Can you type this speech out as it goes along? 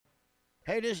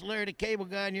Hey, this is Larry the Cable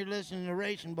Guy, and you're listening to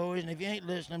Racing Boys. And if you ain't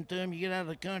listening to them, you get out of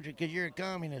the country because you're a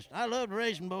communist. I love the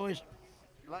Racing Boys.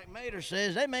 Like Mater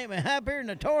says, they make me happier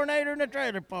than a tornado in a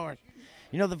trailer park.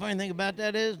 You know, the funny thing about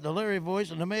that is the Larry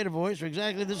voice and the Mater voice are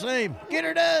exactly the same. Get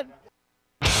her done!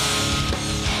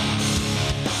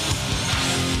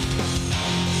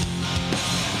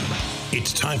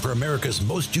 It's time for America's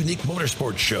most unique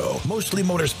motorsports show, Mostly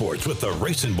Motorsports with the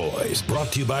RacinBoys.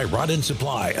 Brought to you by Raudman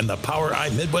Supply and the Power Eye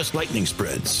Midwest Lightning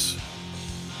Sprints.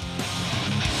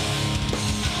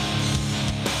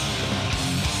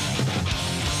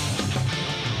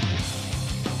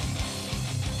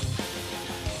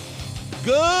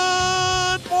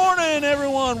 Good morning,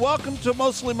 everyone. Welcome to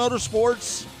Mostly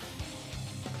Motorsports.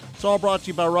 It's all brought to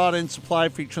you by Raudman Supply,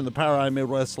 featuring the Power Eye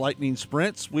Midwest Lightning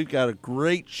Sprints. We've got a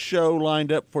great show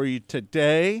lined up for you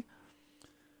today.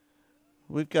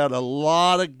 We've got a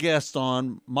lot of guests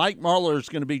on. Mike Marlar is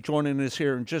going to be joining us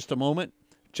here in just a moment.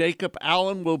 Jacob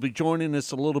Allen will be joining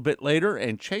us a little bit later,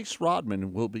 and Chase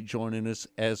Raudman will be joining us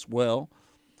as well.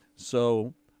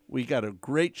 So we got a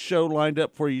great show lined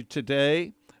up for you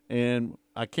today, and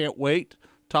I can't wait.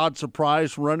 Todd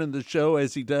Surprise running the show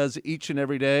as he does each and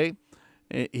every day.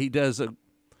 He does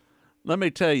let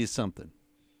me tell you something.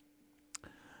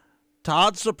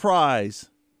 Todd Surprise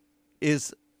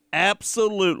is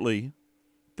absolutely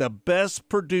the best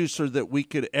producer that we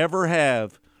could ever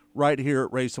have right here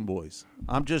at RacinBoys.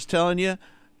 I'm just telling you,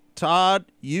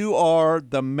 Todd, you are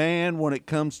the man when it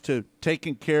comes to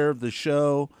taking care of the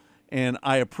show, and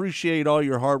I appreciate all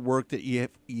your hard work that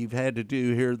you've had to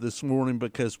do here this morning,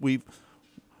 because we've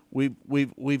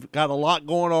got a lot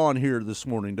going on here this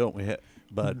morning, don't we?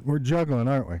 But we're juggling,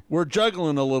 aren't we? We're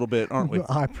juggling a little bit, aren't we?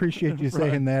 I appreciate you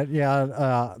saying that.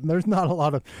 Yeah, there's not a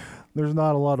lot of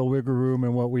wiggle room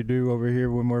in what we do over here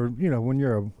when when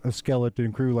you're a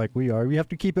skeleton crew like we are. We have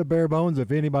to keep it bare bones if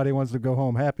anybody wants to go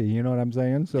home happy. You know what I'm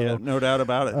saying? So yeah, no doubt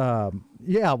about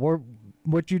it. We're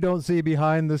what you don't see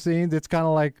behind the scenes. It's kind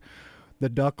of like the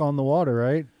duck on the water,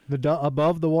 right?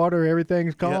 Above the water,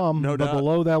 everything's calm. Yeah, no but doubt.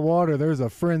 Below that water, there's a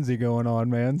frenzy going on,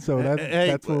 man. So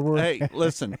that's where we're. Hey,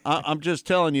 listen, I'm just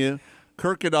telling you,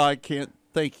 Kirk and I can't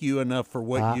thank you enough for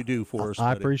what you do for us.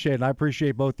 I appreciate it. I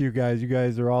appreciate both you guys. You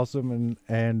guys are awesome,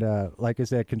 and like I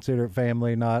said, consider it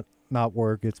family, not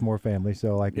work. It's more family.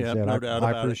 So, like I said,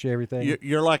 I appreciate everything.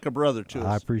 You're like a brother to us.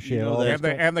 I appreciate all that.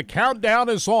 And the countdown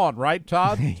is on, right,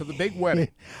 Todd, to the big wedding.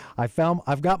 I've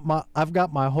got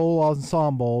my whole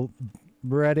ensemble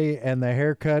ready, and the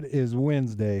haircut is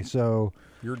Wednesday. So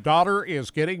your daughter is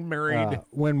getting married.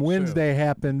 When Wednesday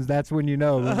happens, that's when you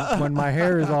know. When my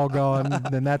hair is all gone,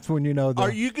 then that's when you know.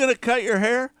 Are you going to cut your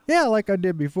hair? Yeah, like I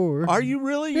did before. Are you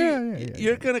really? Yeah.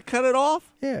 You're going to cut it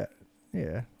off? Yeah.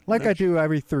 Like I do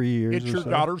every 3 years. It's your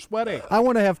daughter's wedding. I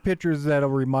want to have pictures that'll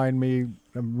remind me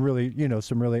of really,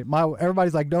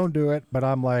 everybody's like, don't do it, but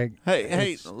I'm like,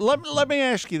 hey, let me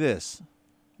ask you this.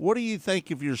 What do you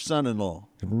think of your son-in-law?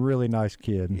 A really nice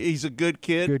kid. He's a good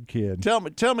kid? Good kid.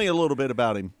 Tell me a little bit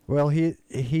about him. Well, he's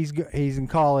in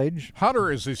college.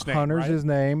 Hunter is his name, Hunter's right? his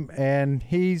name, and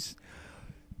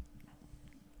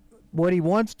what he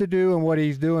wants to do and what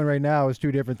he's doing right now is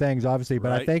two different things, obviously,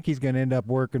 but right. I think he's going to end up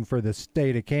working for the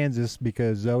state of Kansas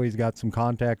because Zoe's got some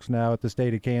contacts now at the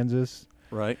state of Kansas.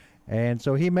 Right. And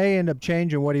so he may end up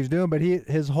changing what he's doing, but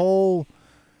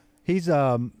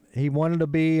he wanted to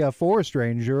be a forest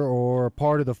ranger or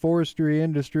part of the forestry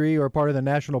industry or part of the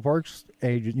national parks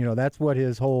agent. That's what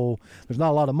his whole. There's not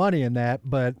a lot of money in that,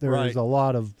 but there's a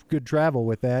lot of good travel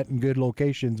with that and good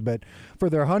locations. But for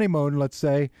their honeymoon, let's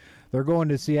say they're going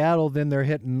to Seattle, then they're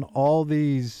hitting all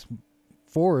these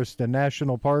forests and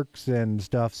national parks and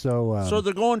stuff. So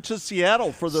they're going to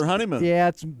Seattle for their honeymoon. Yeah,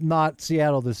 it's not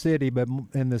Seattle the city, but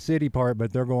in the city part.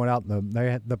 But they're going out in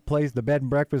the bed and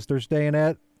breakfast they're staying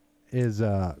at is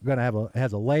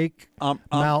has a lake,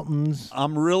 mountains.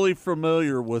 I'm really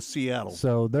familiar with Seattle.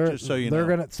 So they're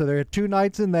 2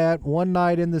 nights in that, 1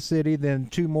 night in the city, then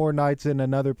 2 more nights in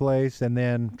another place, and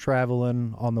then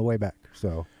traveling on the way back.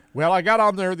 So. Well, I got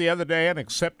on there the other day and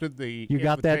accepted the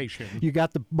invitation. You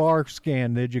got the bar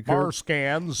scan, did you? Bar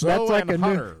scan. Zoe and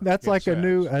Hunter. That's like a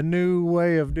new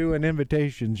way of doing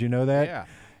invitations. You know that?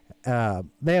 Yeah.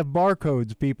 They have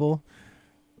barcodes, people,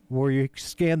 where you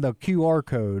scan the QR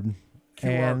code.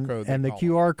 And the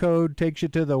QR code takes you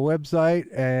to the website,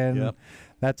 and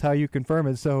that's how you confirm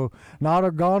it. So not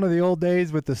gone are the old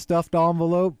days with the stuffed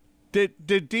envelope. Did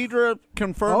Deidre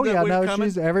confirm that we're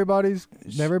coming?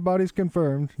 Everybody's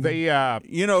confirmed. They've got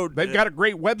a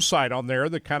great website on there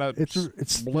that kind of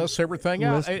lists everything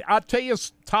out. I'll tell you,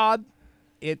 Todd,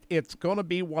 it's going to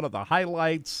be one of the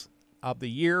highlights of the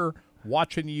year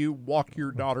watching you walk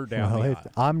your daughter down the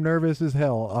aisle. I'm nervous as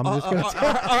hell. I'm just going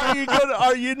to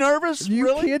Are you nervous? Are you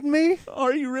really? kidding me?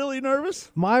 Are you really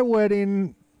nervous? My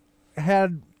wedding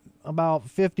had about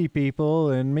 50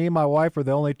 people, and me and my wife were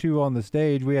the only two on the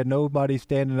stage. We had nobody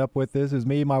standing up with us. It was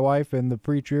me, my wife, and the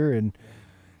preacher, and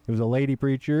it was a lady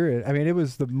preacher. I mean, it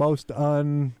was the most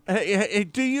Hey,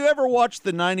 do you ever watch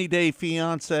the 90 Day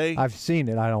Fiancé? I've seen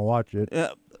it. I don't watch it.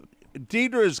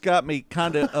 Deidre's got me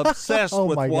kind of obsessed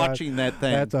with watching that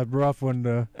thing. That's a rough one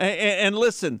to. And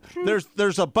listen,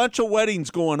 there's a bunch of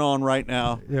weddings going on right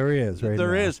now. There is, right?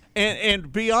 There now. is, and to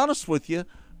be honest with you,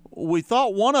 we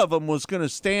thought one of them was going to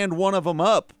stand one of them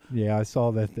up. Yeah, I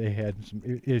saw that they had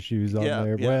some issues on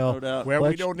there. Yeah, well, no doubt. Well,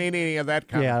 we don't need any of that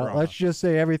kind of drama. let's just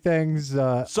say everything's.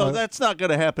 So that's not going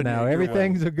to happen now. anymore.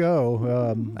 Everything's a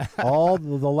go. All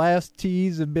the last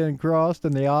T's have been crossed,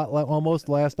 and the almost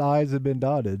last I's have been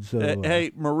dotted. So,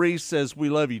 hey, Marie says we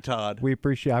love you, Todd. I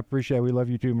appreciate. We love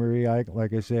you too, Marie.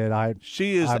 Like I said,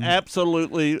 she is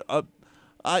absolutely.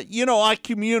 I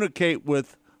communicate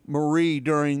with Marie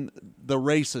during the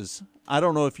races. I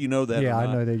don't know if you know that. Yeah, or not.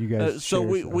 I know that you guys. So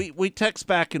we text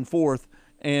back and forth,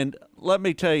 and let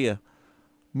me tell you,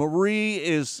 Marie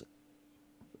is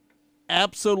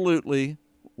absolutely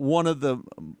one of the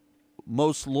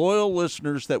most loyal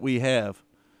listeners that we have.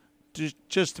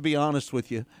 Just to be honest with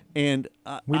you, and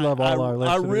we love all our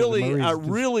listeners. I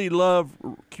really love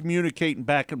communicating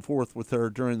back and forth with her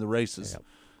during the races. Yep.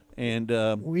 And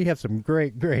we have some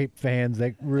great fans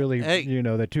that really,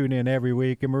 that tune in every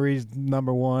week. And Marie's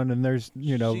number one, and there's,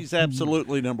 she's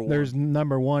absolutely number one. There's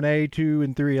number 1A, 2,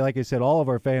 and 3. Like I said, all of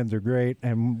our fans are great.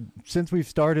 And since we've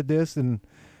started this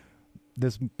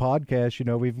this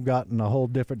podcast, we've gotten a whole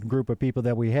different group of people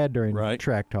that we had during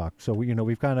Track Talk. So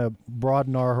we've kind of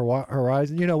broadened our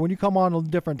horizon. When you come on a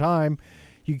different time,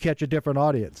 you catch a different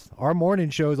audience. Our morning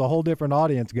show is a whole different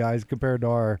audience, guys, compared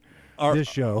to this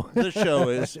show. This show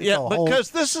is,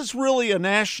 because this is really a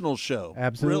national show.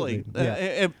 Absolutely. Really.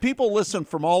 And people listen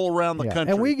from all around the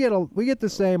country. And we get the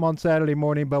same on Saturday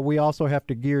morning, but we also have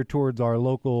to gear towards our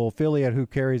local affiliate who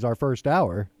carries our first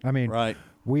hour. I mean,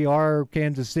 we are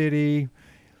Kansas City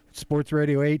Sports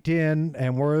Radio 810,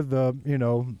 and we're the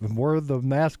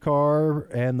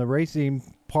NASCAR and the racing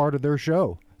part of their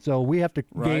show. So we have to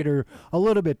cater a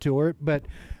little bit to it, but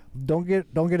don't get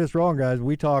us wrong, guys.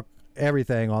 We talk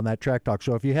everything on that Track Talk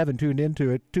show. If you haven't tuned into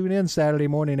it, tune in Saturday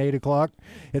morning, 8 o'clock.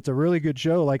 It's a really good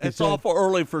show. Like it's awful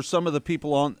early for some of the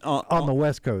people on the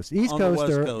West Coast. East Coast,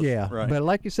 right. But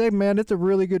like you say, man, it's a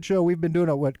really good show. We've been doing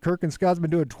it. What Kirk and Scott's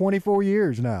been doing 24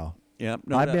 years now. Yeah,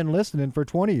 I've been listening for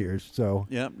 20 years. So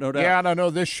no doubt. Yeah, and I know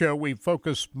this show we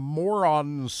focus more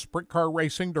on sprint car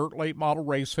racing, dirt late model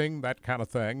racing, that kind of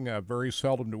thing. Very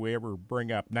seldom do we ever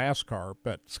bring up NASCAR.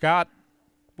 But Scott,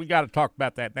 we got to talk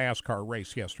about that NASCAR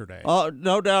race yesterday.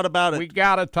 No doubt about it. We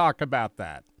got to talk about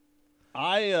that.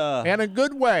 In a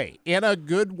good way.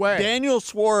 Daniel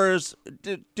Suarez,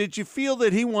 did you feel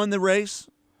that he won the race?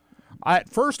 At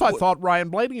first, I thought Ryan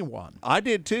Blaney won. I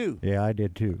did too. Yeah, I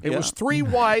did too. It was 3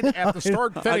 wide at the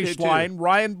start-finish line.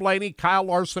 Ryan Blaney, Kyle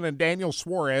Larson, and Daniel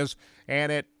Suarez.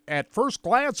 And at first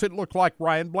glance, it looked like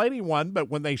Ryan Blaney won. But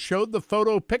when they showed the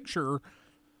photo picture,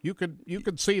 you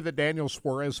could see that Daniel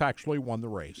Suarez actually won the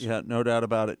race. Yeah, no doubt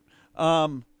about it.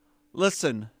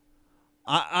 Listen,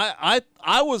 I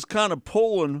was kind of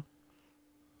pulling.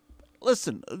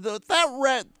 Listen,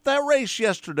 that race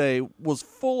yesterday was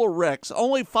full of wrecks.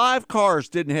 Only 5 cars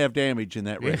didn't have damage in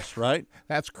that race, right?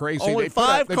 That's crazy. Only they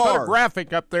 5 put cars. Put a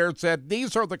graphic up there that said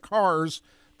these are the cars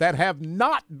that have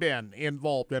not been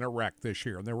involved in a wreck this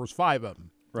year, and there was 5 of them.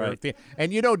 Right.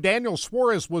 And Daniel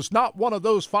Suarez was not one of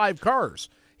those 5 cars.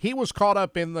 He was caught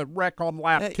up in the wreck on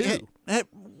lap 2.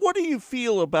 What do you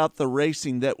feel about the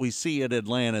racing that we see at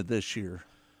Atlanta this year?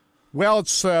 Well,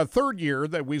 it's third year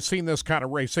that we've seen this kind of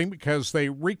racing because they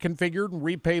reconfigured and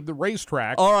repaved the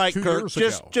racetrack. All right, 2 Kirk, years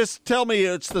ago. just tell me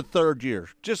it's the 3rd year.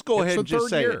 Just go ahead and just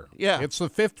say it. Yeah, it's the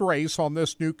 5th race on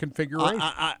this new configuration.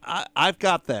 I've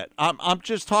got that. I'm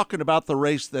just talking about the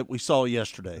race that we saw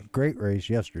yesterday. Great race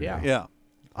yesterday. Yeah.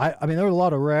 I mean, there were a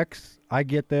lot of wrecks. I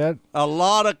get that. A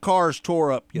lot of cars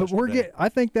tore up yesterday. But I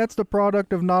think that's the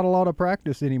product of not a lot of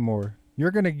practice anymore.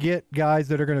 You're going to get guys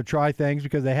that are going to try things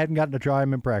because they hadn't gotten to try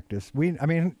them in practice.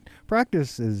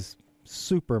 Practice is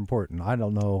super important. I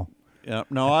don't know. Yeah,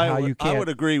 no, I would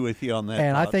agree with you on that.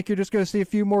 And Todd. I think you're just going to see a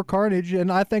few more carnage,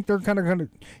 and I think they're kind of going to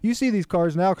 – you see these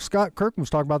cars now. Kirk was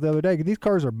talking about the other day. These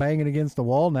cars are banging against the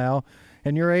wall now,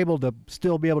 and you're able to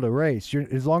still be able to race.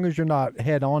 As long as you're not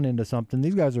head-on into something,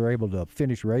 these guys are able to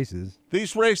finish races.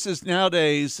 These races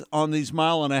nowadays on these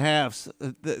 1.5 miles,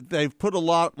 they've put a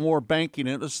lot more banking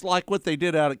in. It's like what they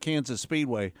did out at Kansas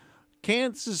Speedway.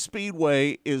 Kansas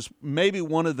Speedway is maybe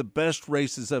one of the best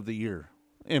races of the year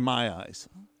in my eyes.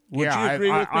 Would you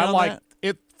agree with me I on like that?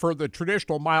 it for the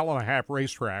traditional mile-and-a-half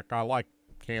racetrack. I like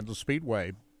Kansas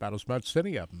Speedway about as much as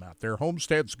any of them out there.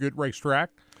 Homestead's a good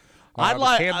racetrack.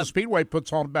 Kansas Speedway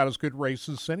puts on about as good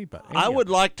races as anybody. I would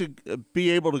like to be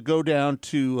able to go down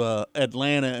to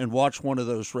Atlanta and watch one of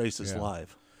those races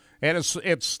live. And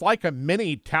it's like a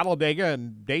mini Talladega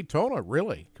and Daytona,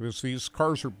 really, because these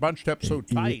cars are bunched up so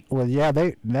tight. Well, yeah,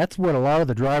 that's what a lot of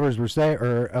the drivers were saying,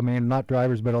 or I mean, not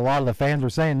drivers, but a lot of the fans were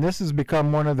saying. This has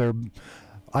become one of their.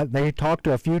 They talked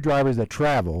to a few drivers that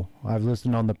travel. I've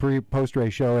listened on the post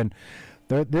race show, and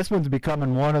this one's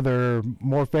becoming one of their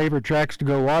more favorite tracks to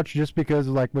go watch, just because,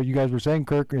 like what you guys were saying,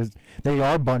 Kirk, is they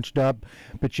are bunched up,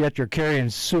 but yet you're carrying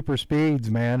super speeds,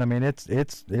 man. I mean, it's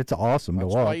awesome to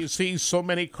watch. That's why you see so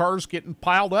many cars getting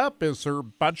piled up, is they're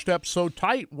bunched up so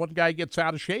tight. One guy gets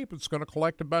out of shape, it's going to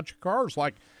collect a bunch of cars.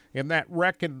 Like in that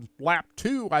wreck in lap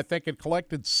 2, I think it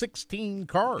collected 16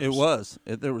 cars. It was.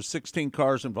 There were 16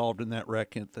 cars involved in that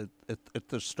wreck at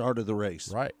the start of the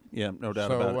race. Right. Yeah, no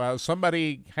doubt about it. So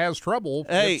somebody has trouble.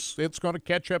 Hey, it's going to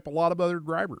catch up a lot of other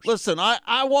drivers. Listen,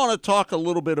 I want to talk a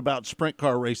little bit about sprint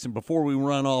car racing before we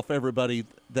run off everybody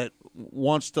that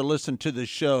wants to listen to the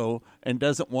show and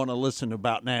doesn't want to listen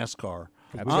about NASCAR.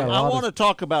 I want to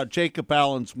talk about Jacob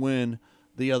Allen's win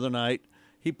the other night.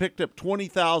 He picked up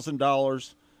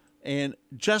 $20,000. And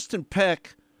Justin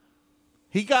Peck,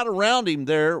 he got around him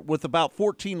there with about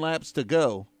 14 laps to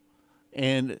go.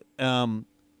 And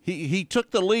he took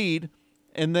the lead,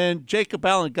 and then Jacob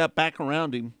Allen got back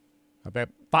around him. About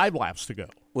 5 laps to go.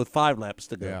 With 5 laps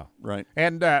to go. Yeah. Right.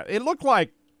 And it looked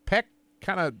like Peck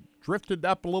kind of drifted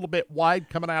up a little bit wide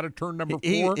coming out of turn number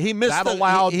 4. He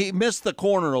missed he missed the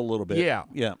corner a little bit. Yeah.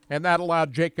 Yeah. And that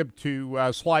allowed Jacob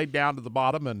to slide down to the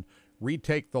bottom and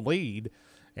retake the lead.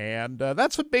 And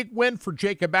that's a big win for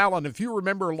Jacob Allen. If you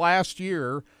remember last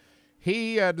year,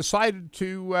 he decided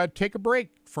to take a break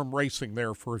from racing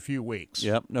there for a few weeks.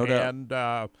 Yep, no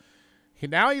doubt.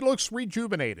 And now he looks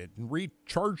rejuvenated and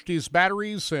recharged his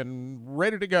batteries and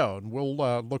ready to go. And we'll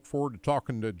look forward to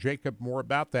talking to Jacob more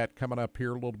about that coming up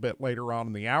here a little bit later on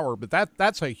in the hour. But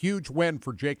that's a huge win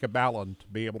for Jacob Allen to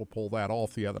be able to pull that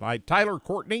off the other night. Tyler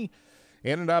Courtney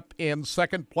ended up in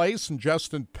second place, and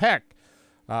Justin Peck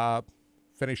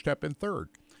finished up in third.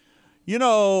 You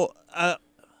know,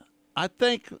 I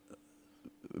think,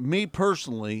 me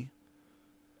personally,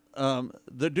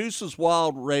 the Deuces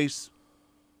Wild race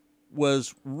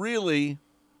was really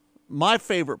my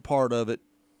favorite part of it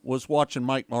was watching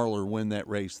Mike Marlar win that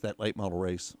race, that late model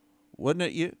race. Wasn't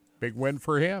it you? Big win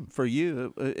for him. For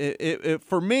you.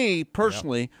 For me,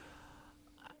 personally,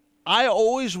 I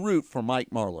always root for Mike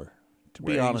Marlar, to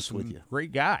be honest with you.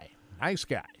 Great guy. Nice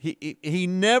guy. He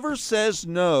never says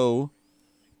no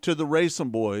to the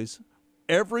RacinBoys.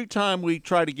 Every time we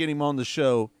try to get him on the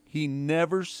show, he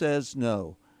never says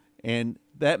no. And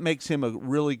that makes him a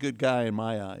really good guy in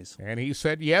my eyes. And he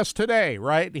said yes today,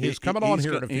 right? He's coming on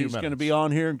here in a few minutes. He's going to be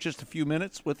on here in just a few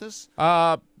minutes with us.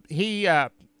 He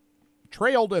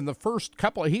trailed in the first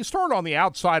couple. He started on the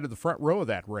outside of the front row of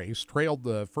that race, trailed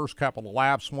the first couple of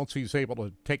laps. Once he's able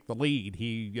to take the lead,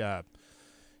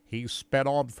 he sped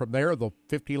on from there, the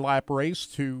 50-lap race,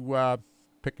 to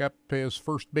pick up his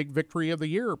first big victory of the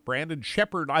year. Brandon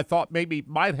Sheppard, I thought maybe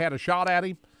might have had a shot at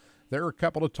him there a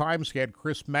couple of times. He had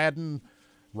Chris Madden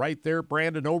right there.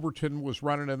 Brandon Overton was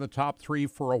running in the top 3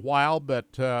 for a while,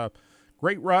 but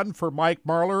great run for Mike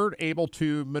Marlar, able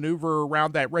to maneuver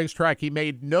around that racetrack. He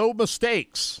made no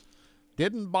mistakes,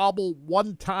 didn't bobble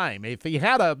one time. If he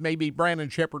had maybe Brandon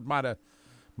Sheppard might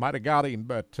have got him,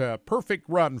 but perfect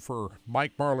run for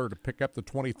Mike Marlar to pick up the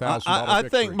 $20,000 victory. I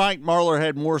think Mike Marlar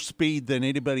had more speed than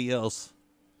anybody else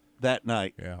that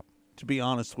night, to be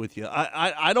honest with you.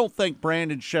 I don't think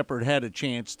Brandon Sheppard had a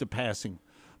chance to pass him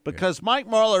because Mike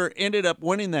Marlar ended up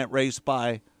winning that race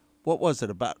by, what was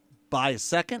it, by a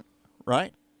second,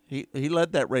 right? He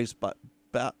led that race by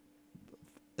about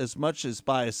as much as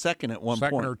by a second at one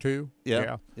point. Second or two.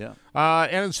 Yeah.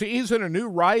 And he's in a new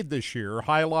ride this year,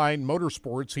 Highline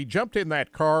Motorsports. He jumped in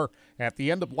that car at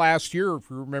the end of last year, if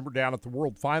you remember, down at the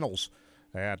World Finals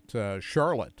at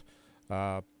Charlotte.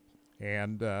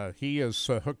 And he is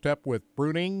hooked up with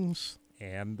Brunings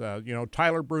and,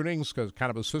 Tyler Brunings, because kind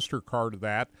of a sister car to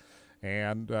that.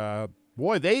 And,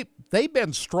 boy, they've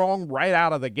been strong right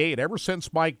out of the gate. Ever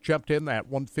since Mike jumped in that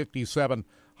 157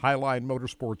 Highline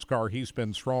Motorsports car, he's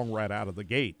been strong right out of the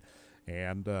gate.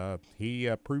 And he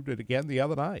proved it again the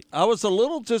other night. I was a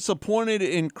little disappointed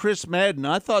in Chris Madden.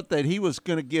 I thought that he was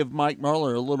going to give Mike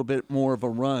Marlar a little bit more of a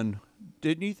run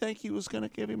Didn't you think he was going to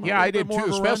give him? Yeah, I did too,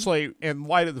 especially in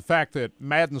light of the fact that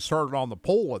Madden started on the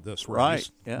pole of this race.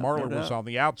 Right. Yeah, Marlar was on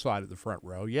the outside of the front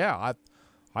row. Yeah,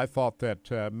 I thought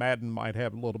that Madden might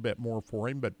have a little bit more for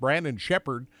him, but Brandon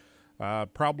Sheppard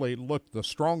probably looked the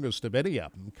strongest of any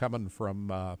of them coming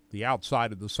from the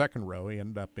outside of the second row. He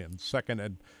ended up in second.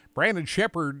 And Brandon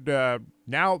Sheppard,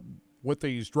 now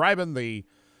he's driving the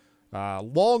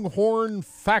Longhorn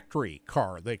factory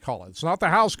car, they call it. It's not the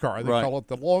house car. They call it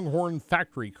the Longhorn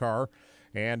factory car.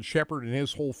 And Sheppard and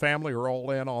his whole family are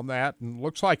all in on that. And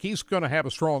looks like he's going to have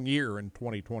a strong year in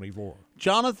 2024.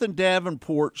 Jonathan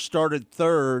Davenport started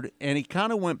third, and he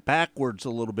kind of went backwards a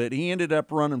little bit. He ended up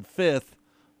running fifth.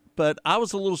 But I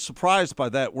was a little surprised by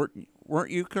that.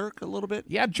 Weren't you, Kirk, a little bit?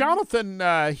 Yeah,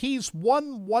 Jonathan, he's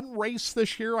won one race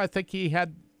this year. I think he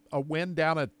had a win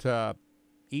down at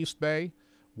East Bay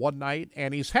one night,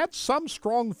 and he's had some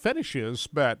strong finishes,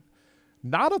 but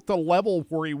not at the level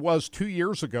where he was 2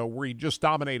 years ago where he just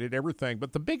dominated everything.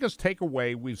 But the biggest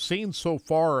takeaway we've seen so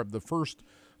far of the first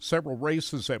several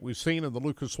races that we've seen in the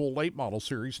Lucas Oil Late Model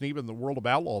Series and even the World of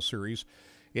Outlaw Series,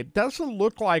 it doesn't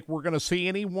look like we're going to see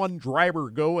any one driver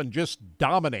go and just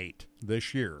dominate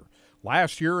this year.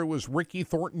 Last year it was Ricky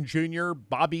Thornton Jr.,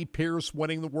 Bobby Pierce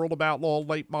winning the World of Outlaw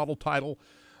Late Model title.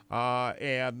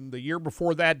 And the year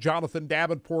before that, Jonathan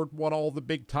Davenport won all the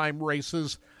big-time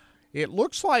races. It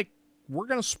looks like we're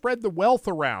going to spread the wealth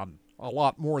around a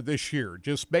lot more this year,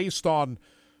 just based on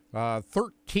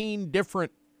 13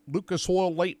 different Lucas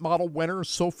Oil Late Model winners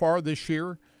so far this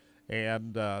year.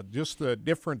 And just the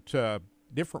different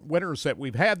winners that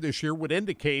we've had this year would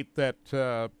indicate that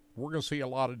we're going to see a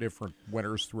lot of different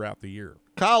winners throughout the year.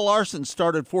 Kyle Larson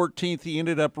started 14th. He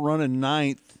ended up running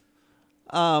 9th.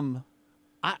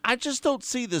 I just don't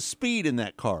see the speed in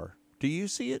that car. Do you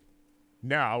see it?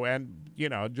 No, and,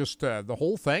 just the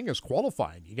whole thing is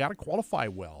qualifying. You got to qualify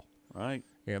well. Right.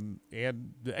 And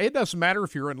it doesn't matter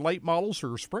if you're in late models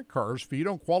or sprint cars. If you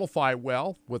don't qualify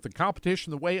well with the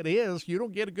competition the way it is, you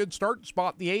don't get a good starting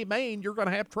spot in the A main, you're going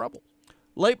to have trouble.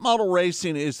 Late model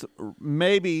racing is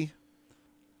maybe,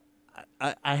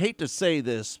 I hate to say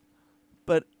this,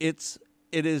 but it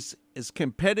is as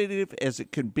competitive as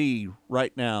it can be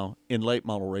right now in late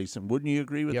model racing. Wouldn't you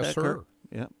agree with that, Yes, sir. Kirk?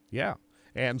 Yeah. Yeah.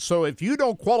 And so if you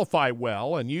don't qualify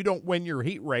well and you don't win your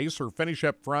heat race or finish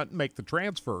up front and make the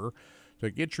transfer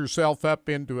to get yourself up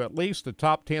into at least a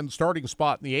top 10 starting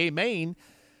spot in the A main,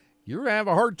 you're going to have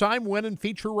a hard time winning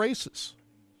feature races.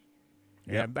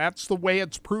 Yep. And that's the way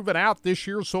it's proven out this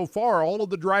year so far. All of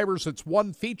the drivers that's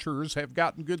won features have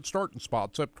gotten good starting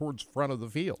spots up towards the front of the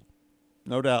field.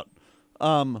 No doubt.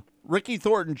 Ricky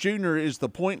Thornton Jr. is the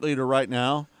point leader right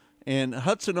now, and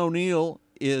Hudson O'Neal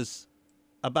is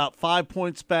about 5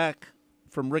 points back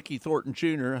from Ricky Thornton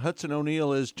Jr. Hudson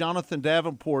O'Neal is. Jonathan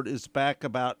Davenport is back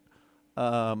about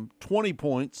 20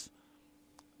 points,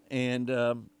 and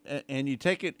you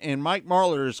take it. And Mike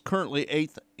Marlar is currently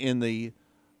 8th in the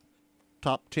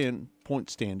top 10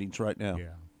 point standings right now.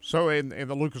 Yeah. So in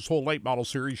the Lucas Oil Late Model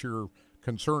Series, you're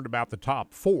concerned about the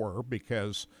top 4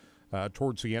 because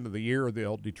towards the end of the year,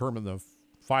 they'll determine the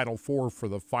final 4 for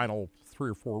the final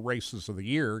 3 or 4 races of the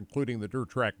year, including the Dirt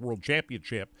Track World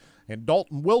Championship. And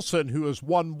Dalton Wilson, who has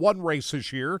won 1 race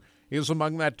this year, is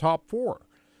among that top 4.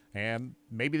 And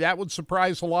maybe that would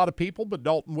surprise a lot of people, but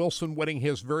Dalton Wilson winning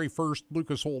his very first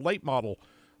Lucas Oil Late Model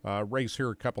race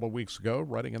here a couple of weeks ago,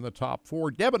 running in the top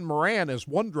 4. Devin Moran is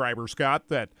one driver, Scott,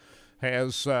 that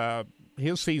has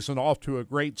his season off to a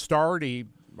great start. He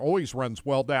always runs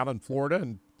well down in Florida,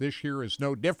 and this year is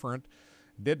no different.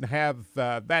 Didn't have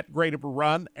that great of a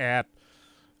run at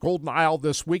Golden Isle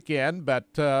this weekend, but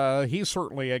he's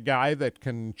certainly a guy that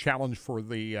can challenge for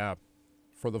the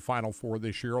Final 4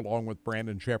 this year, along with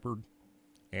Brandon Sheppard.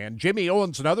 And Jimmy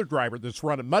Owen's another driver that's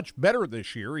running much better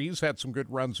this year. He's had some good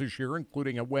runs this year,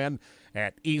 including a win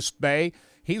at East Bay.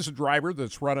 He's a driver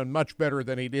that's running much better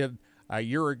than he did a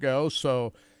year ago,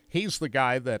 so he's the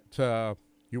guy that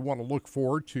you want to look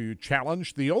for to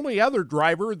challenge. The only other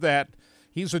driver that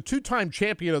he's a 2-time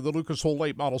champion of the Lucas Oil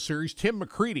Late Model Series, Tim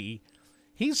McCready.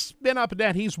 He's been up and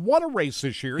down. He's won a race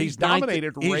this year. He's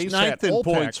dominated a race at Alltech. He's 9th in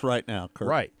points right now, Kirk.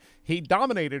 Right. He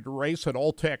dominated a race at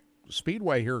Alltech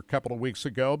Speedway here a couple of weeks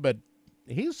ago, but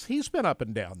he's been up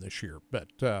and down this year. But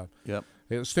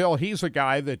still, he's a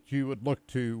guy that you would look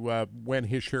to win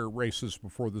his share of races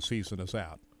before the season is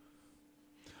out.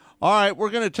 All right, we're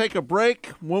going to take a break.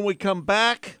 When we come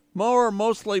back,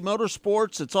 Mostly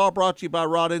Motorsports. It's all brought to you by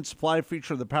Raudman Supply,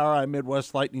 featuring the POWRi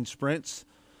Midwest Lightning Sprints.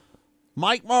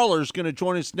 Mike Marlar is going to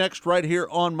join us next right here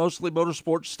on Mostly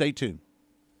Motorsports. Stay tuned.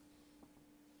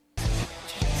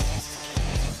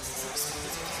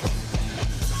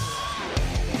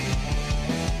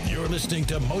 listening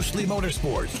to Mostly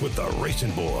Motorsports with the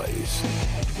RacinBoys.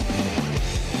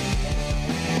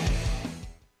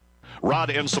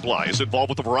 Rod End Supply is involved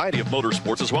with a variety of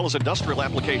motorsports as well as industrial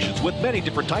applications with many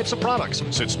different types of products.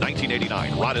 Since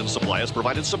 1989, Rod End Supply has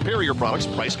provided superior products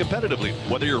priced competitively.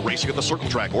 Whether you're racing at the circle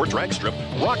track or drag strip,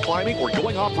 rock climbing, or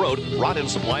going off-road, Rod End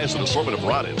Supply has an assortment of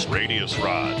rod ends, radius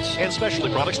rods, and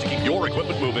specialty products to keep your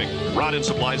equipment moving. Rod End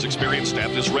Supply's experienced staff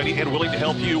is ready and willing to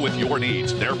help you with your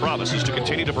needs. Their promise is to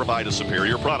continue to provide a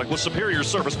superior product with superior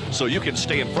service so you can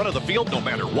stay in front of the field no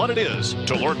matter what it is.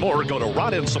 To learn more, go to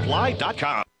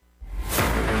rodendsupply.com.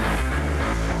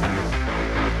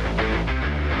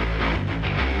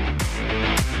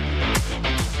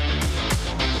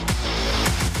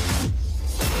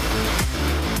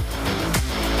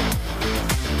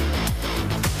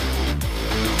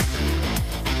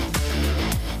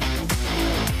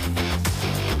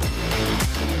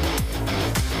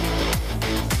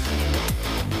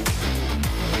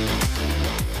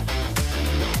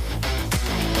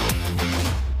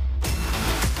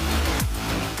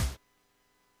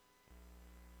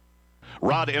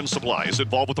 Rod End Supply is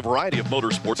involved with a variety of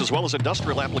motorsports as well as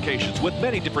industrial applications with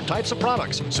many different types of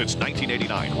products. Since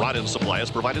 1989, Rod End Supply has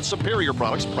provided superior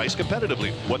products priced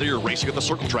competitively. Whether you're racing at the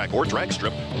circle track or drag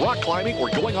strip, rock climbing, or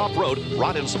going off-road,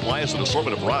 Rod End Supply has an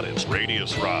assortment of rod ends,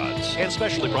 radius rods, and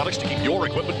specialty products to keep your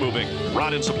equipment moving.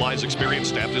 Rod End Supply's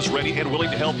experienced staff is ready and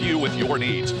willing to help you with your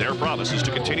needs. Their promise is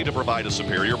to continue to provide a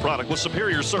superior product with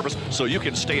superior service so you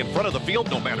can stay in front of the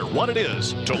field no matter what it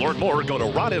is. To learn more, go to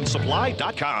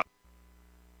rodendsupply.com.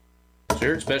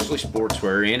 Here at Specialty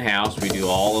Sportswear in-house, we do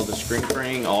all of the screen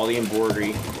printing, all the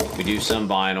embroidery. We do some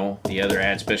vinyl. The other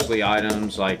add specialty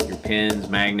items like your pens,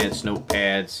 magnets,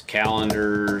 notepads,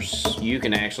 calendars. You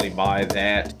can actually buy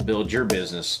that, build your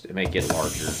business to make it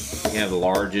larger. We have the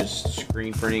largest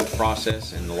screen printing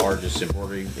process and the largest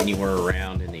embroidery anywhere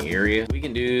around in the area. We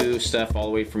can do stuff all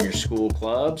the way from your school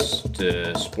clubs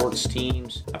to sports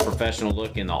teams, a professional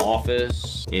look in the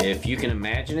office. If you can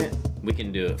imagine it, we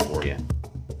can do it for you.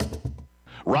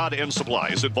 Rod End Supply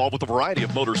is involved with a variety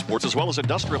of motorsports as well as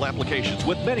industrial applications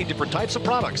with many different types of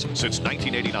products. Since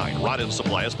 1989, Rod End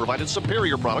Supply has provided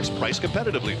superior products priced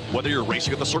competitively. Whether you're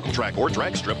racing at the circle track or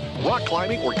drag strip, rock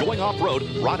climbing, or going off-road,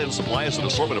 Rod End Supply has an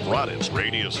assortment of rod ends,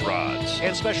 radius rods,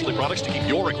 and specialty products to keep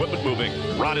your equipment moving.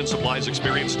 Rod End Supply's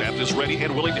experienced staff is ready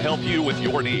and willing to help you with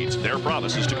your needs. Their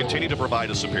promise is to continue to provide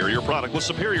a superior product with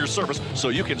superior service so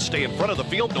you can stay in front of the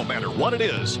field no matter what it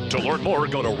is. To learn more,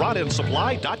 go to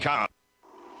rodendsupply.com.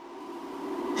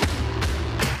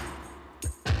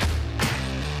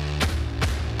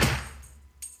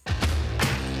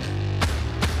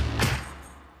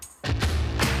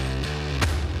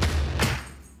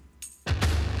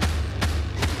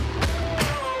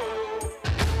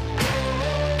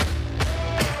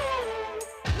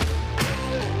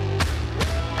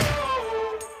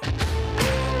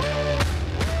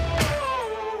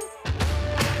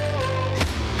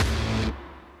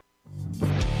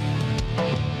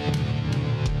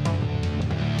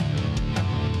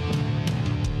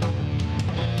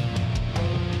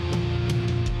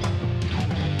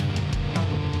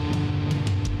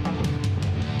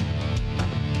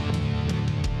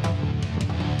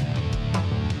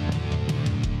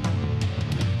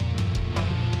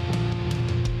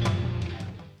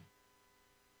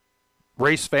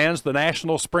 Race fans, the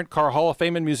National Sprint Car Hall of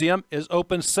Fame and Museum is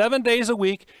open 7 days a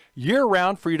week,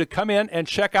 year-round, for you to come in and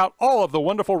check out all of the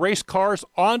wonderful race cars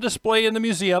on display in the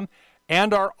museum.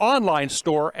 And our online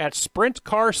store at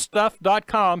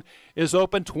sprintcarstuff.com is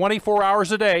open 24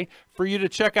 hours a day for you to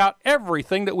check out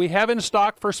everything that we have in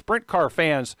stock for sprint car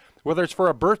fans. Whether it's for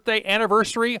a birthday,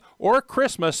 anniversary, or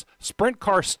Christmas,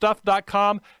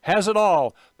 sprintcarstuff.com has it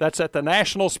all. That's at the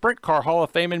National Sprint Car Hall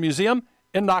of Fame and Museum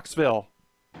in Knoxville.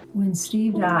 When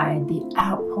Steve died, the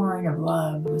outpouring of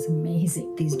love was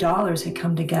amazing. These dollars had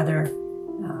come together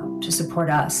to support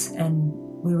us, and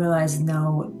we realized,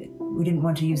 no, we didn't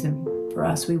want to use them for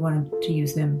us. We wanted to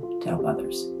use them to help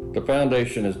others. The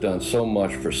foundation has done so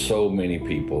much for so many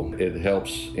people. It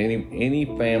helps any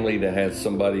family that has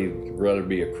somebody, rather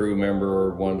be a crew member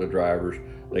or one of the drivers,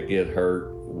 that get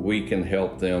hurt. We can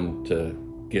help them to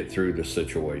get through the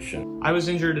situation. I was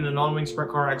injured in a non-wing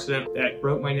sprint car accident that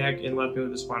broke my neck and left me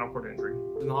with a spinal cord injury. I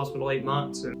was in the hospital 8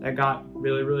 months, and that got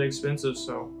really, really expensive,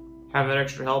 so having that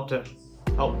extra help to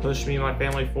help push me and my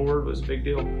family forward was a big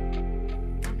deal.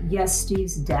 Yes,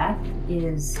 Steve's death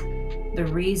is the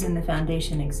reason the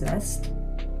foundation exists,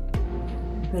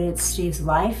 but it's Steve's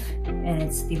life, and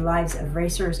it's the lives of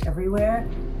racers everywhere,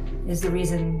 is the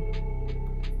reason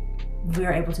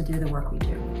we're able to do the work we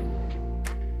do.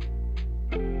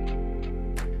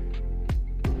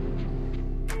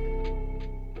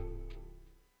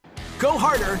 Go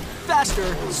harder,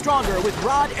 faster, stronger with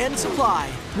Rod End Supply.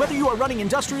 Whether you are running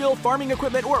industrial, farming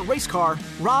equipment, or a race car,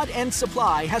 Rod End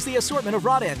Supply has the assortment of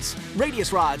rod ends,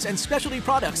 radius rods, and specialty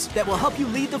products that will help you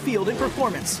lead the field in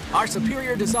performance. Our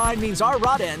superior design means our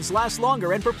rod ends last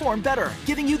longer and perform better,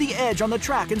 giving you the edge on the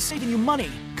track and saving you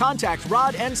money. Contact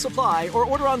Rod End Supply or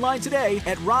order online today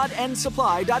at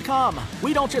rodendsupply.com.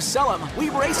 We don't just sell them,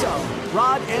 we race them.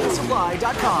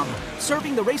 rodendsupply.com.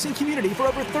 Serving the racing community for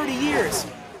over 30 years.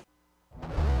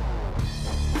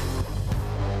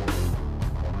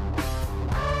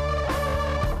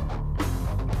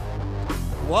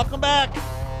 Welcome back.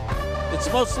 It's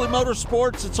Mostly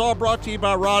Motorsports. It's all brought to you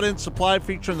by Rod End Supply,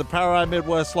 featuring the POWRi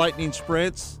Midwest Lightning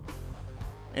Sprints.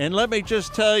 And let me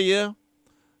just tell you,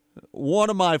 one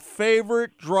of my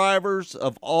favorite drivers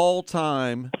of all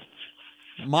time,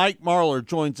 Mike Marlar,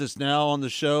 joins us now on the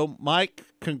show. Mike,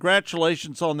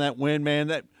 congratulations on that win, man.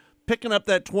 That picking up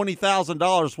that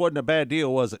 $20,000 wasn't a bad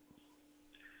deal, was it?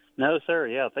 No, sir.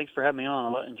 Yeah, thanks for having me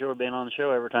on. I enjoy being on the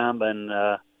show every time, and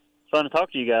fun to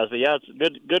talk to you guys. But yeah, it's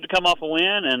good to come off a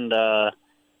win, and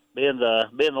being the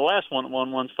last one that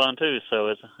won one's fun too. So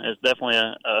it's definitely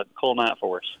a cool night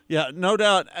for us. Yeah, no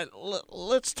doubt.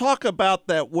 Let's talk about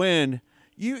that win.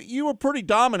 You were pretty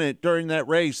dominant during that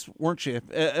race, weren't you?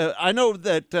 I know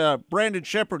that Brandon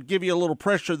Shepard gave you a little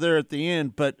pressure there at the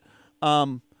end, but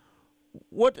how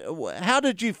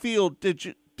did you feel?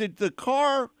 Did the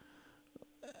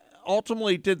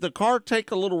car take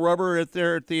a little rubber at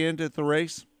the end of the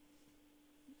race?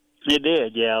 It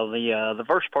did, yeah. The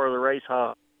first part of the race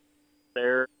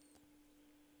there,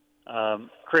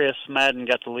 Chris Madden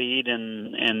got the lead,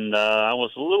 and I was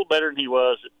a little better than he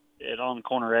was at on the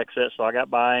corner exit, so I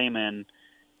got by him, and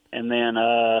then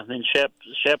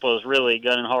Shep was really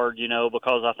gunning hard,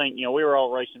 because I think we were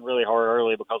all racing really hard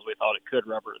early because we thought it could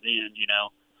rubber at the end,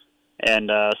 and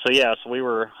so we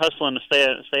were hustling to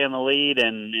stay in the lead,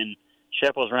 and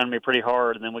Shep was running me pretty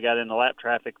hard, and then we got into lap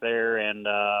traffic there, and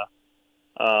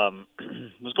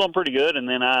it was going pretty good, and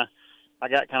then I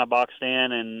got kind of boxed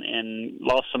in and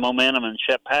lost some momentum, and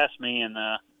Shep passed me, and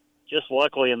just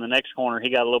luckily in the next corner he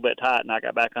got a little bit tight, and I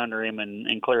got back under him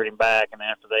and cleared him back, and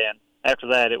after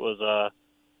that it was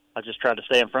I just tried to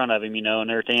stay in front of him, and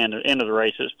there at the end of the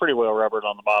race it was pretty well rubbered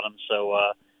on the bottom,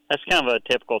 so that's kind of a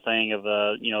typical thing of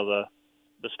the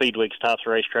Speed Weeks tops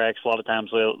racetracks. A lot of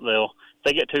times they'll if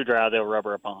they get too dry they'll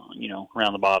rubber up on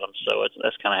around the bottom, so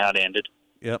that's kind of how it ended.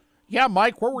 Yep. Yeah,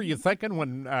 Mike, what were you thinking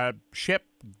when Shep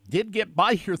did get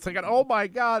by? You're thinking, oh, my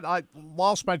God, I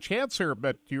lost my chance here,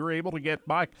 but you were able to get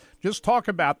by. Just talk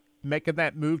about making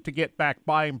that move to get back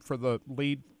by him for the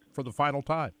lead for the final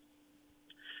time.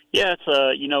 Yeah, it's,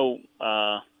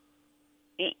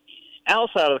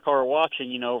 outside of the car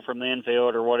watching, from the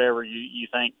infield or whatever, you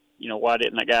think, why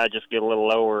didn't that guy just get a little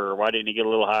lower, or why didn't he get a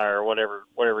little higher, or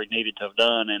whatever he needed to have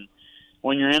done. And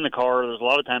when you're in the car, there's a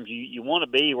lot of times you want to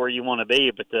be where you want to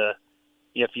be, but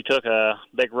if you took a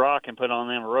big rock and put on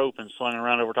them a rope and slung it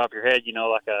around over top of your head,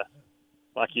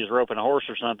 like you was roping a horse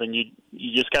or something,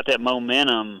 you just got that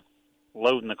momentum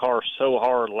loading the car so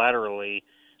hard laterally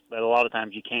that a lot of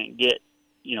times you can't get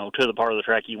to the part of the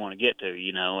track you want to get to,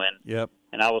 and yep.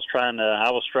 And I was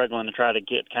struggling to try to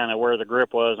get kind of where the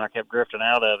grip was, and I kept drifting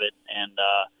out of it, and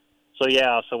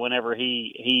so whenever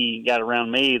he got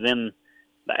around me, then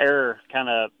the air kind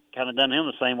of done him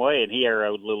the same way, and he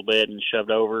arrowed a little bit and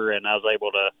shoved over, and I was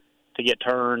able to get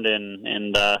turned.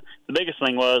 And the biggest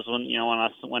thing was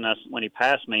when he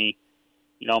passed me,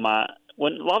 a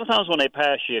lot of times when they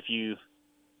pass you,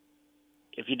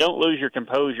 if you don't lose your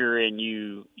composure and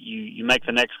you make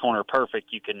the next corner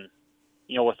perfect, you can,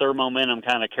 with their momentum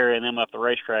kind of carrying them up the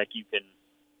racetrack, you can.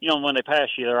 When they pass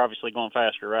you, they're obviously going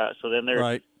faster, right? So then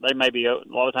they may be, a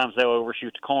lot of times they'll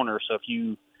overshoot the corner. So if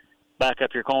you back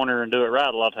up your corner and do it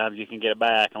right, a lot of times you can get it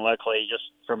back. And luckily, just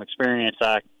from experience,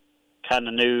 I kind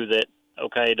of knew that,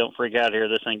 okay, don't freak out here,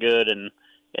 this ain't good. And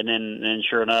then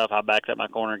sure enough, I backed up my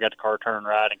corner and got the car turned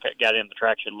right and got into the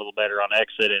traction a little better on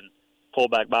exit and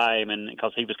pulled back by him. And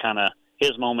because he was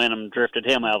his momentum drifted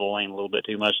him out of the lane a little bit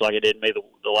too much, like it did me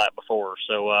the lap before.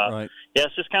 So, yeah,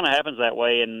 it just kind of happens that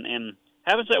way. And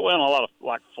happens that way on a lot of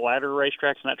like flatter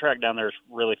racetracks, and that track down there is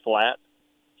really flat.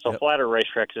 So flatter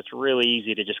racetracks, it's really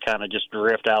easy to just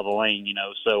drift out of the lane,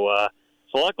 So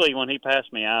luckily when he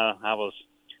passed me, I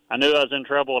knew I was in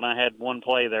trouble, and I had one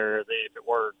play there if it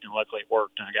worked, and luckily it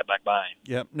worked, and I got back by him.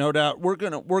 Yep, no doubt. We're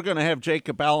gonna have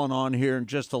Jacob Allen on here in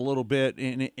just a little bit,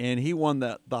 and he won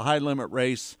the high limit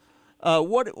race.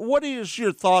 What is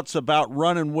your thoughts about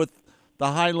running with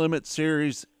the high limit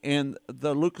series and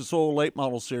the Lucas Oil late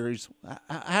model series?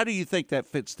 How do you think that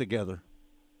fits together?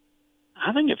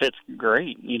 I think if it's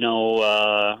great,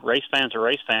 race fans are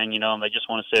race fan, and they just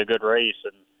want to see a good race,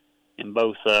 and in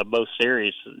both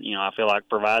series, I feel like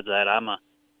provides that. I'm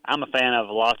a fan of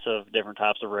lots of different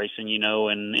types of racing,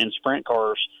 and in sprint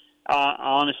cars.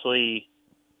 Honestly,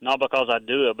 not because I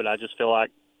do it, but I just feel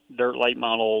like dirt late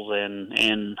models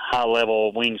and high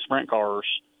level wing sprint cars,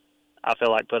 I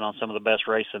feel like put on some of the best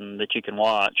racing that you can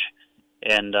watch.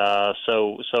 And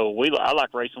so I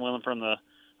like racing with them from a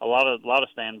lot of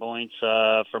standpoints.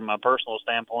 From my personal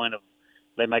standpoint, of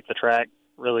they make the track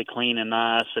really clean and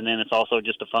nice, and then it's also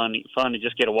just fun to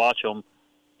just get to watch them.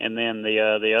 And then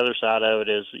the other side of it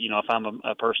is, if I'm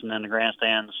a person in the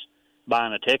grandstands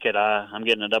buying a ticket, I'm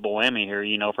getting a double whammy here,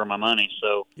 for my money.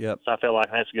 So, yep. So I feel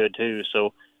like that's good too.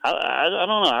 So I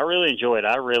don't know. I really enjoy it.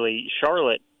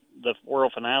 Charlotte, the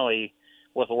World finale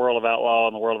with the World of Outlaw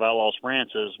and the World of Outlaw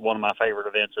Sprints is one of my favorite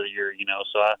events of the year,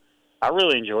 So I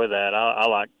really enjoy that. I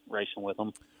like racing with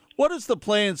them. What is the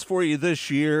plans for you this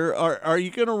year? Are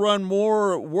you going to run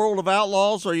more World of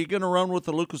Outlaws, or are you going to run with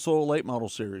the Lucas Oil Late Model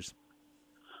Series?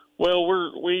 Well,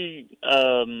 we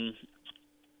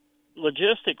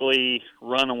logistically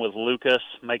running with Lucas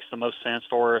makes the most sense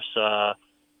for us.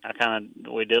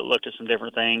 We looked at some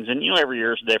different things, and every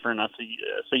year is different. I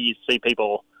see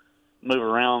people move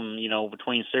around,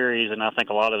 between series, and I think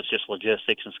a lot of it's just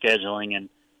logistics and scheduling. And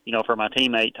for my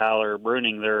teammate Tyler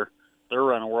Bruning, they're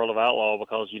running World of Outlaw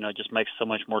because it just makes so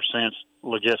much more sense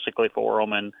logistically for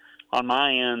them. And on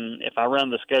my end, if I run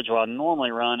the schedule I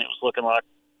normally run, it was looking like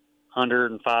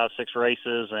 105, 6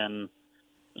 races and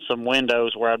some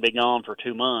windows where I'd be gone for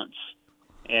 2 months.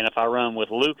 And if I run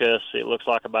with Lucas, it looks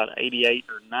like about 88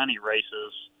 or 90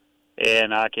 races.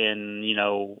 And I can,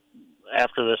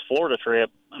 after this Florida trip,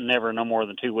 I'm never no more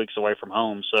than 2 weeks away from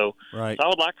home. So, right. So I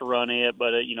would like to run it,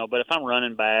 but if I'm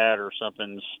running bad or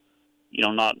something's,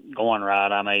 not going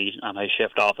right, I may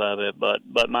shift off of it. But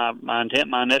my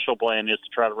initial plan is to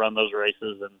try to run those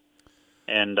races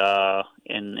and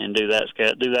do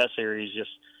that series.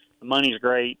 Just the money's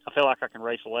great. I feel like I can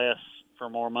race less for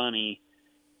more money,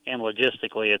 and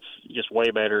logistically, it's just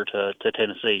way better to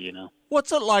Tennessee.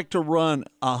 What's it like to run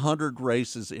 100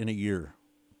 races in a year?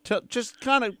 Just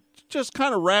kind of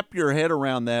wrap your head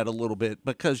around that a little bit,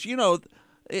 because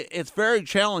it's very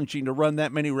challenging to run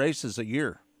that many races a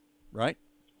year, right?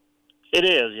 It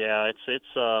is, yeah. It's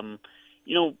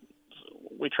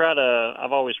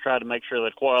I've always tried to make sure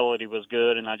that quality was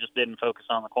good, and I just didn't focus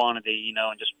on the quantity,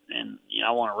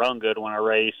 I want to run good when I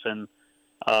race. And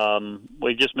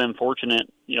we've just been fortunate,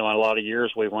 in a lot of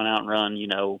years we went out and run,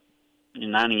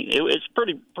 90. It's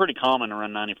pretty common to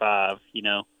run 95,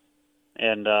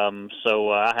 and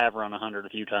so I have run 100 a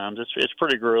few times. It's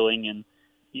pretty grueling, and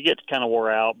you get kind of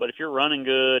wore out. But if you're running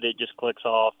good, it just clicks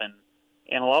off. And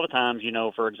a lot of times,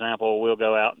 for example, we'll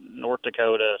go out North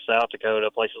Dakota, South Dakota,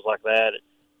 places like that.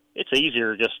 It's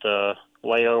easier just to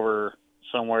lay over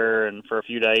somewhere and for a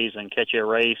few days and catch you a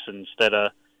race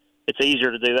it's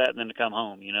easier to do that than to come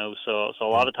home, So a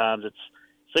lot of times it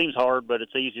seems hard, but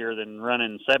it's easier than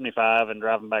running 75 and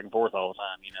driving back and forth all the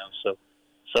time,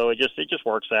 So it just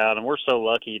works out. And we're so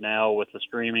lucky now with the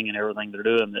streaming and everything they're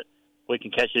doing that we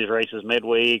can catch these races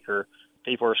midweek, or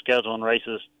people are scheduling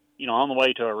races, on the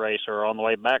way to a race or on the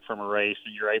way back from a race,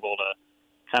 and you're able to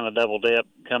kind of double dip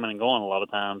coming and going a lot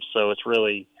of times. So it's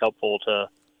really helpful to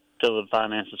the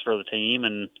finances for the team,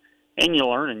 and you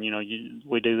learn. And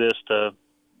we do this to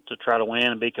try to win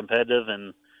and be competitive,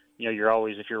 and you're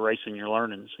always, if you're racing, you're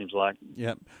learning. It seems like.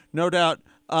 Yep, no doubt.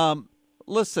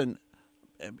 Listen,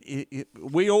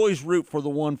 we always root for the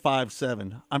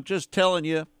 157. I'm just telling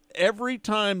you, every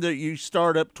time that you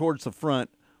start up towards the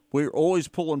front, we're always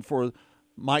pulling for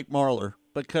Mike Marlar,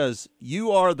 because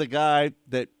you are the guy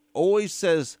that always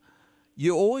says,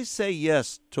 you always say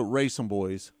yes to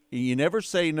RacinBoys. You never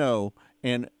say no,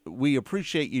 and we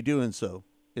appreciate you doing so.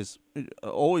 It's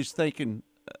always thinking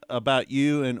about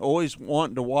you and always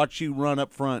wanting to watch you run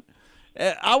up front.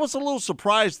 I was a little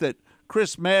surprised that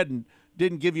Chris Madden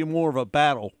didn't give you more of a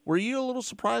battle. Were you a little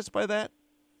surprised by that?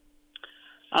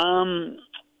 There's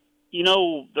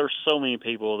so many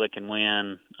people that can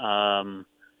win.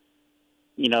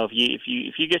 If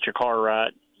you get your car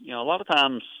right, a lot of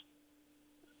times,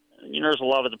 there's a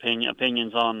lot of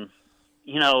opinions on,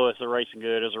 is the racing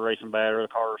good, is the racing bad, or the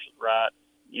car's right,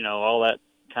 all that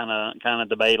kind of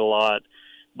debate a lot.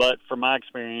 But from my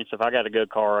experience, if I got a good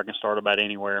car, I can start about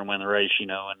anywhere and win the race, and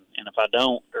if I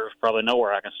don't, there's probably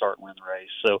nowhere I can start and win the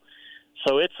race. So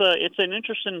it's an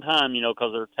interesting time,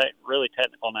 because they're really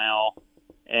technical now,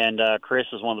 and Chris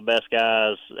is one of the best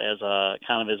guys as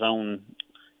kind of his own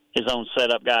his own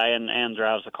setup guy and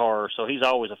drives the car, so he's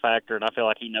always a factor, and I feel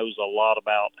like he knows a lot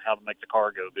about how to make the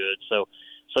car go good. So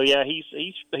yeah, he's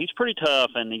pretty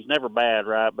tough, and he's never bad,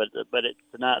 right? But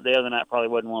the other night probably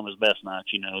wasn't one of his best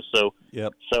nights, you know. So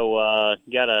yep. So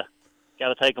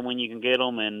gotta take him when you can get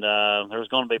them, and there's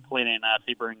going to be plenty of nights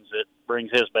he brings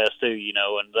his best too, you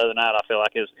know. And the other night I feel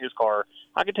like his car,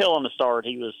 I could tell on the start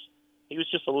he was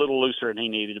just a little looser than he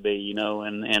needed to be, you know,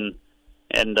 and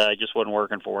it just wasn't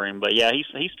working for him. But yeah,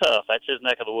 he's tough. That's his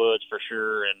neck of the woods for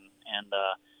sure, and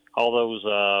all those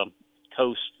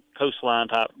coastline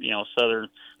type, you know, southern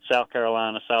South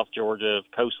Carolina, South Georgia,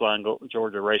 coastline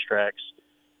Georgia racetracks.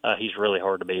 He's really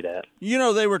hard to beat at. You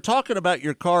know, they were talking about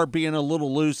your car being a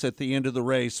little loose at the end of the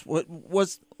race. What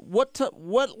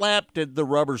lap did the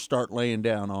rubber start laying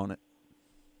down on it?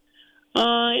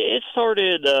 It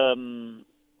started.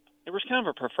 It was kind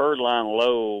of a preferred line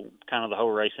low, kind of the whole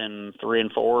race in 3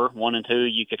 and 4. 1 and 2,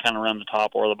 you could kind of run the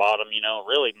top or the bottom. You know,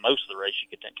 really most of the race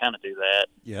you could kind of do that.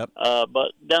 Yep.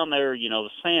 But down there, you know, the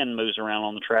sand moves around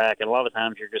on the track, and a lot of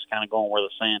times you're just kind of going where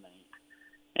the sand ain't.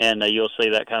 And you'll see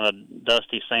that kind of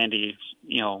dusty, sandy,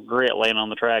 you know, grit laying on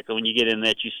the track. And when you get in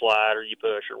that, you slide or you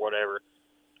push or whatever.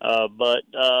 But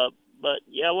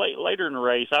yeah, later in the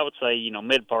race, I would say, you know,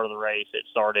 mid part of the race, it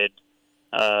started,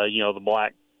 you know, the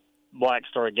black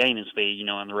started gaining speed, you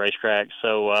know, in the racetrack.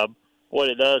 So what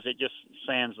it does, it just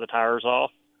sands the tires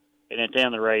off. And at the end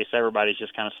of the race, everybody's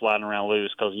just kind of sliding around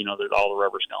loose because, you know, all the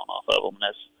rubber's gone off of them. And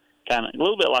that's kind of a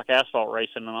little bit like asphalt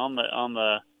racing. And on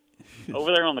the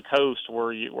over there on the coast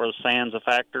where the sand's a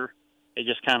factor, it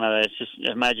just kind of, it's just,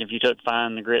 imagine if you took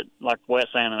fine the grit, like wet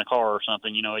sand in a car or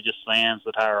something, you know, it just sands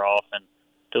the tire off, and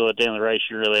till at the end of the race,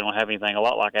 you really don't have anything, a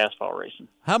lot like asphalt racing.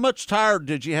 How much tire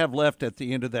did you have left at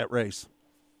the end of that race?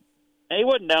 It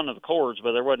wasn't down to the cords,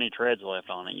 but there wasn't any treads left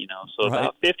on it, you know. So right.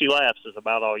 About 50 laps is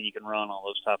about all you can run on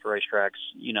those type of racetracks,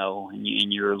 you know,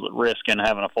 and you're risking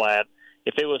having a flat.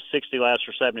 If it was 60 laps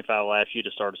or 75 laps, you'd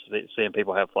have started seeing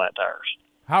people have flat tires.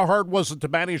 How hard was it to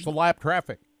manage the lap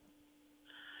traffic?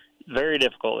 Very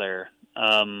difficult there.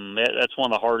 That's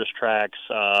one of the hardest tracks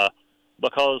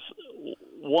because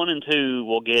 1 and 2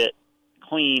 will get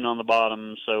clean on the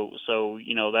bottom, so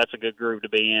you know that's a good groove to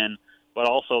be in. But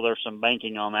also there's some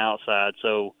banking on the outside,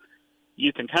 so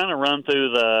you can kind of run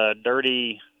through the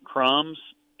dirty crumbs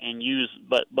and use,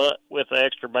 but with the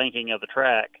extra banking of the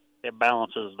track, it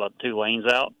balances the 2 lanes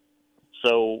out.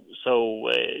 So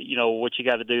you know what you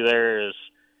got to do there is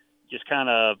just kind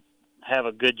of have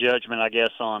a good judgment, I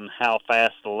guess, on how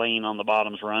fast the lane on the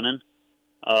bottom's running,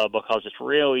 because it's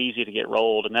real easy to get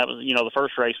rolled. And that was, you know, the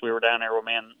first race we were down there with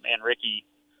man Ricky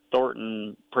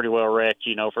Thornton pretty well wrecked,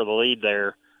 you know, for the lead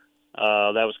there.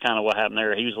 That was kind of what happened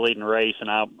there. He was leading the race, and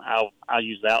I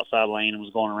used the outside lane and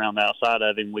was going around the outside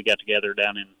of him. We got together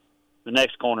down in the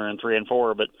next corner in 3 and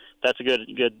 4, but that's a good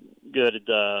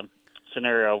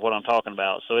scenario of what I'm talking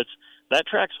about. So that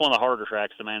track's one of the harder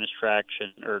tracks to manage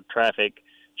traction or traffic.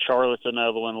 Charlotte's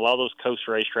another one. A lot of those coast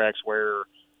racetracks where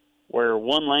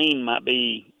one lane might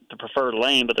be the preferred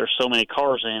lane, but there's so many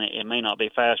cars in it, it may not be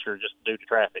faster just due to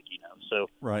traffic, you know. So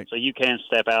right. So you can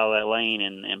step out of that lane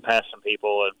and pass some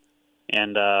people,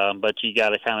 but you got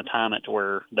to kind of time it to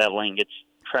where that lane gets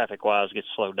traffic-wise gets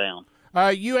slowed down.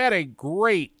 You had a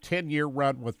great 10-year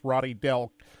run with Ronnie Delk,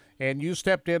 and you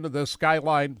stepped into the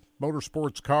Skyline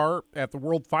Motorsports car at the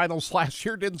World Finals last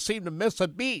year. Didn't seem to miss a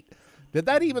beat. Did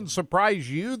that even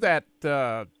surprise you that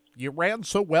you ran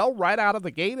so well right out of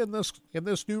the gate in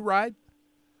this new ride?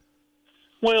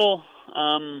 Well,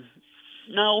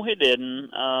 no, it didn't.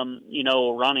 You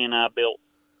know, Ronnie and I built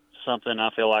something I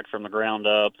feel like from the ground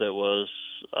up that was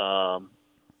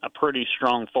a pretty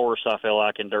strong force. I feel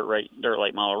like in dirt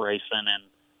late model racing, and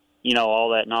you know all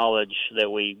that knowledge that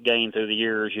we gained through the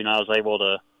years. You know, I was able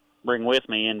to bring with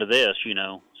me into this. You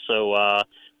know, so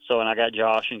and I got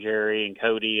Josh and Jerry and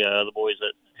Cody, the boys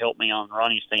that helped me on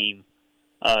Ronnie's team.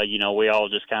 You know, we all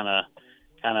just kind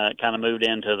of moved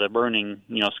into the Bruning,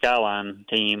 you know, Skyline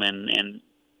team, and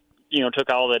you know took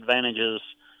all the advantages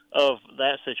of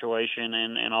that situation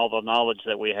and all the knowledge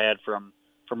that we had from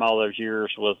all those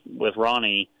years with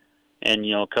Ronnie, and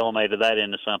you know culminated that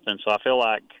into something. So I feel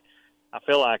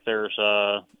like there's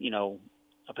you know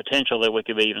a potential that we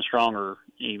could be even stronger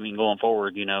even going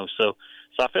forward. You know, so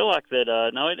I feel like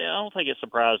that. No, I don't think it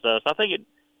surprised us. I think it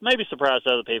maybe surprised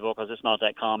other people because it's not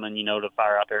that common, you know, to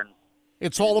fire out there.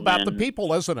 It's all about the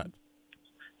people, isn't it?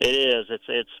 It is.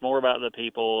 It's more about the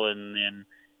people, and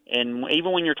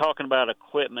even when you're talking about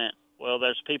equipment, well,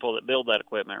 there's people that build that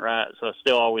equipment, right? So it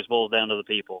still always boils down to the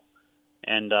people.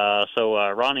 And so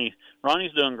Ronnie's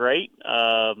doing great.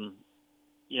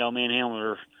 You know, me and him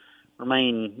are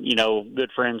remain,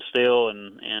 good friends still.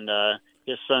 And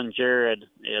his son Jared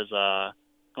is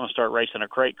going to start racing a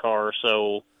crate car.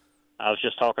 So I was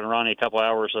just talking to Ronnie a couple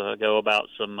hours ago about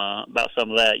some of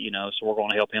that, so we're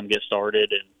going to help him get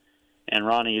started. And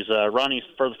Ronnie's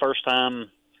for the first time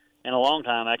in a long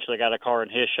time actually got a car in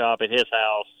his shop at his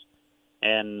house,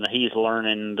 and he's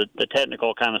learning the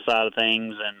technical kind of side of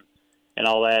things and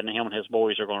all that, and him and his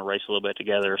boys are going to race a little bit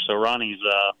together. So Ronnie's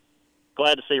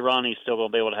glad to see Ronnie's still going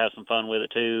to be able to have some fun with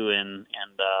it too, and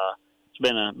it's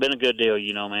been a good deal,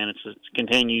 man. It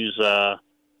continues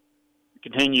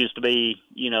to be,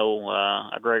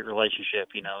 a great relationship,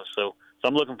 So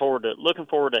I'm looking forward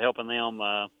to helping them.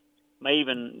 Maybe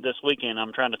even this weekend,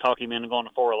 I'm trying to talk him into going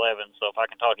to 411. So if I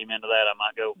can talk him into that, I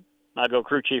might go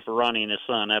crew chief for Ronnie and his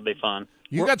son. That'd be fun.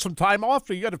 You got some time off,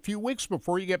 so you got a few weeks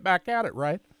before you get back at it,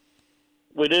 right?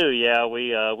 We do, yeah.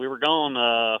 We were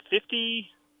gone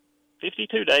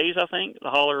 52 days, I think.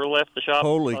 The hauler left the shop.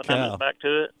 Holy by the time cow! it was back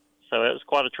to it. So it was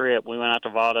quite a trip. We went out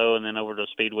to Vado and then over to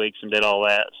Speed Weeks and did all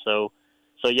that. So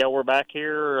yeah, we're back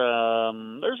here.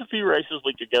 There's a few races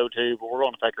we could go to, but we're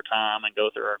going to take our time and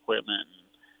go through our equipment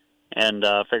and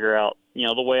figure out,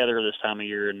 the weather this time of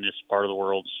year in this part of the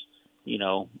world's,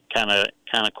 kind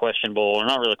of questionable, or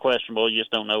not really questionable. You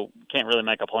just don't know, can't really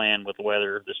make a plan with the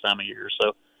weather this time of year.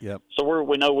 So, yep. So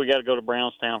we know we got to go to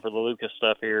Brownstown for the Lucas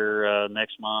stuff here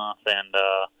next month, and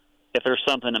if there's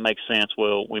something that makes sense,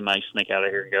 we may sneak out of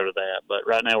here and go to that. But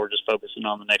right now we're just focusing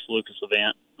on the next Lucas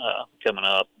event coming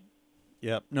up.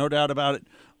 Yep, no doubt about it.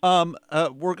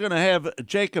 We're going to have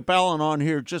Jacob Allen on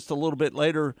here just a little bit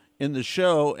later in the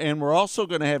show, and we're also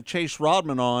going to have Chase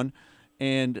Raudman on,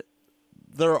 and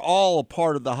they're all a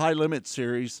part of the High Limit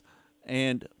Series.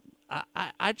 And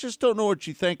I just don't know what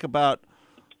you think about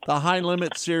the High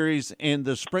Limit Series and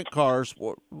the sprint cars.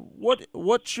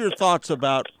 What's your thoughts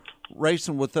about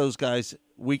racing with those guys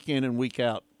week in and week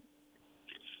out?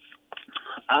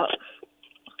 I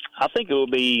think it would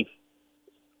be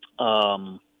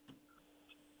a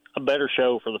better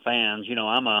show for the fans.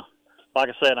 Like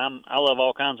I said, I love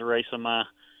all kinds of racing. My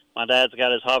dad's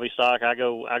got his hobby stock. I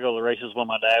go to the races with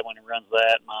my dad when he runs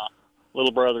that. My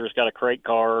little brother's got a crate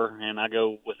car, and I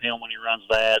go with him when he runs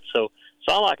that. So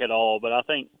I like it all. But I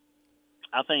think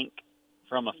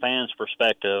from a fan's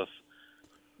perspective,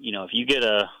 if you get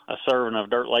a serving of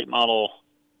dirt late model,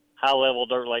 high level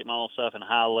dirt late model stuff, and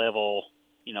high level,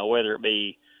 whether it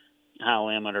be High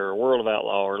Limit or World of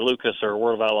Outlaw or Lucas or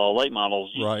World of Outlaw late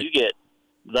models, right. You get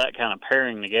that kind of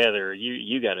pairing together.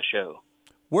 You got a show.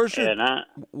 Where's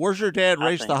your dad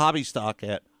race the hobby stock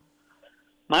at?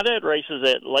 My dad races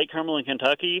at Lake Cumberland,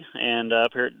 Kentucky, and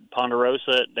up here at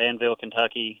Ponderosa at Danville,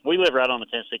 Kentucky. We live right on the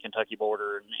Tennessee-Kentucky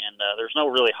border, and there's no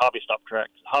really hobby stock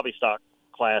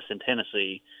class in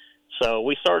Tennessee. So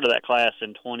we started that class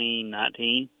in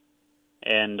 2019.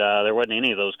 And there wasn't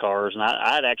any of those cars. And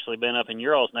I'd actually been up in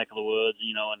your all's neck of the woods,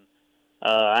 in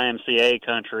IMCA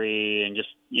country and just,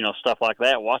 stuff like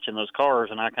that, watching those cars.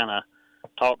 And I kind of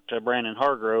talked to Brandon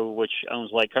Hargrove, which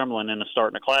owns Lake Cumberland, into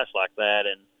starting a class like that.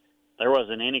 And there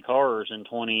wasn't any cars in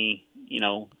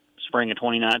spring of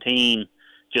 2019.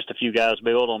 Just a few guys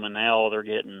built them, and now they're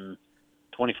getting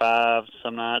 25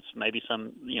 some nights, maybe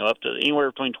some, up to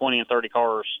anywhere between 20 and 30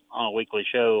 cars on a weekly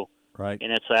show. Right.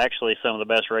 And it's actually some of the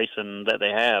best racing that they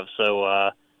have.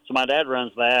 So my dad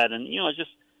runs that, and it's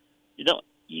just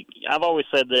I've always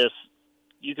said this: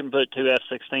 you can put two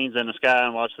F-16s in the sky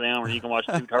and watch them, or you can watch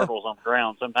two turtles on the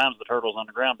ground. Sometimes the turtles on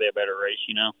the ground be a better race,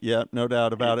 Yeah, no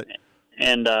doubt about it.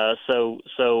 And so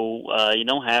you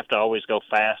don't have to always go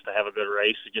fast to have a good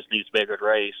race. It just needs to be a good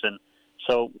race. And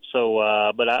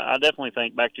but I definitely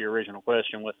think, back to your original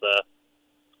question with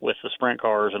the sprint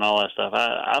cars and all that stuff,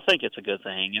 I think it's a good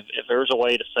thing. If there's a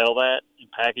way to sell that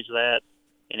and package that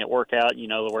and it work out,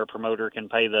 where a promoter can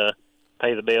pay the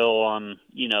bill on,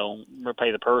 or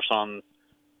pay the purse on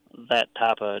that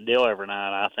type of deal every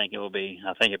night, I think it'd be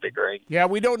great. Yeah,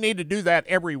 we don't need to do that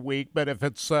every week, but if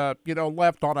it's,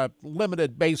 left on a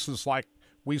limited basis like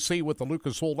we see with the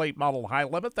Lucas Oil 8 model High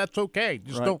Limit, that's okay.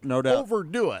 Just right, don't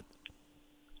overdo it.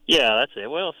 Yeah, that's it.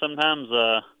 Well, sometimes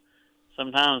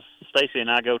Stacy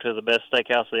and I go to the best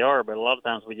steakhouse they are, but a lot of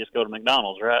times we just go to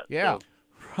McDonald's, right? Yeah.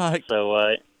 Right. So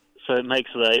it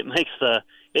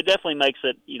definitely makes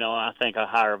it, I think, a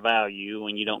higher value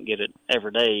when you don't get it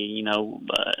every day,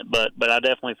 but I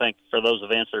definitely think for those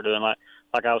events they're doing,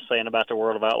 like I was saying about the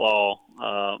World of Outlaw,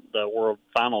 the World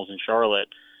Finals in Charlotte,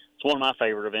 it's one of my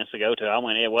favorite events to go to.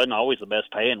 It wasn't always the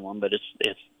best paying one, but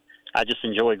I just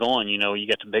enjoy going. You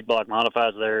got the big block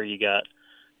modifieds there, you got,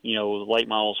 late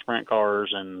model sprint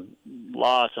cars and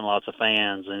lots of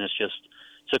fans, and it's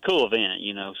a cool event,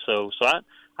 So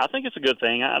I think it's a good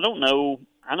thing. I don't know.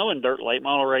 I know in dirt late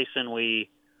model racing,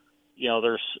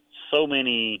 there's so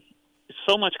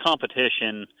much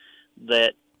competition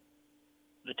that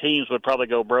the teams would probably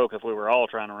go broke if we were all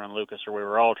trying to run Lucas or we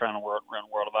were all trying to run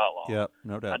World of Outlaws. Yep,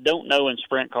 no doubt. I don't know in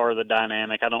sprint car the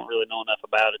dynamic. I don't really know enough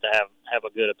about it to have a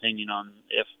good opinion on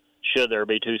if should there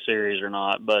be 2 series or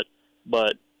not. But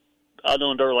I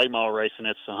know in dirt late model racing,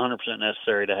 it's 100%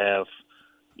 necessary to have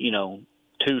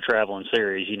 2 traveling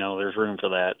series. There's room for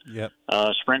that. Yep.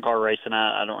 Sprint car racing,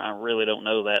 I really don't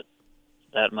know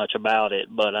that much about it,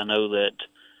 but I know that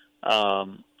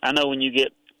I know when you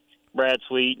get Brad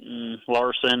Sweet and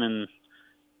Larson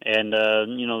and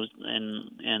the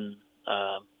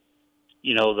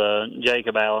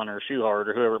Jacob Allen or Schuhart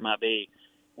or whoever it might be,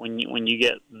 when you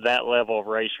get that level of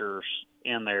racers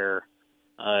in there,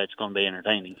 it's going to be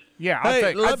entertaining. Yeah,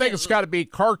 I think it's got to be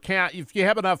car count. If you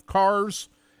have enough cars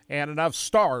and enough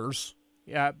stars,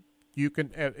 you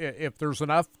can. If there's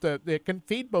enough, it can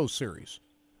feed both series.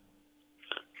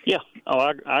 Yeah,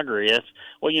 I agree.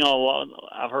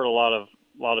 I've heard a lot of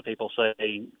people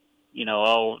say,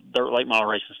 dirt late model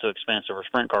racing is too expensive or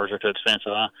sprint cars are too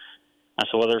expensive. I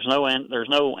said, well, there's no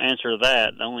answer to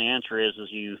that. The only answer is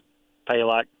you pay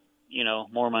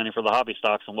more money for the hobby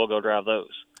stocks and we'll go drive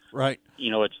those. Right.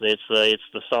 It's the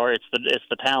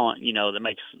talent, that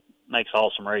makes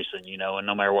awesome racing, and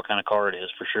no matter what kind of car it is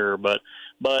for sure. But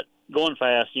going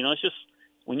fast, it's just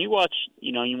when you watch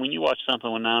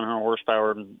something with 900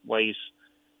 horsepower and weighs,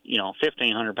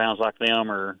 1,500 pounds like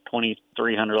them or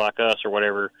 2,300 like us or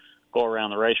whatever, go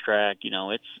around the racetrack,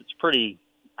 it's pretty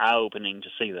eye-opening to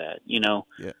see that,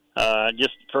 Yeah.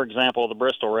 Just for example, the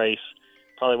Bristol race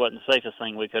probably wasn't the safest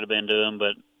thing we could have been doing,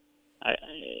 but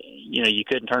you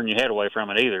couldn't turn your head away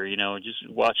from it either. Just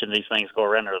watching these things go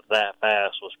around there that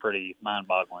fast was pretty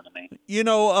mind-boggling to me.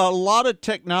 A lot of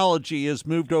technology has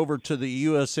moved over to the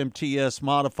USMTS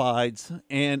modifieds,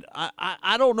 and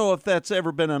I don't know if that's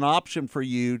ever been an option for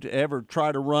you to ever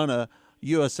try to run a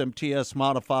USMTS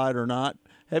modified or not.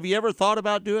 Have you ever thought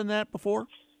about doing that before?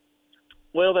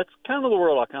 Well, that's kind of the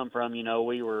world I come from.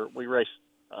 We raced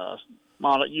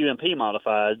UMP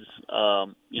modifieds,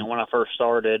 when I first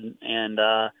started, and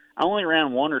I only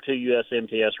ran 1 or 2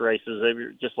 USMTS races. They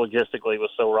just logistically was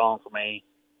so wrong for me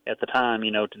at the time,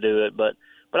 to do it. But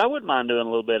I wouldn't mind doing a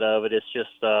little bit of it. It's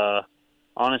just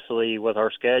honestly with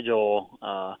our schedule,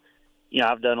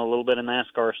 I've done a little bit of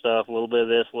NASCAR stuff, a little bit of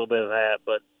this, a little bit of that.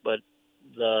 But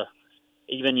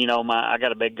I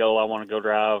got a big goal. I want to go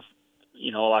drive,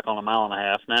 like on a 1.5 mile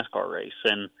NASCAR race,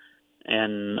 and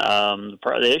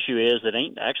the issue is it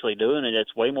ain't actually doing it.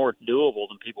 It's way more doable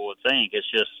than people would think. It's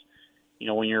just,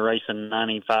 when you're racing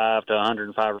 95 to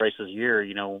 105 races a year,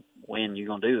 when you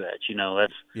gonna do that?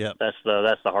 That's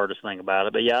the hardest thing about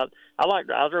it. But yeah,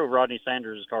 I drove Rodney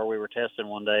Sanders' car. We were testing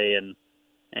one day,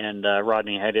 and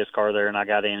Rodney had his car there, and I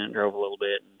got in and drove a little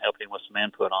bit and helped him with some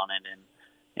input on it.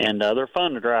 And they're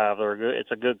fun to drive. They're good.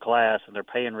 It's a good class, and they're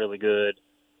paying really good.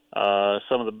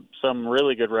 Some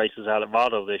really good races out at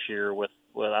Vado this year with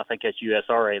I think at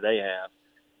USRA they have.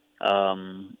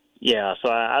 So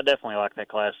I definitely like that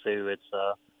class too. It's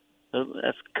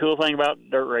that's the cool thing about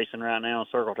dirt racing right now,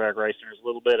 circle track racing. There's a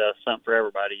little bit of something for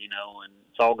everybody, and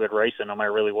it's all good racing no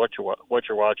matter really what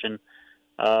you're watching.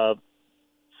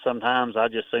 Sometimes I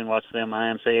just soon watch them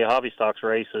IMCA hobby stocks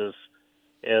races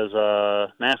as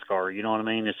NASCAR. You know what I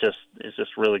mean? It's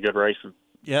just really good racing.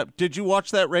 Yeah. Did you watch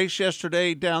that race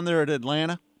yesterday down there at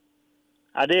Atlanta?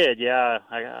 I did, yeah.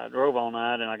 I drove all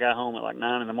night, and I got home at like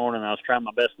 9 in the morning. I was trying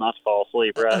my best not to fall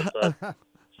asleep, right?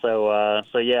 So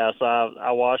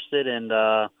I watched it, and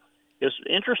it was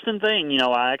an interesting thing.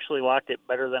 I actually liked it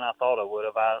better than I thought I would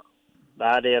have. The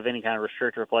idea of any kind of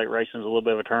restrictor plate racing is a little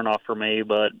bit of a turnoff for me,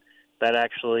 but that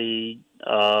actually,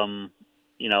 there's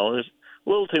a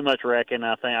little too much wrecking.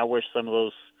 I think I wish some of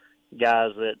those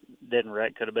guys that didn't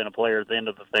wreck could have been a player at the end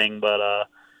of the thing, but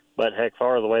heck,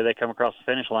 far the way they come across the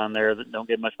finish line there, that don't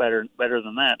get much better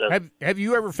than that. Have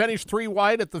you ever finished 3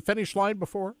 wide at the finish line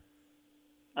before?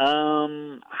 I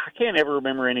can't ever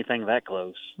remember anything that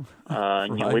close.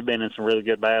 Right. We've been in some really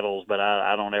good battles, but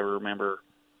I don't ever remember.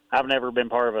 I've never been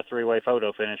part of a 3-way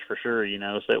photo finish for sure.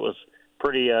 So it was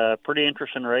pretty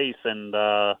interesting race, and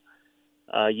I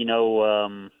don't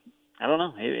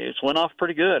know, it went off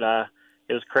pretty good.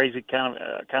 It was crazy, kind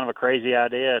of a crazy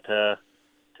idea to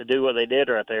do what they did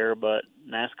right there. But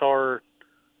NASCAR,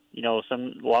 a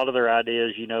lot of their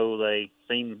ideas, they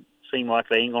seem like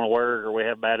they ain't going to work, or we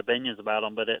have bad opinions about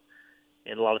them. But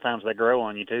a lot of times they grow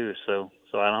on you too. So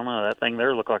I don't know. That thing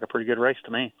there looked like a pretty good race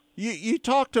to me. You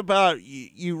talked about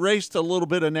you raced a little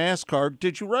bit of NASCAR.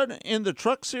 Did you run in the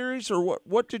truck series, or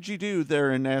what did you do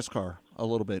there in NASCAR? a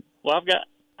little bit. Well,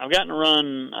 I've gotten to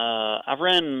run. I've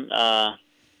ran a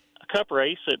cup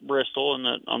race at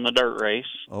Bristol on the dirt race.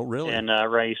 Oh, really? And I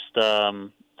raced.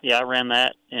 I ran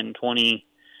that in 20.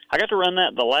 I got to run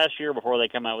that the last year before they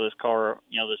come out with this car.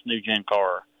 This new gen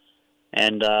car,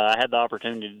 and I had the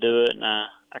opportunity to do it, and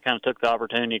I kind of took the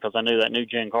opportunity because I knew that new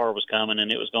gen car was coming,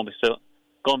 and it was going to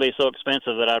be so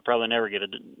expensive that I'd probably never get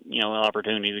an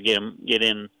opportunity to get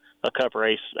in a cup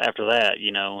race after that.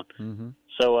 Mm-hmm.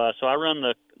 So I run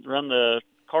the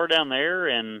car down there,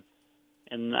 and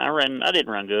I didn't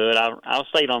run good. I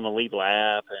stayed on the lead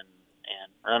lap and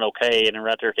run okay, and then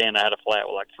right there at the end I had a flat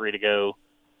with like 3 to go.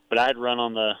 But I had run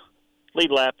on the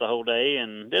lead lap the whole day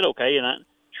and did okay. And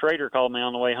Traylor called me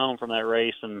on the way home from that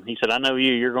race, and he said, "I know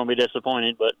you're going to be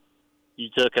disappointed, but you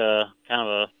took a kind of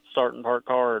a start and park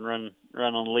car and run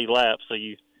on the lead lap, so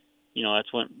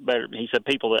that's went better." He said,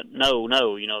 "People that know, that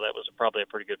was probably a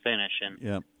pretty good finish." And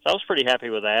so I was pretty happy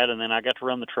with that. And then I got to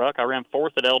run the truck. I ran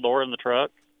 4th at Eldora in the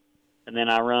truck, and then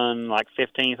I run like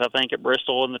 15th, I think, at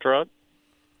Bristol in the truck.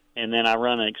 And then I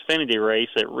run an Xfinity race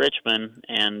at Richmond,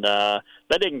 and that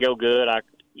didn't go good. I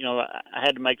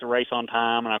had to make the race on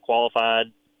time, and I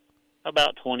qualified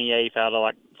about 28th out of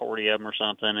like 40 of them or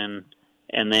something,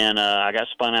 and then I got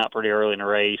spun out pretty early in the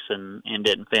race and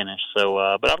didn't finish.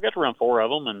 So, but I've got to run 4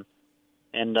 of them,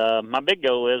 and my big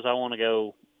goal is I want to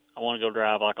go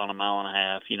drive like on a mile and a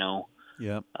half,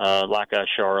 like a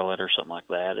Charlotte or something like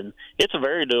that. And it's a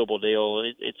very doable deal.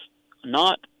 It's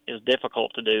not as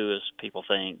difficult to do as people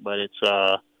think, but it's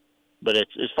as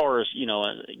far as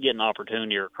getting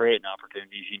opportunity or creating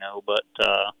opportunities,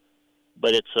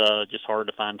 but it's just hard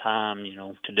to find time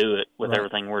to do it with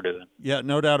everything we're doing. Yeah,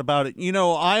 no doubt about it.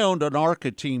 I owned an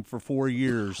ARCA team for 4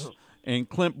 years, and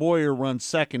Clint Boyer runs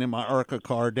second in my ARCA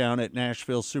car down at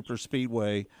Nashville Super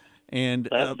Speedway. And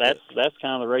that's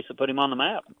kind of the race that put him on the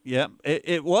map. Yeah,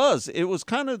 it was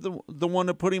kind of the one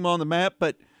that put him on the map,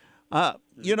 but I'm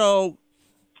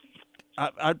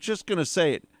just going to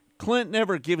say it. Clint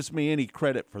never gives me any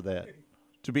credit for that,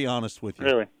 to be honest with you.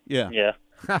 Really? Yeah. Yeah.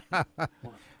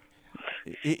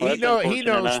 He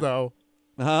knows, though.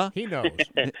 Huh? He knows.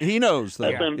 He knows,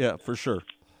 though. Yeah, for sure.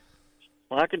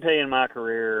 Well, I can tell you in my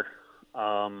career,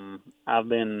 I've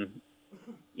been,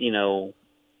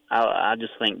 I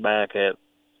just think back at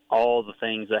all the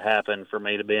things that happened for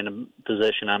me to be in the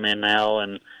position I'm in now.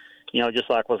 And, just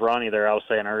like with Ronnie there, I was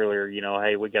saying earlier,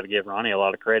 hey, we got to give Ronnie a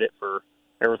lot of credit for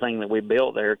everything that we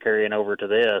built there carrying over to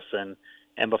this. And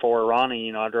before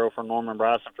Ronnie, I drove for Norman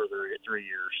Bryson for 3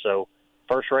 years. So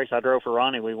first race I drove for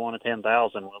Ronnie, we won a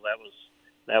 10,000. Well,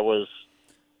 that was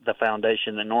the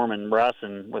foundation that Norman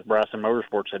Bryson with Bryson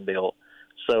Motorsports had built.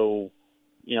 So,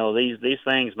 these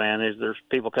things, man, there's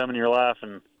people come in your life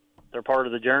and they're part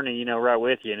of the journey, right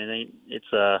with you. And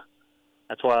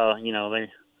that's why,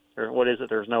 what is it?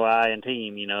 There's no I in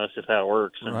team, it's just how it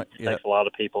works. And it takes a lot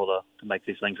of people to make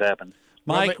these things happen.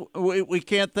 Mike, we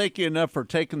can't thank you enough for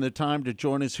taking the time to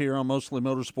join us here on Mostly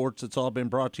Motorsports. It's all been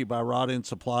brought to you by Rod End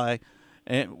Supply.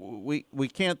 And we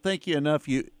can't thank you enough.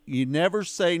 You never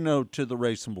say no to the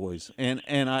RacinBoys.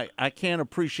 And I can't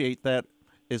appreciate that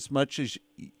as much as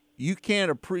you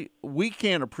can't we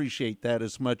can't appreciate that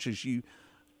as much as you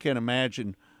can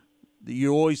imagine.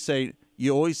 You always say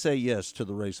yes to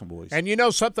the RacinBoys.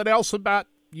 And something else about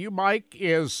you, Mike,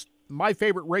 is my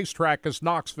favorite racetrack is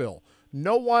Knoxville.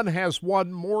 No one has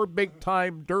won more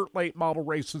big-time dirt late model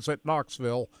races at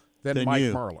Knoxville than Mike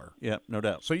Marlar. Yeah, no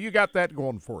doubt. So you got that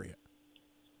going for you.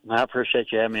 I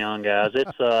appreciate you having me on, guys.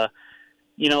 It's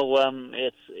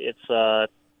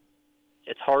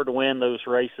it's hard to win those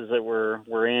races that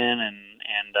we're in, and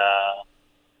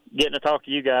getting to talk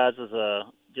to you guys is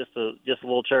just a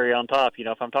little cherry on top.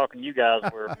 If I'm talking to you guys,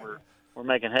 we're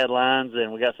making headlines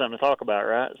and we got something to talk about,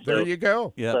 right? So, there you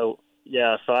go. Yeah.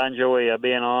 So I enjoy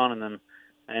being on,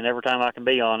 and every time I can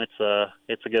be on, it's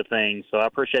a good thing. So I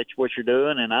appreciate what you're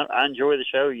doing, and I enjoy the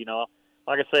show.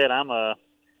 Like I said,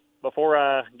 before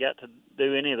I got to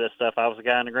do any of this stuff, I was a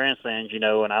guy in the grandstands,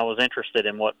 and I was interested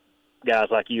in what guys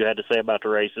like you had to say about the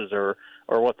races or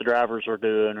what the drivers were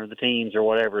doing or the teams or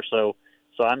whatever. So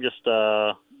I'm just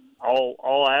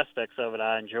all aspects of it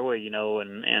I enjoy,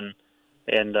 and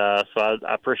so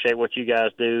I appreciate what you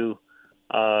guys do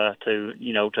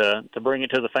to bring it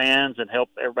to the fans and help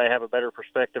everybody have a better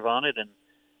perspective on it. And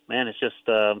man, it's just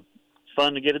it's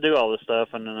fun to get to do all this stuff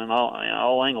and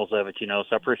all angles of it, So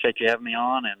I appreciate you having me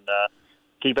on, and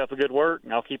keep up the good work,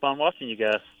 and I'll keep on watching you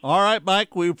guys. All right,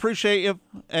 Mike, we appreciate you,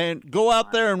 and go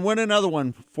out there and win another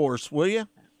one for us, will you?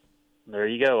 There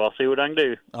you go. I'll see what I can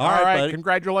do. All right, buddy.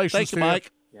 Congratulations. Thank you,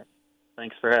 Mike. Yeah.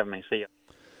 Thanks for having me. See you.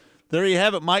 There you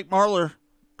have it, Mike Marlar,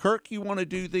 Kirk, you want to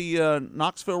do the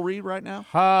Knoxville read right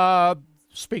now?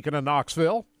 Speaking of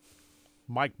Knoxville,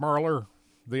 Mike Marlar,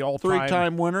 the all-time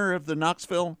three-time winner of the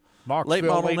Knoxville Late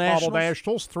Model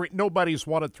Nationals. Nobody's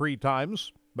won it 3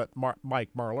 times, but Mike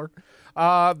Marlar.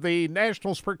 The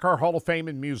National Sprint Car Hall of Fame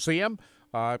and Museum.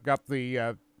 I've got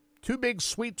the 2 big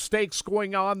sweepstakes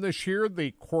going on this year,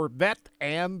 the Corvette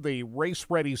and the Race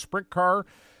Ready Sprint Car.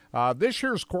 This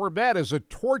year's Corvette is a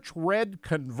torch red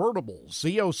convertible,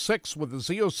 Z06 with the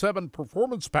Z07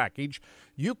 performance package.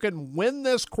 You can win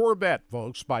this Corvette,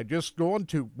 folks, by just going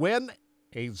to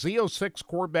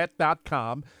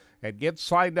winaz06corvette.com and get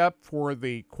signed up for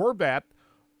the Corvette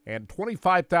and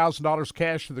 $25,000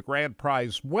 cash to the grand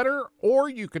prize winner, or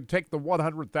you can take the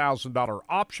 $100,000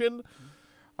 option.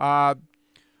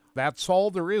 That's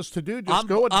all there is to do. Just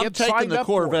go and get signed up. I'm taking the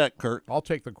Corvette, Kirk. I'll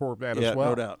take the Corvette as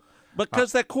well. No doubt.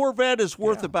 Because that Corvette is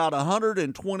worth about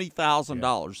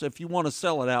 $120,000 if you want to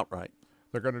sell it outright.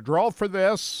 They're going to draw for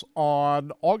this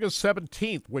on August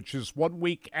 17th, which is 1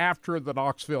 week after the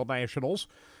Knoxville Nationals.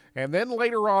 And then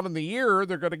later on in the year,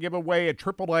 they're going to give away a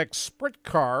XXX Sprint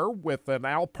Car with an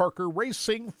Al Parker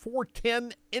Racing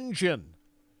 410 engine.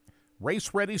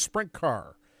 Race-ready Sprint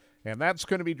Car. And that's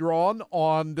going to be drawn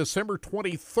on December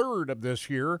 23rd of this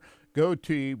year. Go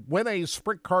to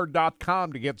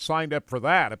winasprintcar.com to get signed up for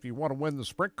that if you want to win the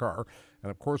sprint car. And,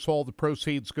 of course, all the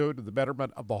proceeds go to the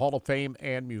betterment of the Hall of Fame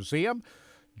and Museum.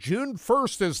 June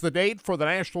 1st is the date for the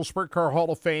National Sprint Car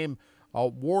Hall of Fame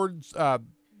Awards,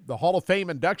 the Hall of Fame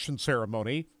induction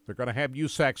ceremony. They're going to have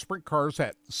USAC sprint cars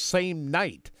that same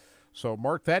night. So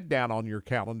mark that down on your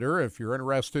calendar if you're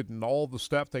interested in all the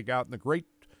stuff they got in the great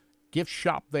gift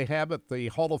shop they have at the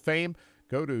Hall of Fame.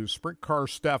 Go to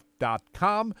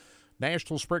sprintcarstuff.com.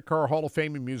 National Sprint Car Hall of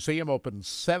Fame and Museum open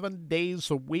 7 days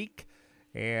a week.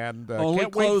 And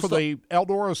can't wait for the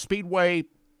Eldora Speedway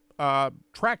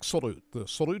track salute. The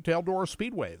salute to Eldora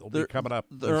Speedway. They'll be coming up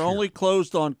this They're year. only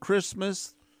closed on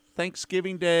Christmas,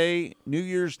 Thanksgiving Day, New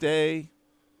Year's Day.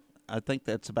 I think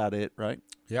that's about it, right?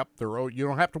 Yep. You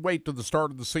don't have to wait to the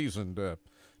start of the season to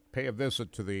pay a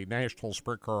visit to the National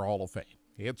Sprint Car Hall of Fame.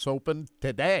 It's open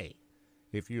today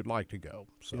if you'd like to go.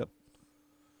 So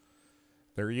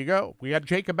there you go. We got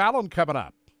Jacob Allen coming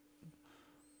up.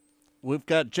 We've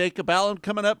got Jacob Allen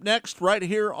coming up next right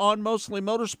here on Mostly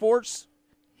Motorsports.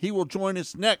 He will join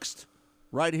us next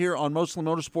right here on Mostly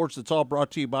Motorsports. It's all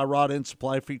brought to you by Rod End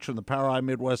Supply, featuring the Power Eye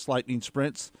Midwest Lightning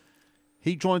Sprints.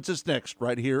 He joins us next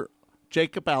right here.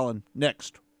 Jacob Allen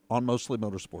next on Mostly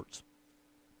Motorsports.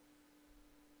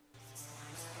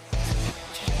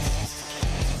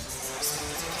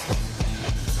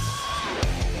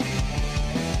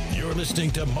 You're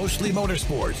listening to Mostly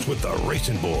Motorsports with the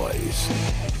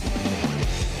RacinBoys.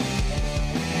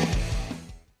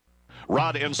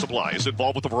 Rod End Supply is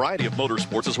involved with a variety of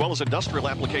motorsports as well as industrial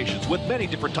applications with many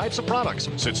different types of products.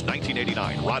 Since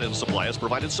 1989, Rod End Supply has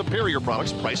provided superior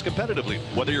products priced competitively.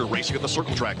 Whether you're racing at the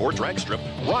circle track or drag strip,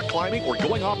 rock climbing, or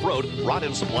going off-road, Rod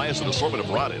End Supply has an assortment of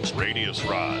rod ends, radius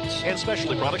rods, and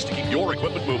specialty products to keep your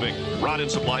equipment moving. Rod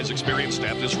End Supply's experienced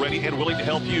staff is ready and willing to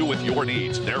help you with your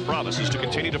needs. Their promise is to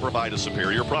continue to provide a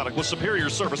superior product with superior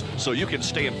service so you can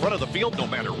stay in front of the field no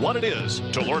matter what it is.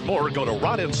 To learn more, go to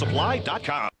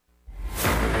rodendsupply.com.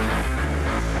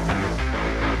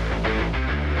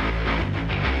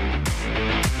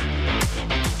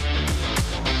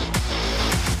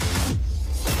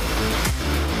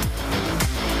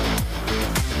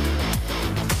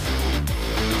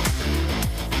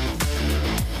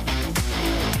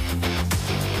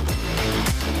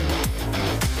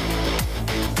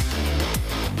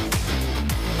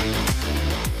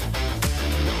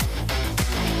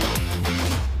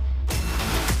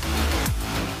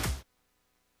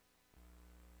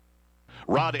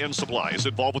 Rod End Supply is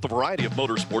involved with a variety of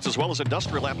motorsports as well as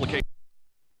industrial applications.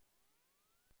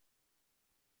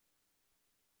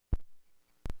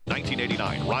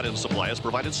 1989, Rod End Supply has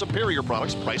provided superior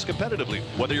products priced competitively.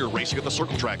 Whether you're racing at the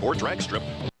circle track or drag strip,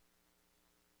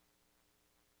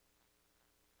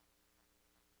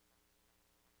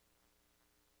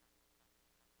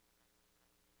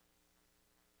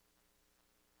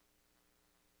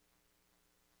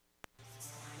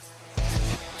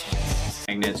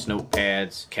 magnets,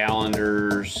 notepads,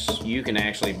 calendars. You can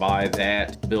actually buy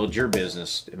that, build your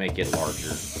business to make it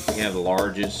larger. We have the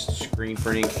largest screen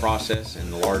printing process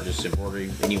and the largest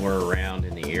embroidery anywhere around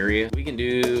in the area. We can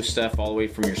do stuff all the way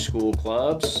from your school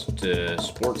clubs to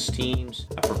sports teams,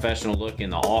 a professional look in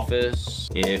the office.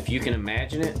 If you can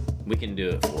imagine it, we can do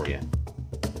it for you.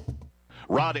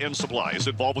 Rod End Supply is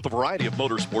involved with a variety of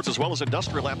motorsports as well as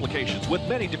industrial applications with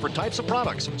many different types of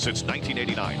products. Since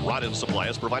 1989, Rod End Supply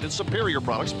has provided superior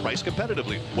products priced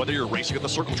competitively. Whether you're racing at the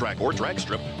circle track or drag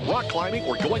strip, rock climbing,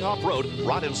 or going off-road,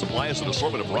 Rod End Supply has an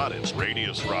assortment of rod ends,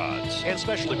 radius rods, and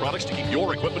specialty products to keep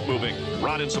your equipment moving.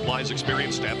 Rod End Supply's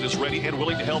experienced staff is ready and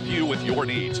willing to help you with your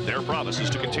needs. Their promise is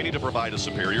to continue to provide a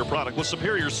superior product with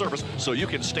superior service so you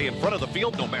can stay in front of the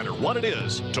field no matter what it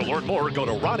is. To learn more, go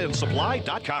to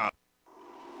rodendsupply.com.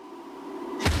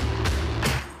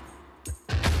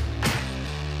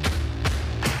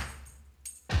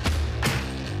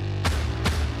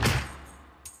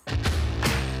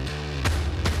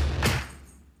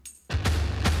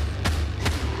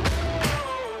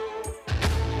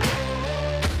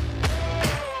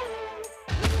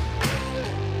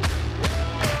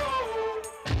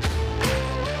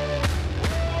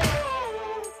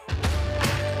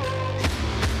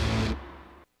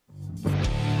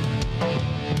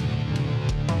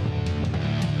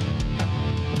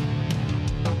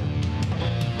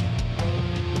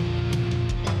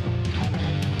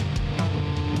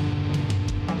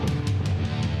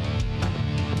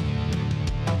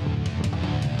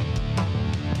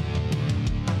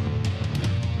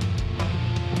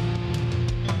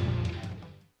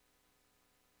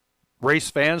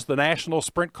 Race fans, the National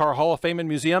Sprint Car Hall of Fame and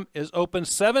Museum is open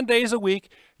 7 days a week,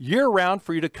 year-round,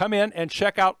 for you to come in and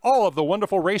check out all of the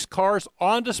wonderful race cars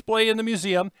on display in the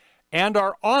museum, and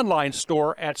our online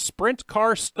store at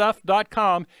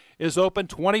sprintcarstuff.com is open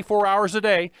 24 hours a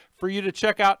day for you to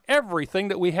check out everything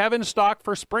that we have in stock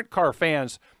for sprint car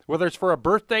fans. Whether it's for a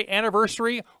birthday,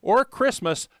 anniversary, or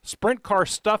Christmas,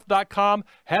 sprintcarstuff.com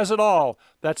has it all.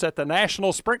 That's at the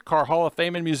National Sprint Car Hall of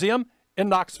Fame and Museum in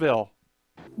Knoxville.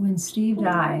 When Steve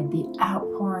died, the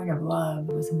outpouring of love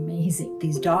was amazing.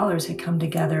 These dollars had come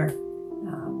together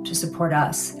to support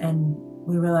us, and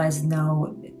we realized,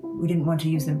 no, we didn't want to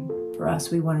use them for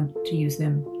us. We wanted to use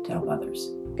them to help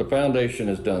others. The foundation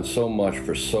has done so much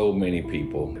for so many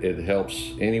people. It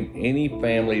helps any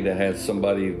family that has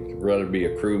somebody, whether it be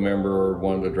a crew member or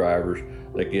one of the drivers,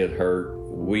 that get hurt.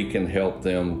 We can help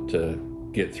them to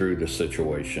get through the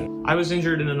situation. I was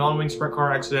injured in an on-wing sprint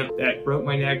car accident that broke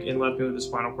my neck and left me with a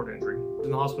spinal cord injury. I was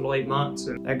in the hospital 8 months,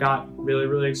 and that got really,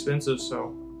 really expensive,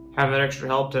 so having that extra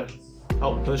help to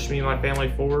help push me and my family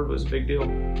forward was a big deal.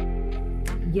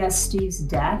 Yes, Steve's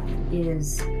death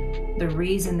is the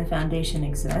reason the foundation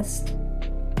exists,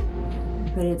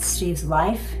 but it's Steve's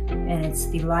life, and it's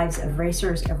the lives of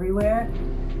racers everywhere,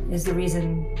 is the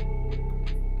reason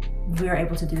we are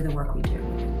able to do the work we do.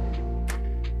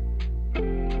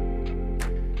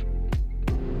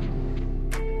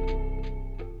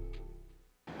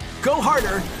 Go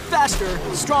harder, faster,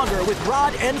 stronger with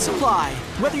Rod End Supply.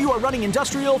 Whether you are running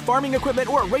industrial, farming equipment,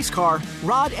 or a race car,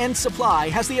 Rod End Supply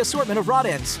has the assortment of rod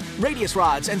ends, radius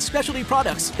rods, and specialty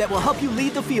products that will help you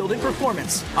lead the field in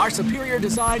performance. Our superior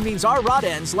design means our rod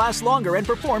ends last longer and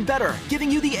perform better, giving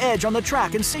you the edge on the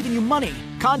track and saving you money.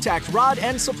 Contact Rod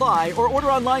End Supply or order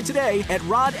online today at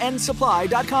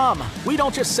rodendsupply.com. We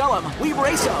don't just sell them, we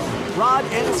race them.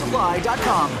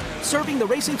 rodendsupply.com. Serving the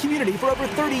racing community for over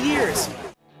 30 years.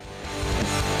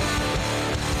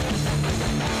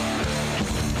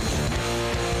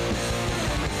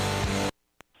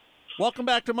 Welcome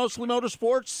back to Mostly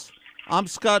Motorsports. I'm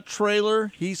Scott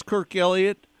Traylor. He's Kirk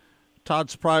Elliott. Todd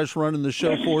Surprise running the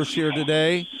show for us here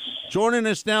today. Joining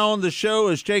us now on the show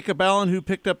is Jacob Allen, who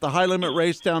picked up the high-limit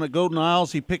race down at Golden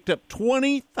Isles. He picked up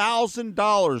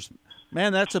 $20,000.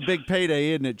 Man, that's a big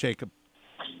payday, isn't it, Jacob?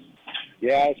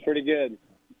 Yeah, it's pretty good.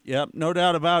 Yep, no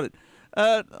doubt about it.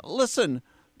 Listen,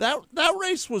 that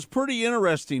race was pretty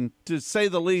interesting, to say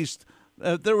the least.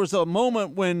 There was a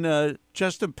moment when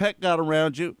Justin Peck got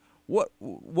around you.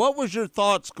 What was your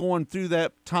thoughts going through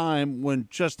that time when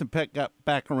Justin Peck got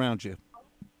back around you?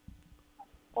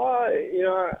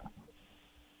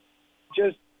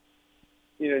 Just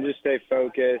stay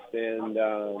focused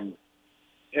and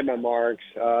hit my marks.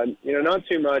 Not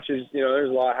too much. There's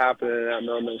a lot happening in that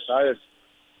moment, so I just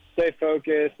stay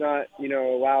focused, not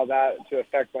allow that to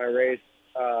affect my race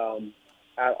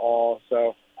at all.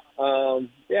 So.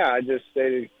 I just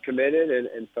stayed committed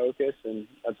and focused, and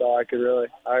that's all I could really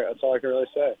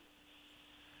say.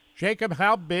 Jacob,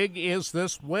 how big is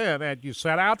this win? And you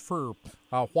set out for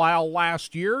a while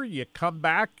last year. You come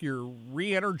back, you're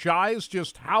re-energized.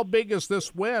 Just how big is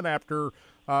this win after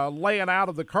laying out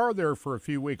of the car there for a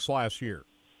few weeks last year?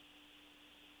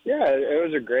 Yeah, it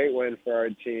was a great win for our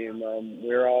team.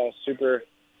 We were all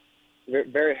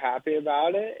very happy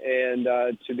about it,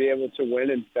 and to be able to win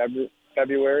in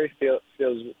February feels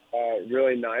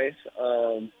really nice.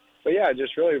 yeah,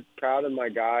 just really proud of my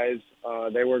guys.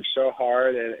 They worked so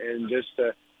hard, and just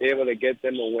to be able to get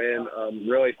them a win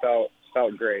really felt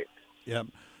great. Yeah,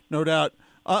 no doubt.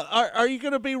 Are you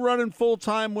going to be running full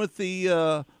time with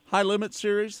the High Limit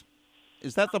Series?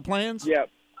 Is that the plans? Yep.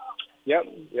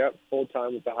 Full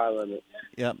time with the High Limit.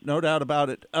 Yep, no doubt about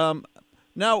it.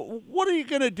 Now, what are you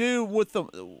going to do with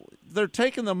they're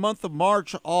taking the month of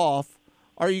March off.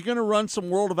 Are you going to run some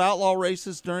World of Outlaw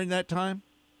races during that time?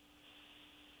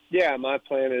 Yeah, my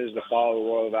plan is to follow the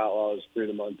World of Outlaws through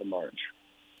the month of March.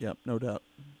 Yep, no doubt.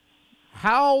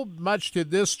 How much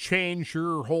did this change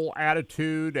your whole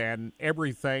attitude and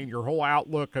everything, your whole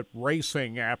outlook at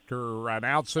racing after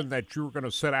announcing that you were going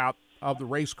to sit out of the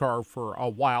race car for a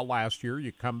while last year?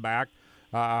 You come back.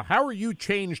 How are you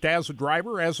changed as a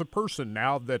driver, as a person,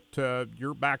 now that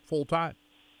you're back full-time?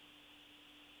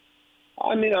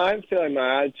 I mean, I feel like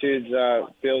my attitude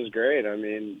feels great. I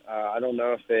mean, I don't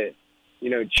know if it,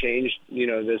 changed,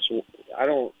 this.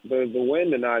 The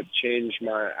win did not change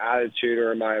my attitude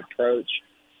or my approach.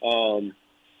 Going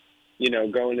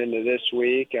into this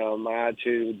week, my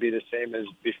attitude would be the same as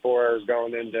before I was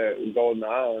going into Golden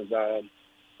Isles. I'm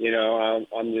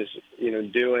just,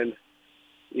 doing,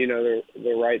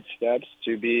 the right steps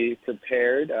to be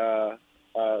prepared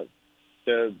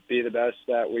to be the best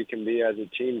that we can be as a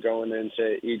team going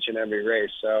into each and every race.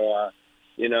 So,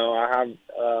 I have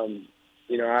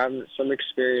some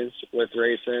experience with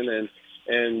racing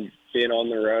and being on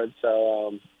the road.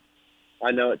 So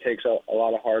I know it takes a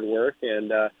lot of hard work, and,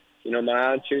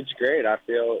 my attitude's great. I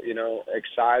feel,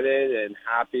 excited and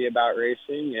happy about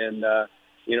racing, and,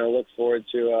 look forward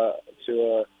to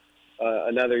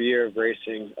another year of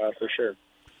racing for sure.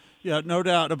 Yeah, no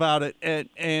doubt about it.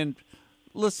 And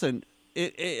listen,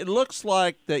 it looks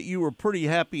like that you were pretty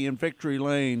happy in Victory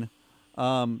Lane.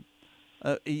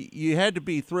 You had to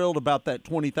be thrilled about that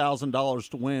 $20,000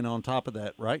 to win on top of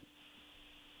that, right?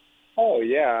 Oh,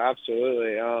 yeah,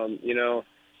 absolutely.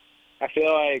 I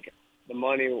feel like the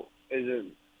money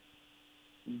isn't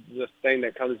the thing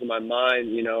that comes to my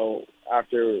mind,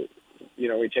 after,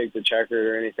 we take the checkered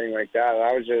or anything like that.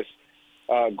 I was just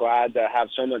glad to have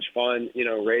so much fun,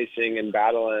 racing and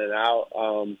battling it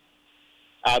out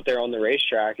there on the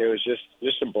racetrack. It was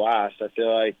just a blast. I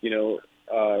feel like,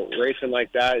 racing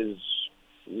like that is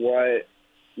what,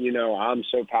 I'm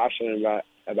so passionate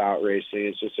about racing.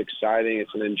 It's just exciting.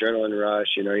 It's an adrenaline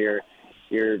rush.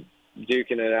 You're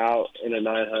duking it out in a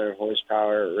 900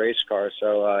 horsepower race car.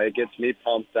 So it gets me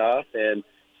pumped up, and,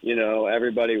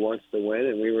 everybody wants to win,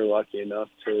 and we were lucky enough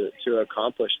to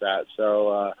accomplish that.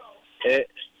 So it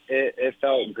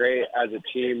felt great as a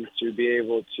team to be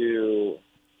able to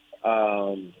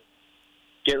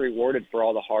get rewarded for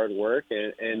all the hard work,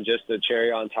 and just the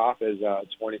cherry on top is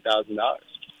 $20,000.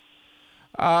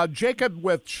 Jacob,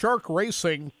 with Shark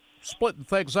Racing splitting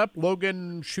things up,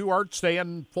 Logan Schuart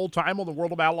staying full-time on the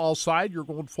World of Outlaws side, you're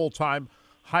going full-time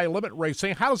High Limit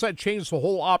Racing. How does that change the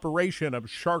whole operation of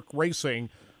Shark Racing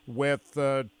with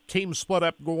teams split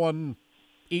up going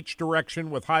each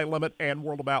direction with High Limit and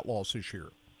World of Outlaws this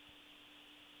year?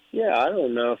 Yeah, I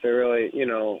don't know if it really,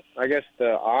 I guess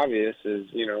the obvious is,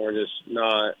 we're just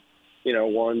not,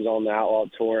 one's on the Outlaw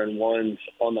Tour and one's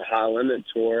on the High Limit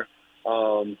Tour.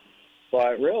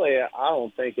 But really, I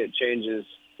don't think it changes,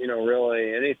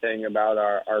 really anything about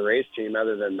our race team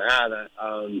other than that.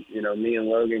 Me and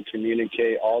Logan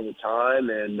communicate all the time,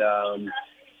 and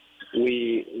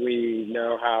we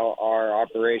know how our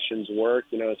operations work,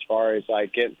 as far as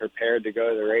like getting prepared to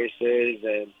go to the races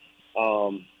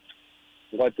and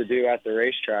what to do at the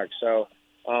racetrack. So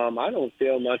I don't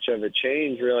feel much of a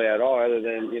change really at all, other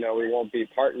than, we won't be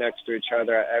parked next to each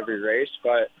other at every race,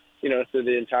 but through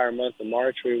the entire month of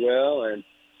March we will, and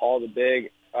all the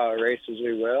big races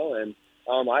we will. And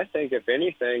I think if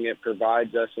anything, it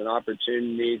provides us an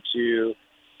opportunity to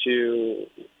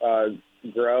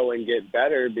grow and get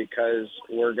better, because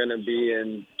we're going to be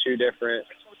in two different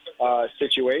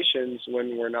situations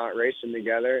when we're not racing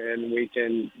together, and we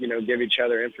can, give each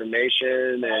other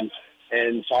information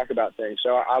and talk about things.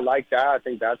 So I like that. I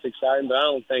think that's exciting, but I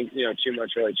don't think, too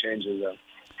much really changes though.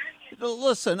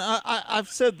 Listen, I've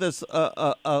said this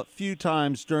a few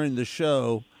times during the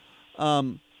show.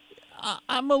 I'm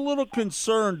a little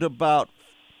concerned about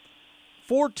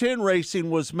 410 Racing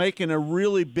was making a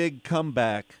really big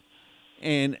comeback,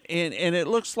 and it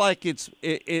looks like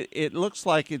it looks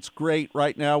like it's great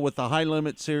right now with the High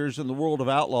Limit Series and the World of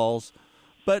Outlaws,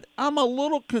 but I'm a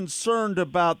little concerned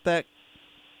about that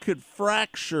could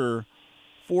fracture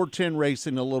 410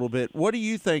 Racing a little bit. What do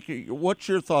you think? What's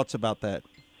your thoughts about that?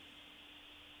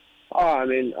 Oh, I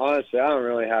mean, honestly, I don't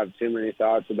really have too many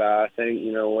thoughts about it. I think,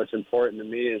 what's important to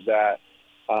me is that,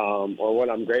 or what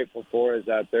I'm grateful for is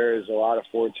that there is a lot of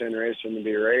 410 racing to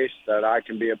be raced that I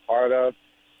can be a part of.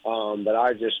 But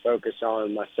I just focus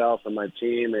on myself and my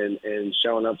team and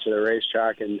showing up to the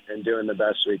racetrack and doing the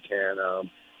best we can.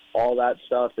 All that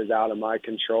stuff is out of my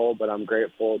control, but I'm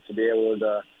grateful to be able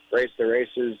to race the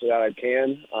races that I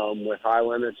can with high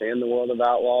limits and the World of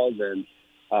Outlaws and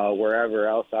wherever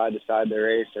else I decide to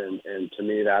race. And to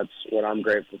me, that's what I'm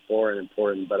grateful for and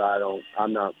important. But I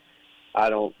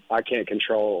can't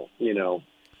control,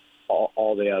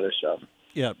 all the other stuff.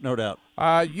 Yeah, no doubt.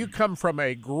 You come from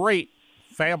a great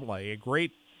family, a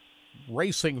great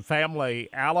racing family,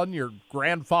 Alan, your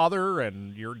grandfather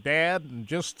and your dad, and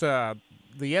just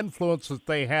the influence that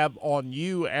they have on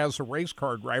you as a race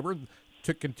car driver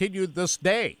to continue this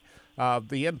day,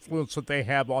 the influence that they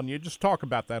have on you. Just talk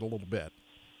about that a little bit.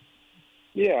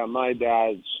 Yeah, my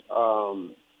dad's,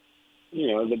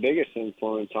 the biggest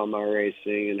influence on my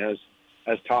racing and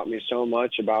has taught me so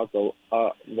much about the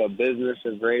business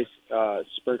of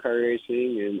sprint car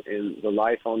racing and the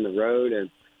life on the road. And,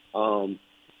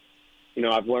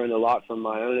 I've learned a lot from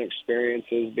my own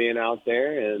experiences being out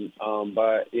there. And,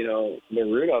 but the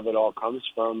root of it all comes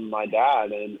from my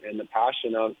dad and the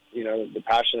passion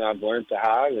I've learned to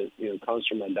have, comes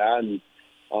from my dad.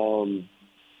 And,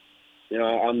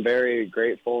 I'm very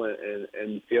grateful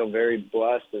and feel very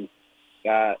blessed and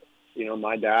that,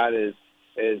 my dad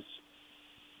is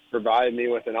provided me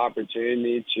with an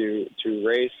opportunity to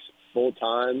race full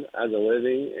time as a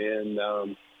living. And,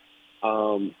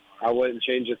 I wouldn't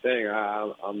change a thing. I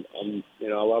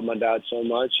love my dad so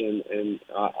much and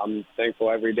I'm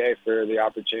thankful every day for the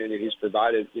opportunity he's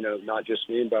provided, not just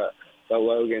me, but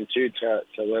Logan too,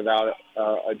 to live out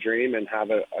a dream and have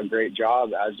a great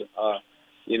job as,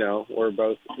 we're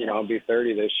both, I'll be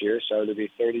 30 this year. So to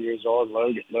be 30 years old,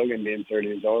 Logan being 30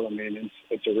 years old, I mean,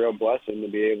 it's a real blessing to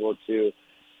be able to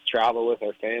travel with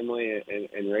our family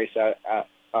and race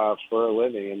for a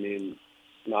living. I mean,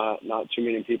 not too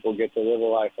many people get to live a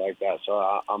life like that. So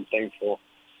I'm thankful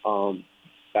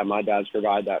that my dad's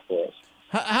provided that for us.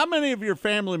 How many of your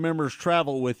family members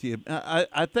travel with you?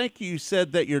 I think you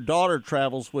said that your daughter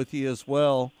travels with you as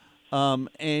well.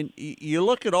 And you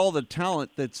look at all the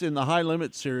talent that's in the High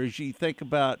Limit Series. You think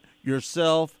about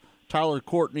yourself, Tyler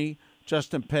Courtney,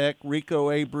 Justin Peck, Rico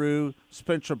Abreu,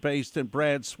 Spencer Baston,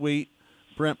 Brad Sweet,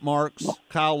 Brent Marks,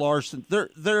 Kyle Larson.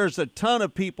 There's a ton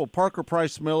of people, Parker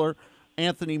Price Miller,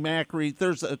 Anthony Macri.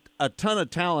 There's a ton of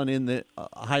talent in the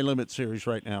High Limit Series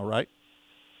right now, right?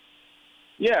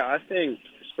 Yeah, I think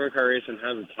sprint car racing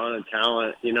has a ton of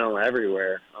talent,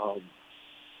 everywhere.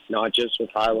 Not just with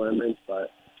high limits,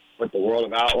 but with the World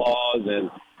of Outlaws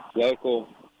and local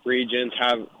regions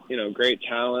have, great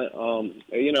talent.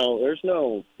 There's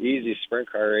no easy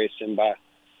sprint car racing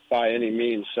by any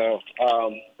means. So,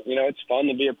 it's fun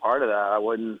to be a part of that. I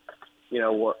wouldn't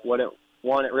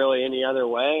want it really any other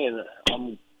way. And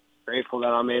I'm grateful that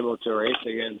I'm able to race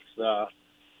against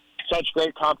such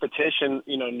great competition,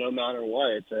 no matter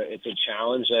what. It's a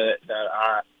challenge that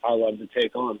I love to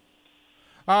take on.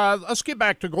 Let's get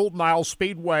back to Golden Isle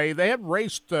Speedway. They haven't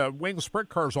raced wing sprint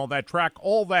cars on that track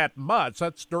all that much.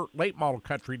 That's dirt late model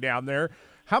country down there.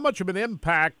 How much of an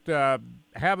impact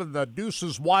having the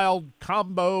Deuces Wild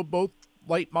combo, both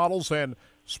late models and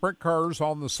sprint cars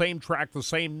on the same track the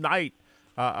same night,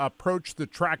 approach the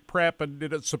track prep, and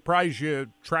did it surprise you,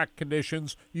 track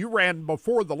conditions? You ran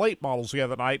before the late models the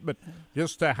other night, but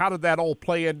just how did that all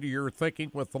play into your thinking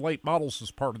with the late models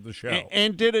as part of the show?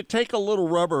 And did it take a little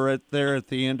rubber there at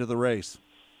the end of the race?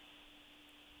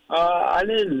 I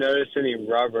didn't notice any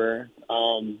rubber,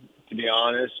 to be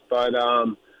honest, but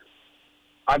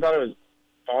I thought it was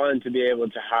fun to be able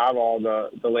to have all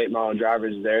the late model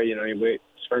drivers there.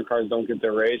 Sprint cars don't get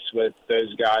to race with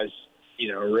those guys,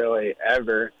 really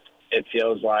ever, it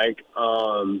feels like.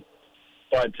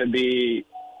 But to be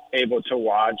able to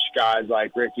watch guys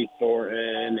like Ricky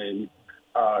Thornton and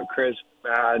Chris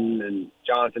Madden and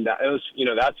Jonathan, it was,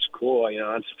 that's cool.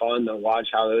 It's fun to watch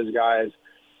how those guys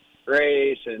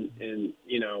race and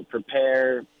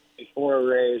prepare before a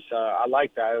race. I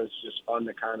like that. It was just fun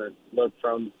to kind of look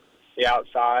from the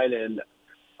outside. And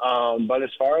but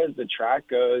as far as the track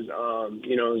goes, it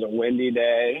was a windy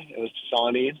day. It was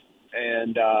sunny.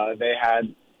 And they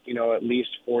had, at least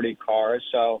 40 cars.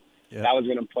 So that was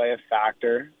going to play a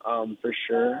factor for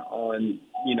sure on,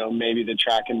 maybe the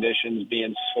track conditions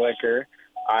being slicker.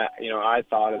 I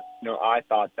thought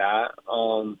that.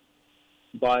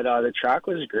 But the track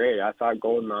was great. I thought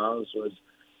Golden Isles was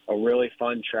a really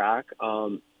fun track.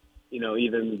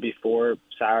 Even before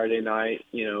Saturday night,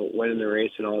 winning the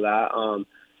race and all that.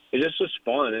 It just was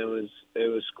fun. It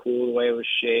was cool the way it was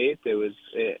shaped.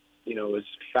 was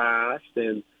fast,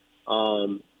 and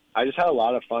I just had a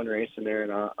lot of fun racing there,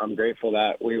 and I'm grateful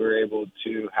that we were able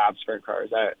to have sprint cars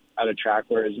at a track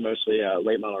where it's mostly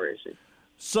late model racing.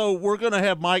 So we're going to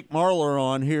have Mike Marlar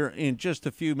on here in just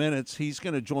a few minutes. He's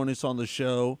going to join us on the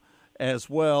show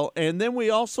as well. And then we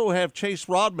also have Chase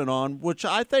Raudman on, which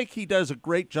I think he does a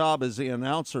great job as the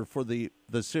announcer for the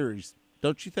series.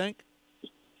 Don't you think?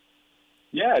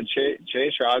 Yeah,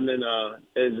 Chase Raudman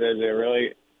is a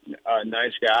really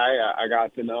nice guy. I've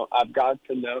got to know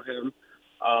him,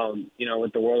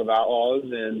 with the World of Outlaws,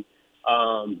 and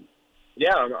I'm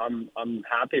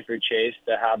happy for Chase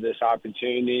to have this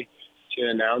opportunity to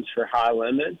announce for High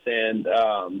Limits, and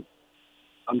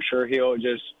I'm sure he'll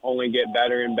just only get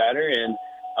better and better, and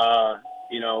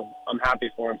I'm happy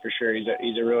for him for sure. He's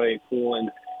a really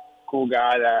cool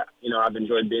guy that I've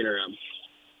enjoyed being around.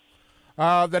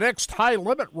 The next High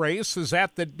Limit race is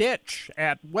at the Ditch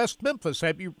at West Memphis.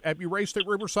 Have you raced at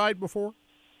Riverside before?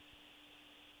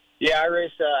 Yeah, I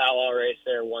raced an outlaw race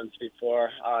there once before.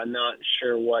 Not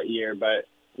sure what year, but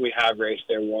we have raced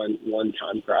there one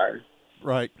time prior.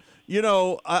 Right.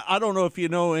 I don't know if you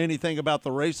know anything about the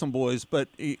RacinBoys, but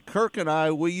Kirk and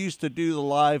I, we used to do the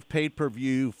live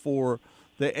pay-per-view for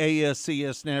the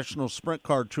ASCS National Sprint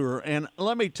Car Tour. And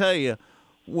let me tell you,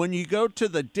 when you go to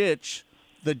the Ditch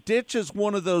is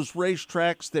one of those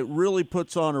racetracks that really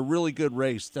puts on a really good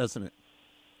race, doesn't it?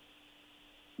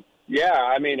 Yeah,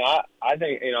 I mean, I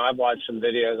think, I've watched some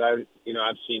videos. I've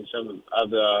seen some of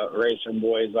the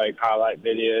RacinBoys, like, highlight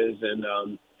videos,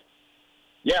 and,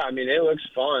 it looks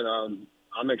fun.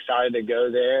 I'm excited to go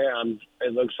there.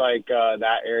 It looks like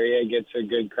that area gets a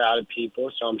good crowd of people,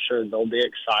 so I'm sure they'll be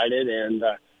excited, and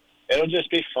it'll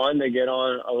just be fun to get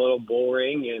on a little bull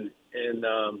ring and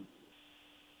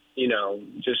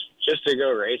just to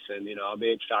go racing. I'll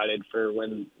be excited for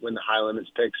when the High Limits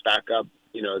picks back up,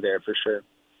 there for sure.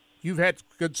 You've had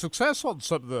good success on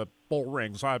some of the bull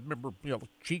rings. I remember,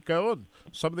 Chico and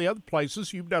some of the other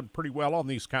places. You've done pretty well on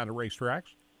these kind of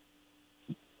racetracks.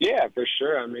 Yeah, for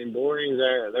sure. I mean, bull rings,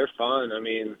 they're fun. I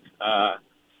mean,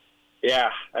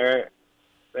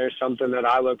 there's something that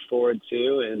I look forward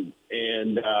to,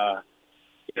 and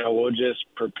we'll just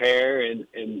prepare and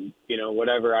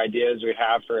whatever ideas we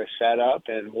have for a setup,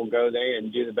 and we'll go there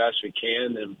and do the best we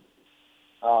can, and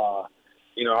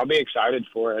I'll be excited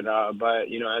for it. But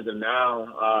as of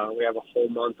now, we have a whole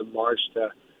month of March to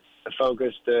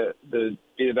focus to be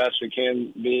the best we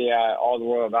can be at all the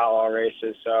World of Outlaw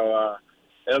races. So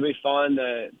it'll be fun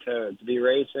to be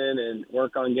racing and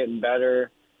work on getting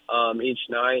better each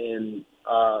night, and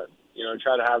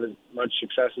try to have as much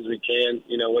success as we can,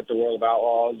 with the World of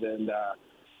Outlaws. And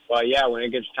when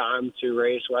it gets time to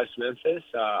race West Memphis,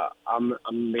 I'm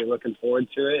gonna be looking forward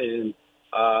to it, and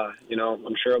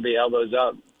I'm sure it'll be elbows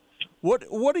up.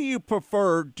 What do you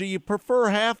prefer? Do you prefer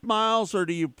half miles, or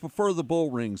do you prefer the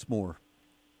bull rings more?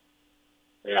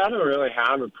 Yeah, I don't really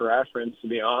have a preference, to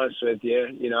be honest with you.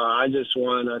 I just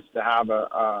want us to have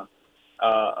a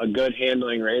good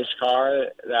handling race car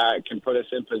that can put us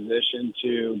in position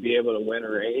to be able to win a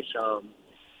race.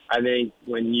 I think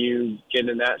when you get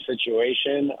in that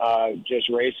situation, just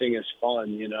racing is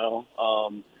fun,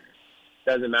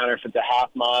 Doesn't matter if it's a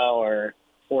half mile or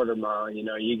quarter mile,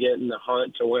 you get in the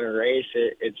hunt to win a race,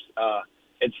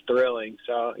 it's thrilling.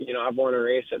 So, I've won a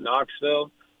race at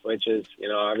Knoxville, which is,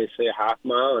 obviously a half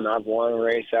mile, and I've won a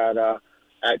race at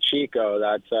Chico,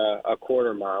 that's a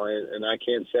quarter mile, and I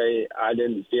can't say I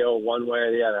didn't feel one way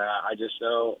or the other. I just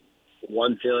know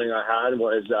one feeling I had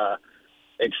was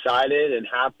excited and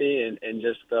happy, and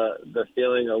just the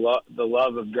feeling of the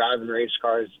love of driving race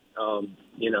cars,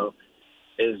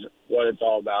 is what it's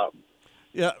all about.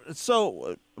 Yeah,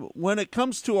 so when it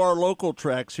comes to our local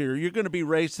tracks here, you're going to be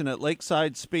racing at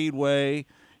Lakeside Speedway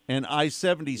and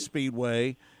I-70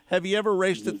 Speedway. Have you ever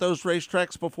raced at those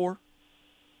racetracks before?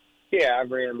 Yeah,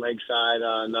 I've ran Lakeside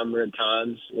a number of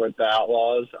times with the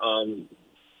Outlaws. I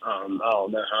don't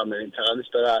know how many times,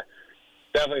 but I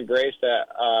definitely raced at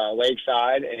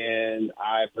Lakeside, and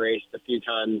I've raced a few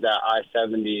times at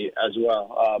I-70 as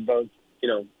well. Both,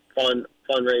 fun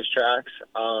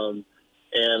racetracks.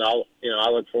 And I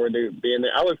look forward to being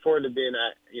there. I look forward to being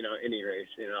at, any race.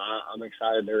 I'm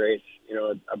excited to race,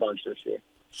 a bunch this year.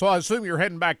 So I assume you're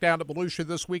heading back down to Volusia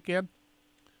this weekend?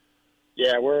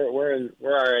 Yeah, we're already,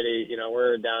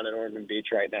 we're down in Ormond Beach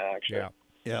right now, actually. Yeah.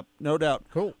 Yep, no doubt.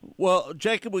 Cool. Well,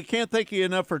 Jacob, we can't thank you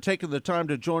enough for taking the time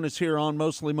to join us here on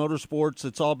Mostly Motorsports.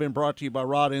 It's all been brought to you by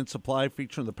Rod End Supply,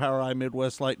 featuring the Power Eye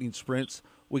Midwest Lightning Sprints.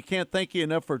 We can't thank you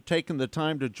enough for taking the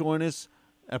time to join us.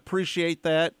 Appreciate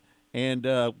that, and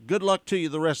good luck to you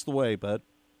the rest of the way, bud.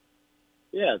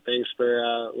 Yeah, thanks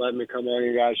for letting me come on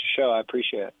your guys' show. I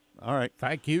appreciate it. All right.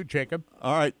 Thank you, Jacob.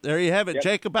 All right, there you have it. Yep.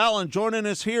 Jacob Allen joining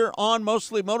us here on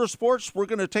Mostly Motorsports. We're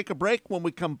going to take a break. When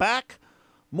we come back,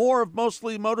 more of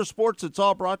Mostly Motorsports. It's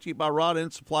all brought to you by Rod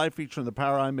End Supply, featuring the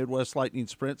Power Eye Midwest Lightning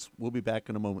Sprints. We'll be back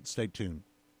in a moment. Stay tuned.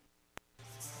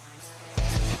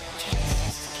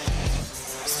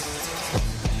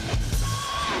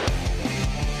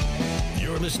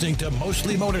 You're listening to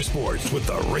Mostly Motorsports with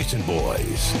the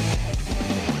RacinBoys.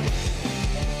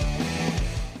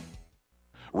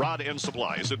 Rod End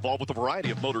Supply is involved with a variety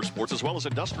of motorsports as well as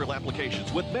industrial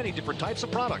applications with many different types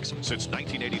of products. Since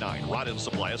 1989, Rod End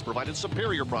Supply has provided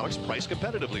superior products priced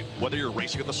competitively. Whether you're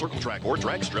racing at the circle track or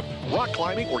drag strip, rock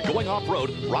climbing, or going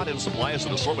off-road, Rod End Supply has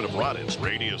an assortment of rod ends,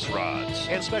 radius rods,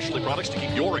 and specialty products to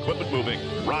keep your equipment moving.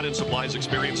 Rod End Supply's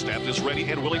experienced staff is ready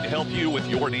and willing to help you with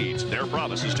your needs. Their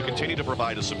promise is to continue to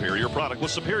provide a superior product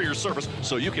with superior service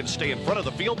so you can stay in front of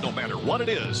the field no matter what it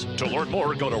is. To learn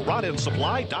more, go to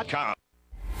rodendsupply.com.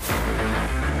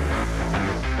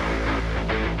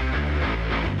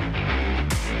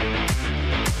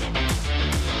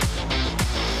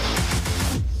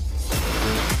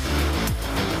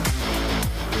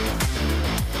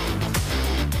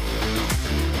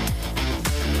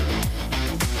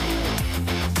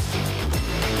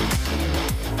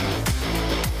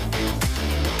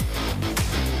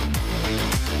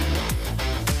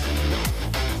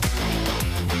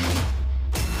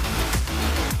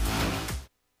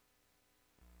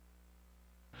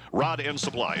 Rod End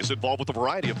Supply is involved with a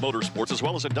variety of motorsports as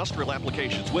well as industrial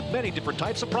applications with many different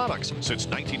types of products. Since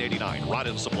 1989, Rod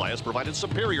End Supply has provided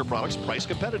superior products priced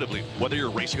competitively. Whether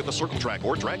you're racing at the circle track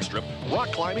or drag strip, rock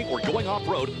climbing, or going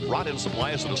off-road, Rod End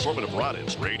Supply has an assortment of rod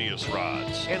ends, radius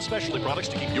rods, and specialty products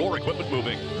to keep your equipment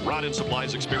moving. Rod End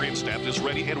Supply's experienced staff is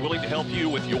ready and willing to help you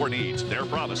with your needs. Their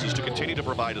promise is to continue to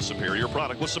provide a superior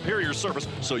product with superior service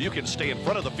so you can stay in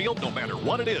front of the field no matter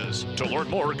what it is. To learn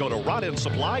more, go to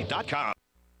rodendsupply.com.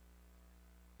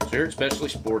 Here at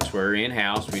Specialty Sportswear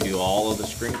in-house, we do all of the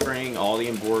screen printing, all the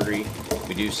embroidery.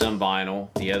 We do some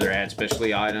vinyl. The other ad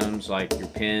specialty items like your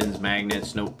pins,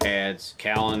 magnets, notepads,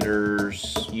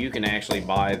 calendars. You can actually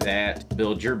buy that,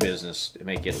 build your business to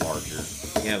make it larger.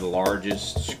 We have the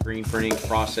largest screen printing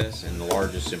process and the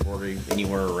largest embroidery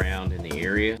anywhere around in the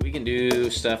area. We can do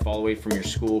stuff all the way from your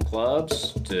school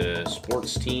clubs to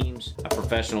sports teams, a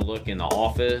professional look in the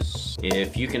office.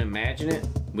 If you can imagine it,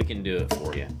 we can do it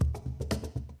for you.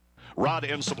 Rod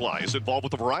End Supply is involved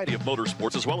with a variety of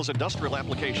motorsports as well as industrial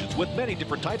applications with many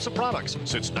different types of products.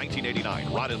 Since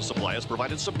 1989, Rod End Supply has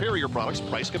provided superior products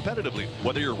priced competitively.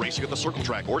 Whether you're racing at the circle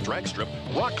track or drag strip,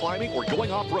 rock climbing, or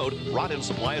going off-road, Rod End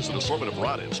Supply has an assortment of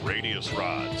rod ends, radius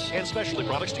rods, and specialty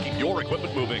products to keep your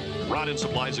equipment moving. Rod End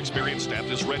Supply's experienced staff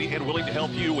is ready and willing to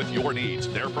help you with your needs.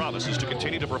 Their promise is to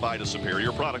continue to provide a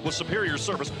superior product with superior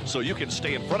service so you can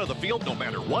stay in front of the field no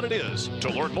matter what it is. To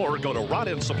learn more, go to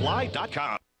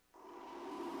rodendsupply.com.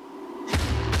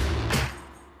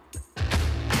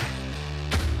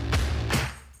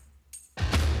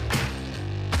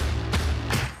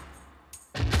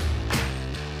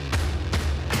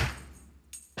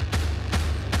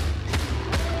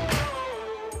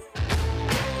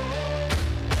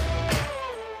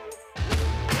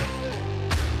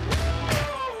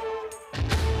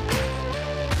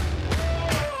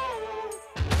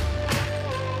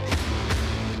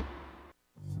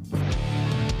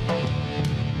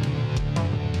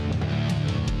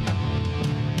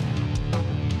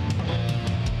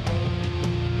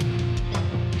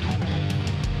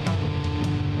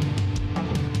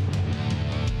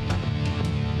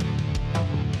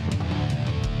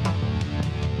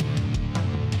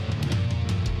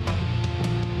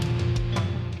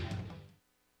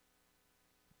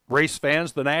 Race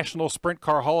fans, the National Sprint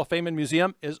Car Hall of Fame and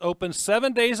Museum is open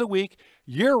 7 days a week,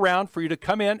 year-round, for you to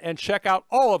come in and check out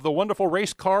all of the wonderful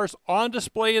race cars on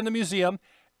display in the museum.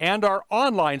 And our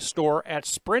online store at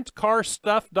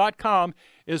sprintcarstuff.com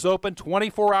is open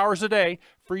 24 hours a day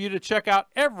for you to check out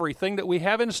everything that we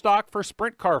have in stock for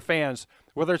sprint car fans.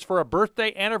 Whether it's for a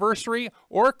birthday, anniversary,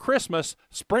 or Christmas,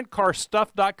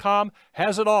 sprintcarstuff.com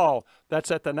has it all.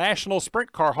 That's at the National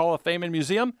Sprint Car Hall of Fame and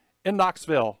Museum in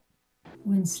Knoxville.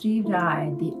 When Steve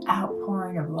died, the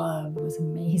outpouring of love was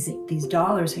amazing. These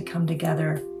dollars had come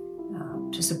together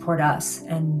to support us,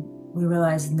 and we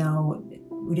realized, no,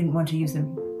 we didn't want to use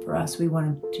them for us. We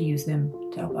wanted to use them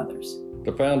to help others.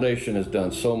 The foundation has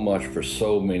done so much for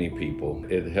so many people.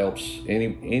 It helps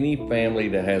any family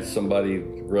that has somebody,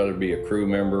 whether it be a crew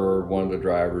member or one of the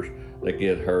drivers, that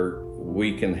get hurt.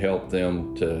 We can help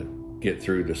them to get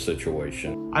through the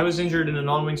situation. I was injured in a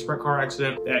non-wing sprint car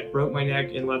accident that broke my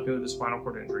neck and left me with a spinal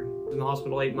cord injury. I was in the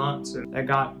hospital 8 months, and that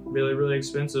got really, really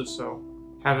expensive, so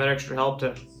having that extra help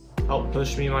to help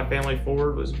push me and my family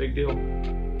forward was a big deal.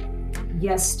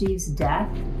 Yes, Steve's death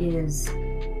is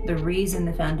the reason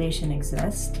the foundation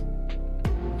exists,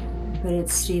 but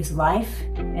it's Steve's life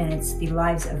and it's the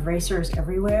lives of racers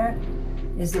everywhere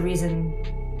is the reason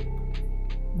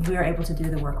we're able to do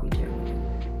the work we do.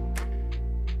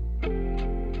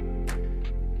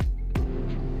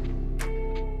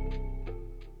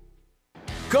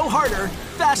 Go harder,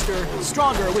 faster,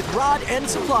 stronger with Rod End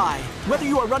Supply. Whether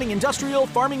you are running industrial,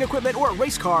 farming equipment, or a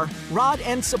race car, Rod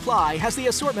End Supply has the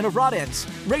assortment of rod ends,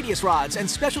 radius rods, and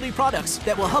specialty products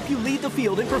that will help you lead the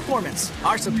field in performance.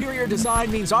 Our superior design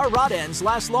means our rod ends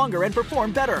last longer and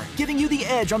perform better, giving you the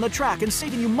edge on the track and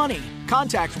saving you money.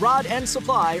 Contact Rod End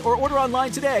Supply or order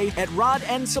online today at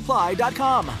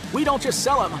rodendsupply.com. We don't just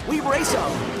sell them, we race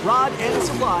them.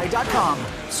 rodendsupply.com.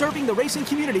 Serving the racing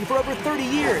community for over 30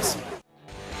 years.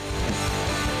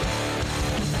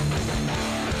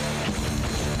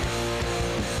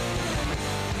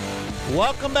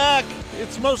 Welcome back.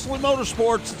 It's Mostly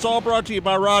Motorsports. It's all brought to you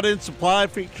by Rod End Supply,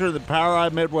 featuring the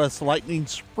POWRi Midwest Lightning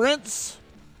Sprints.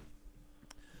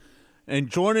 And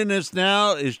joining us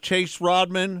now is Chase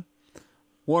Raudman,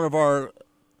 one of our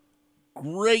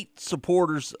great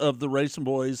supporters of the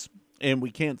RacinBoys, and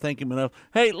we can't thank him enough.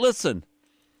 Hey, listen,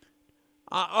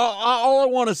 all I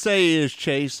want to say is,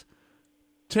 Chase,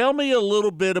 tell me a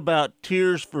little bit about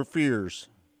Tears for Fears,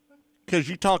 because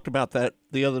you talked about that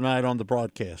the other night on the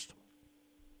broadcast.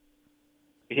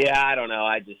 Yeah, I don't know.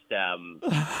 I just that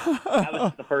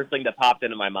was the first thing that popped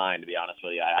into my mind, to be honest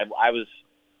with you. I was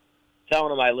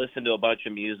telling him I listened to a bunch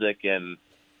of music, and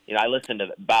I listen to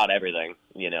about everything.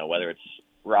 Whether it's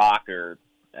rock or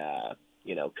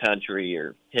country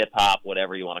or hip hop,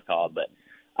 whatever you want to call it. But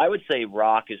I would say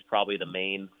rock is probably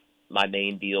my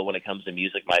main deal when it comes to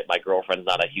music. My girlfriend's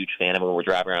not a huge fan of it when we're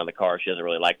driving around in the car. She doesn't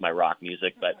really like my rock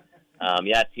music, but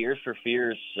Tears for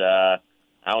Fears.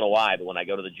 I don't know why, but when I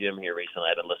go to the gym here recently,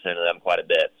 I've been listening to them quite a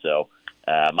bit. So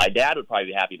my dad would probably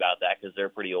be happy about that because they're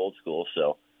pretty old school.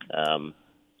 So,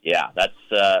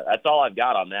 that's all I've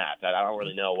got on that. I don't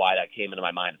really know why that came into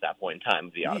my mind at that point in time,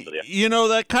 to be honest with you.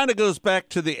 That kind of goes back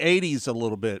to the 80s a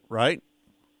little bit, right?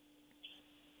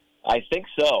 I think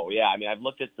so, yeah. I mean, I've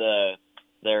looked at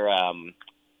their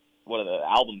one of the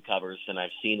album covers, and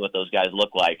I've seen what those guys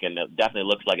look like, and it definitely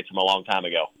looks like it's from a long time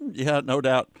ago. Yeah, no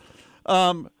doubt.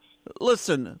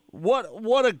 Listen,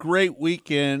 what a great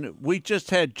weekend. We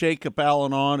just had Jacob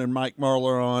Allen on and Mike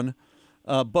Marlar on,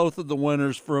 both of the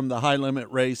winners from the high limit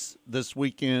race this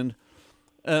weekend.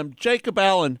 Jacob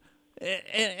Allen,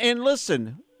 and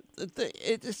listen,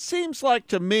 it seems like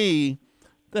to me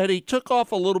that he took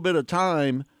off a little bit of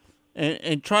time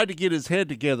and tried to get his head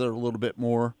together a little bit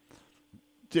more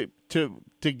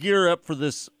to gear up for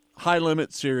this high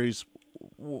limit series.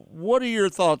 What are your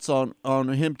thoughts on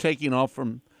him taking off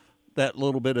from that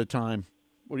little bit of time?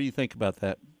 What do you think about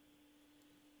that?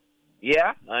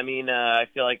 Yeah, I mean, I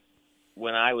feel like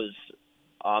when I was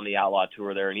on the Outlaw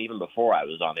Tour there, and even before I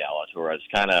was on the Outlaw Tour, it's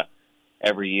kind of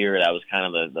every year that was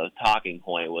kind of the talking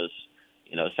point was,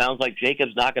 it sounds like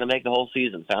Jacob's not going to make the whole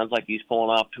season. Sounds like he's pulling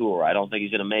off tour. I don't think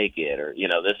he's going to make it, or,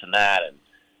 this and that. And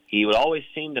he would always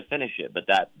seem to finish it. But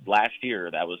that last year,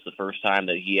 that was the first time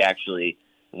that he actually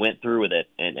went through with it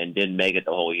and didn't make it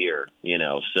the whole year,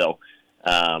 So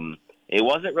it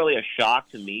wasn't really a shock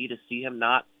to me to see him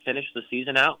not finish the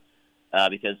season out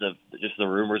because of just the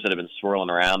rumors that have been swirling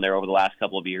around there over the last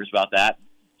couple of years about that.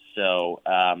 So,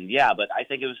 but I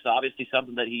think it was obviously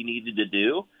something that he needed to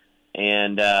do.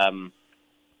 And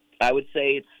I would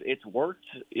say it's worked.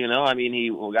 I mean, he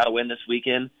got a win this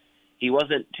weekend. He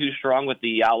wasn't too strong with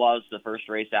the Outlaws the first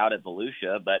race out at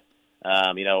Volusia, but,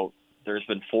 there's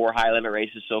been 4 high-limit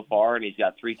races so far, and he's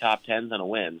got 3 top 10s and a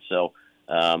win. So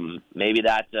maybe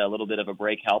that a little bit of a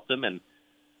break helped him. And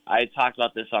I talked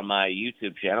about this on my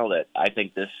YouTube channel that I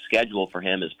think this schedule for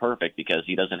him is perfect because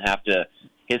he doesn't have to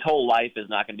 – his whole life is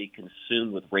not going to be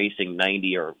consumed with racing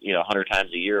 90 or 100 times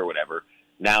a year or whatever.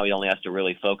 Now he only has to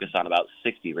really focus on about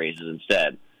 60 races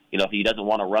instead. If he doesn't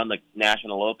want to run the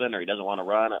National Open or he doesn't want to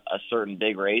run a certain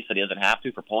big race that he doesn't have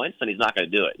to for points, then he's not going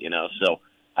to do it, So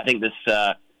I think this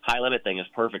high-limit thing is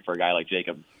perfect for a guy like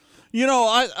Jacob.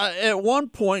 I at one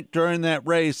point during that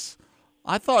race,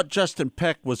 I thought Justin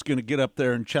Peck was going to get up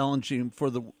there and challenge him for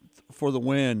the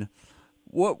win.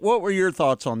 What were your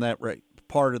thoughts on that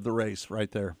part of the race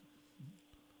right there?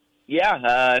 Yeah,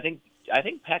 I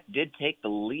think Peck did take the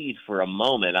lead for a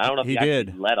moment. I don't know if he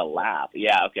actually led a lap.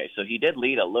 Yeah, okay, so he did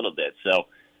lead a little bit. So,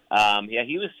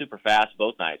 he was super fast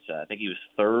both nights. I think he was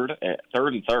third and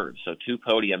third, so 2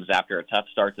 podiums after a tough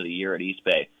start to the year at East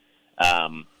Bay.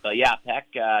 But yeah, Peck,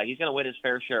 he's going to win his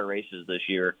fair share of races this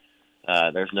year.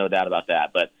 There's no doubt about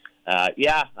that. But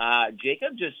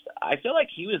Jacob I feel like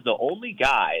he was the only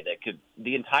guy that could,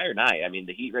 the entire night, I mean,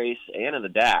 the heat race and in the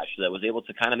dash, that was able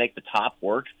to kind of make the top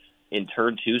work in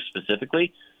turn 2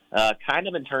 specifically, kind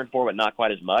of in turn 4, but not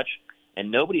quite as much.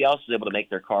 And nobody else was able to make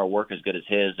their car work as good as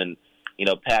his. And,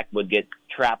 Peck would get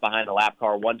trapped behind a lap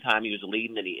car. One time he was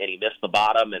leading and he missed the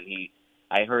bottom. And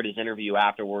I heard his interview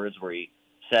afterwards where he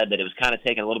said that it was kind of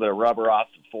taking a little bit of rubber off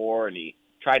the floor, and he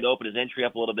tried to open his entry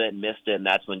up a little bit and missed it, and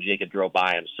that's when Jacob drove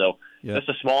by him. So just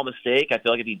a small mistake. I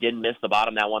feel like if he didn't miss the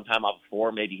bottom that one time off of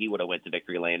 4, maybe he would have went to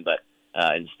victory lane, but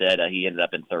instead he ended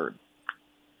up in 3rd.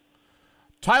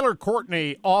 Tyler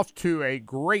Courtney off to a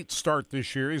great start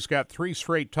this year. He's got 3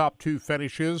 straight top 2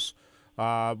 finishes,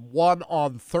 one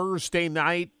on Thursday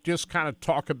night. Just kind of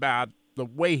talk about the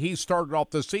way he started off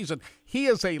the season. He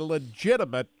is a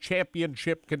legitimate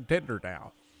championship contender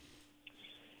now.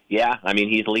 Yeah, I mean,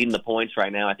 he's leading the points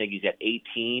right now. I think he's at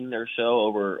 18 or so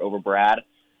over Brad.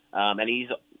 And he's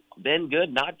been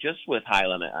good, not just with high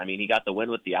limit. I mean, he got the win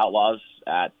with the Outlaws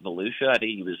at Volusia. I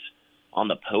think he was on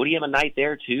the podium a night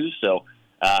there, too. So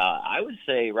I would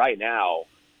say right now,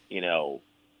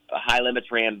 high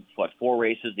limits ran, 4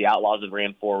 races. The Outlaws have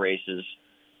ran 4 races.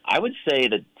 I would say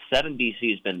that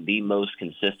 7BC has been the most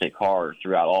consistent car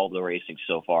throughout all the racing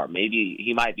so far. Maybe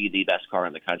he might be the best car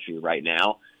in the country right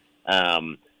now.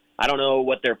 I don't know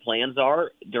what their plans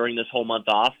are during this whole month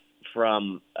off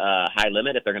from high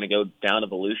limit, if they're going to go down to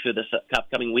Volusia this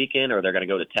upcoming weekend or they're going to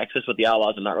go to Texas with the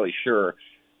Outlaws. I'm not really sure,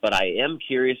 but I am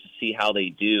curious to see how they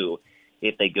do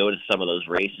if they go to some of those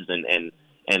races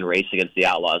and race against the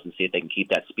Outlaws and see if they can keep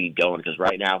that speed going, because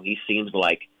right now he seems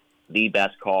like the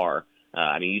best car.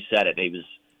 I mean, you said it. He was,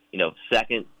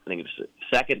 second, I think it was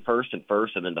second, first,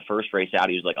 and then the first race out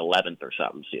he was like 11th or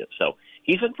something. So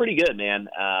he's been pretty good, man.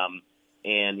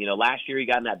 And, last year he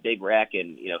got in that big wreck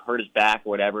and, hurt his back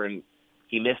or whatever, and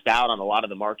he missed out on a lot of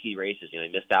the marquee races. He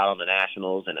missed out on the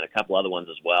Nationals and a couple other ones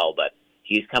as well. But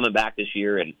he's coming back this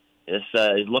year, and this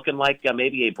is looking like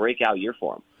maybe a breakout year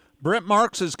for him. Brent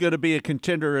Marks is going to be a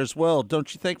contender as well,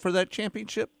 don't you think, for that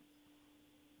championship?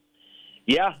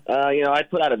 Yeah, I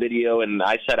put out a video, and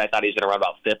I said I thought he was going to run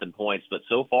about 5th in points. But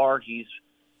so far he's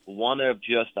one of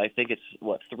just, I think it's,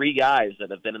 3 guys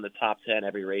that have been in the top 10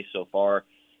 every race so far.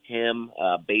 Him,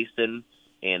 Baston,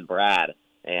 and Brad.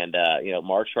 And,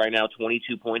 Mark's right now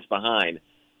 22 points behind.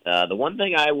 The one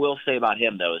thing I will say about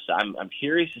him, though, is I'm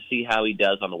curious to see how he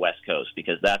does on the West Coast,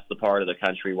 because that's the part of the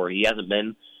country where he hasn't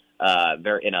been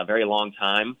in a very long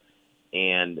time,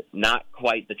 and not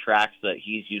quite the tracks that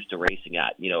he's used to racing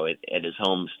at, at his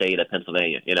home state of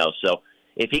Pennsylvania. So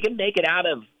if he can make it out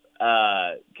of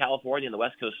California and the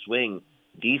West Coast swing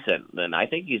decent, then I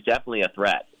think he's definitely a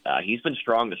threat. He's been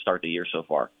strong to start the year so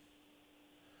far.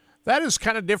 That is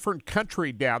kind of different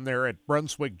country down there at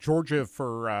Brunswick, Georgia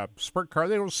for sprint car.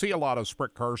 They don't see a lot of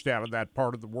sprint cars down in that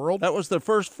part of the world. That was the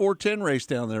first 410 race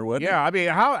down there, wasn't it? Yeah, I mean,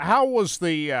 how's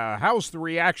the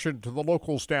reaction to the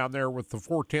locals down there with the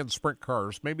 410 sprint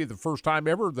cars? Maybe the first time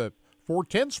ever the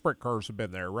 410 sprint cars have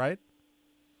been there, right?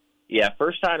 Yeah,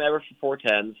 first time ever for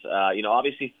 410s.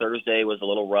 Obviously Thursday was a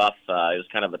little rough. It was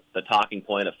kind of the talking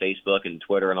point of Facebook and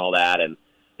Twitter and all that, and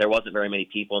there wasn't very many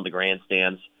people in the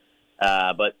grandstands.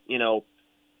 But,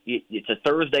 it's a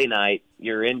Thursday night.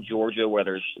 You're in Georgia where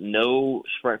there's no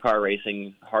sprint car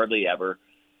racing hardly ever.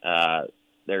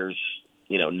 There's,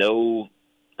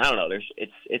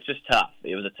 it's just tough.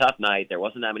 It was a tough night. There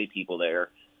wasn't that many people there.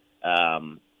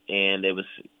 And it was,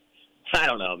 I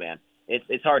don't know, man.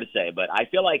 It's hard to say, but I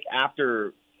feel like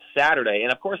after Saturday,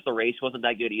 and of course the race wasn't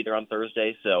that good either on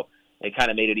Thursday, so it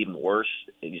kind of made it even worse.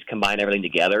 It just combined everything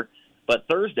together. But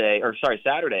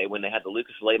Saturday, when they had the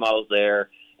Lucas late models there,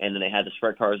 and then they had the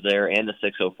sprint cars there and the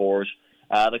 604s,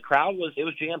 the crowd was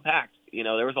jam-packed.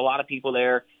 There was a lot of people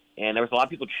there, and there was a lot of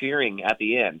people cheering at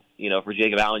the end. For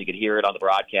Jacob Allen, you could hear it on the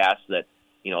broadcast that,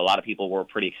 a lot of people were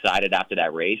pretty excited after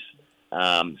that race.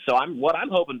 So what I'm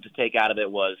hoping to take out of it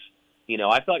was,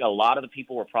 I feel like a lot of the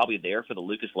people were probably there for the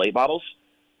Lucas late models.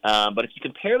 But if you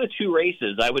compare the 2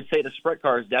 races, I would say the sprint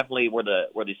cars definitely were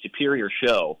the superior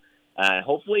show.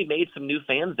 Hopefully made some new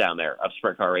fans down there of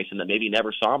sprint car racing that maybe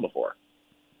never saw them before.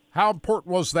 How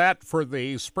important was that for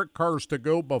the sprint cars to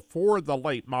go before the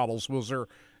late models? Was there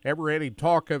ever any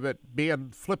talk of it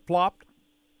being flip-flopped?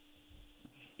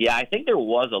 Yeah, I think there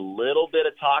was a little bit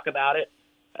of talk about it,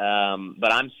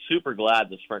 but I'm super glad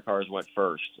the sprint cars went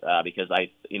first because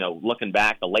looking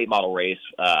back, the late model race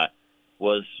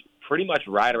was pretty much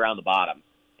right around the bottom,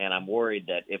 and I'm worried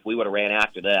that if we would have ran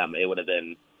after them, it would have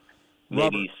been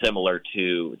maybe similar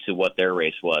to what their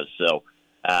race was. So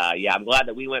yeah, I'm glad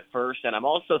that we went first, and I'm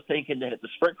also thinking that if the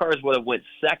sprint cars would have went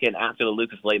second after the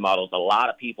Lucas late models, a lot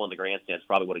of people in the grandstands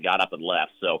probably would have got up and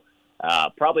left. So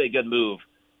probably a good move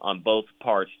on both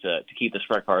parts to keep the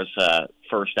sprint cars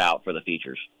first out for the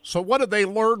features. So what did they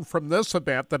learn from this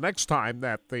event the next time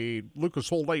that the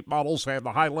Lucas Oil late models and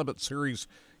the High Limit Series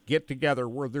get together?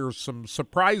 Were there some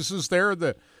surprises there,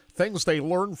 the things they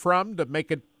learned from to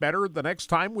make it better the next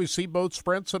time we see both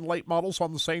sprints and late models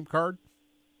on the same card?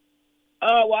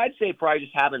 Well, I'd say probably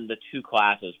just having the two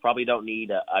classes. Probably don't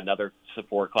need another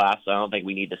support class. I don't think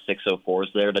we need the 604s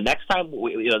there. The next time,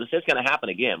 this is going to happen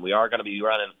again. We are going to be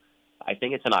running, I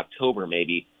think it's in October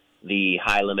maybe, the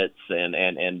High Limits and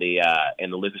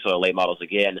the Lucas Oil late models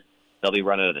again. They'll be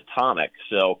running at Atomic.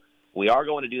 So we are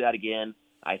going to do that again.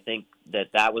 I think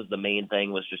that was the main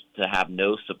thing, was just to have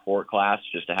no support class,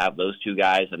 just to have those two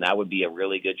guys, and that would be a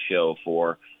really good show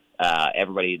for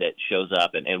everybody that shows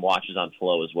up and watches on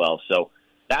Flow as well. So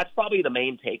that's probably the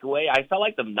main takeaway. I felt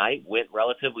like the night went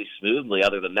relatively smoothly.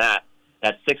 Other than that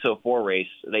 604 race,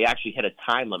 they actually hit a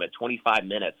time limit, 25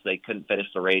 minutes. They couldn't finish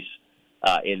the race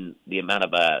in the amount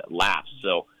of laps.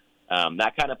 So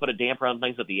that kind of put a damper on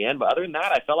things at the end. But other than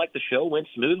that, I felt like the show went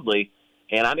smoothly.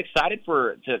 And I'm excited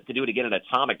to do it again in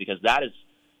Atomic, because that is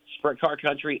sprint car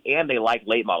country, and they like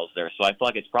late models there. So I feel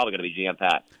like it's probably going to be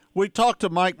jam-packed. We talked to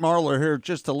Mike Marlar here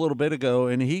just a little bit ago,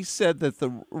 and he said that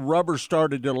the rubber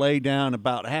started to lay down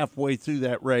about halfway through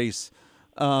that race.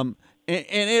 And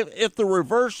if the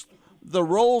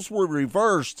roles were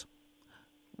reversed,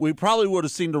 we probably would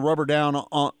have seen the rubber down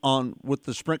on with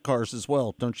the sprint cars as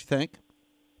well, don't you think?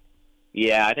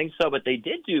 Yeah, I think so, but they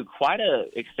did do quite a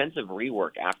extensive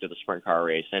rework after the sprint car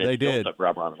race, and it still took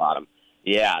rubber on the bottom.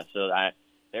 Yeah, so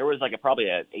there was probably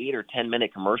an 8 or 10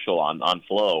 minute commercial on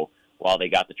Flow while they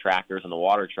got the tractors and the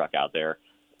water truck out there,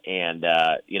 and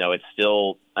it's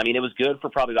still, it was good for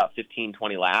probably about 15,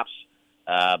 20 laps,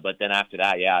 but then after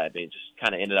that, they just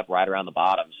kind of ended up right around the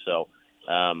bottom. So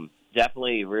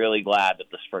definitely really glad that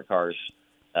the sprint cars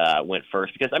went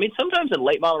first, because sometimes in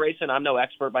late model racing, I'm no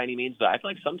expert by any means, but I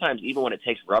feel like sometimes even when it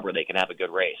takes rubber, they can have a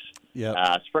good race.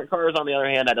 Yeah. Sprint cars, on the other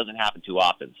hand, that doesn't happen too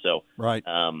often. So right.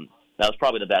 That was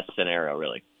probably the best scenario,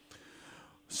 really.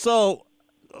 So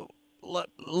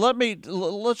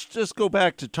let's just go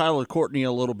back to Tyler Courtney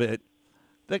a little bit.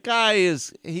 The guy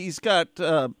he's got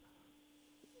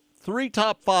 3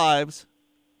 top 5s,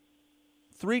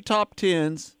 3 top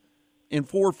 10s, and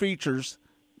 4 features.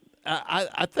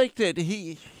 I think that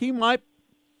he might.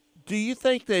 Do you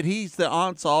think that he's the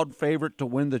odds-on favorite to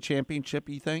win the championship,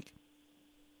 you think?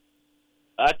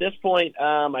 At this point,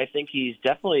 I think he's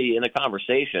definitely in the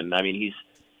conversation.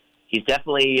 He's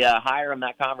definitely higher in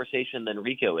that conversation than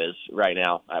Rico is right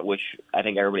now, which I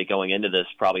think everybody going into this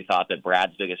probably thought that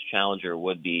Brad's biggest challenger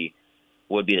would be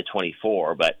the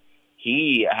 24, but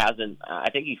he hasn't. I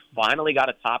think he finally got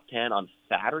a top 10 on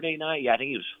Saturday night. Yeah, I think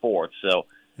he was 4th. So,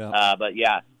 yeah. But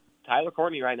yeah. Tyler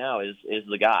Courtney right now is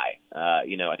the guy. I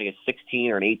think it's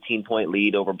 16 or an 18-point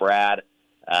lead over Brad.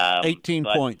 18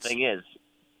 points. The thing is,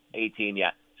 18, yeah.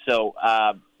 So,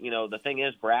 the thing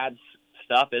is, Brad's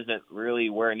stuff isn't really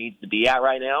where it needs to be at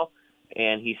right now,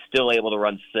 and he's still able to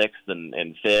run 6th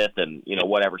and 5th and,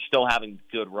 whatever, still having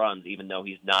good runs, even though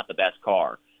he's not the best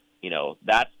car.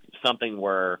 That's something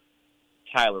where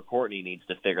Tyler Courtney needs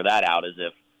to figure that out, is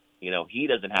if, he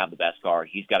doesn't have the best car,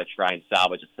 he's got to try and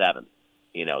salvage a 7th.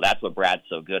 That's what Brad's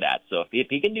so good at. So if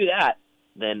he can do that,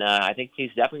 then I think he's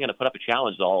definitely going to put up a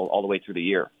challenge all the way through the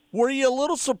year. Were you a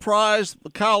little surprised?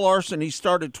 Kyle Larson, he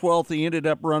started 12th. He ended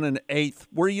up running 8th.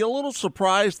 Were you a little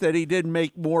surprised that he didn't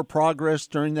make more progress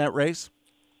during that race?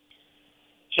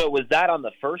 So was that on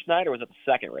the first night, or was it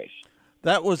the second race?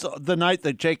 That was the night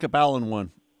that Jacob Allen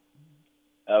won.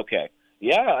 Okay.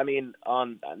 Yeah,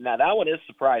 now that one is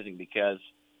surprising because,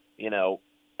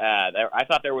 I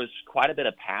thought there was quite a bit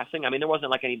of passing. There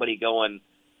wasn't like anybody going,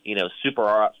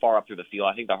 super far up through the field.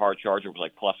 I think the hard charger was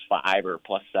like +5 or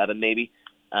 +7 maybe.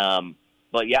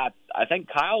 But yeah, I think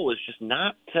Kyle was just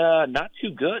not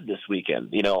too good this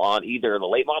weekend, on either the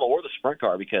late model or the sprint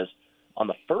car, because on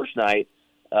the first night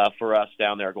for us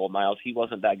down there at Gold Miles, he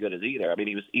wasn't that good as either.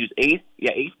 He was 8th,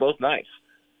 8th both nights.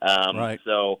 Right.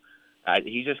 So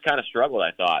he just kind of struggled,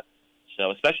 I thought.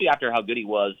 So especially after how good he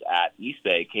was at East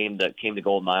Bay, came to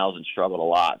Gold Miles and struggled a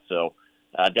lot. So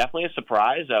definitely a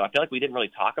surprise. I feel like we didn't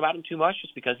really talk about him too much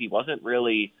just because he wasn't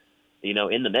really,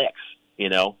 in the mix,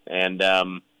 And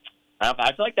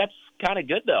I feel like that's kind of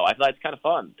good, though. I feel like it's kind of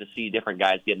fun to see different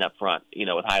guys getting up front,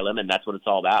 with High Limit, and that's what it's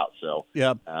all about. So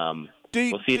yeah, we'll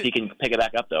see if he can pick it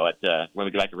back up, though, when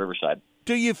we get back to Riverside.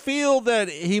 Do you feel that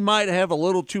he might have a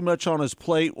little too much on his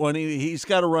plate when he's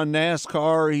got to run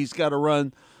NASCAR, he's got to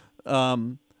run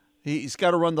He's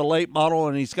got to run the late model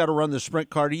and he's got to run the sprint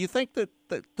car. Do you think that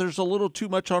there's a little too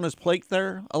much on his plate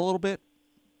there, a little bit?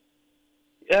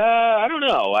 I don't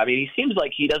know. I mean, he seems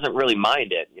like he doesn't really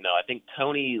mind it. You know, I think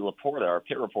Tony Laporta, our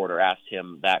pit reporter, asked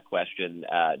him that question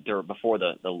before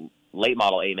the late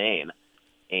model A main,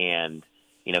 and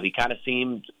you know, he kind of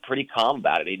seemed pretty calm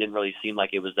about it. He didn't really seem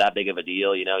like it was that big of a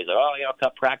deal. You know, he's like, oh, you know,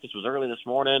 cup practice was early this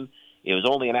morning. It was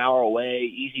only an hour away.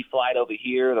 Easy flight over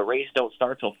here. The race don't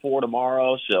start till 4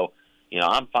 tomorrow, so you know,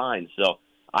 I'm fine. So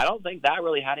I don't think that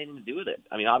really had anything to do with it.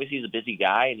 I mean, obviously he's a busy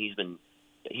guy, and he's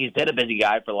been a busy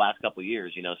guy for the last couple of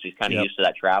years, you know, so he's kind of used to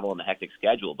that travel and the hectic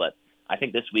schedule. But I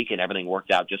think this weekend everything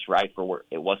worked out just right for where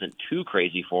it wasn't too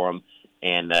crazy for him,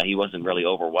 and he wasn't really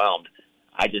overwhelmed.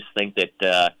 I just think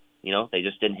that, you know, they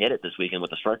just didn't hit it this weekend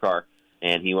with the sprint car,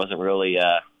 and he wasn't really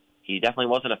he definitely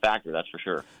wasn't a factor, that's for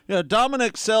sure. Yeah,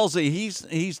 Dominic Scelzi,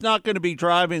 he's not going to be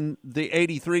driving the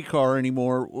 83 car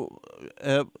anymore.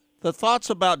 The thoughts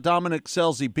about Dominic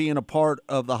Scelzi being a part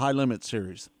of the High Limit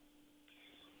Series?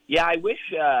 Yeah, I wish,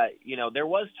 you know, there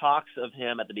was talks of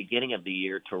him at the beginning of the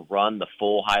year to run the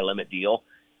full high limit deal.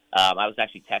 I was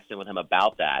actually texting with him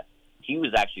about that. He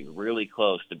was actually really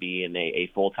close to being a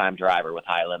full-time driver with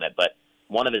high limit, but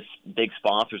one of his big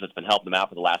sponsors that's been helping him out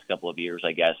for the last couple of years,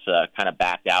 I guess, kind of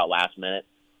backed out last minute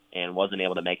and wasn't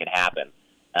able to make it happen.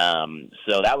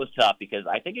 So that was tough because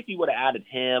I think if you would have added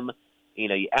him, you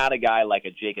know, you add a guy like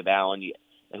a Jacob Allen,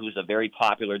 who's a very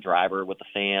popular driver with the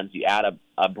fans. You add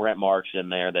a Brent Marks in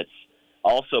there that's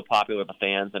also popular with the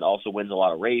fans and also wins a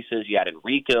lot of races. You add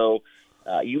Enrico,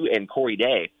 and Corey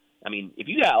Day. I mean, if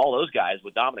you got all those guys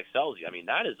with Dominic Scelzi, I mean,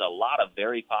 that is a lot of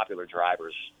very popular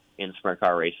drivers in sprint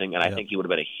car racing, and I think he would have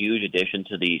been a huge addition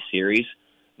to the series.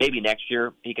 Maybe next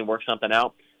year he can work something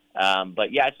out.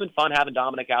 But, yeah, it's been fun having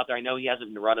Dominic out there. I know he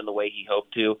hasn't been running the way he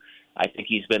hoped to. I think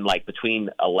he's been, like, between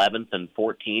 11th and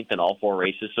 14th in all 4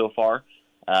 races so far.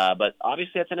 But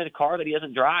obviously that's in a car that he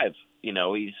doesn't drive. You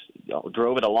know, he's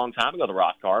drove it a long time ago, the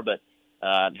Roth car, but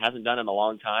hasn't done it in a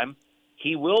long time.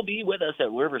 He will be with us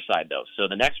at Riverside, though. So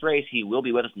the next race, he will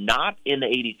be with us. Not in the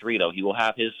 83, though. He will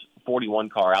have his 41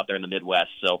 car out there in the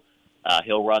Midwest. So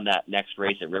he'll run that next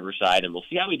race at Riverside, and we'll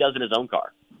see how he does in his own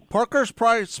car. Parker's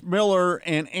Price Miller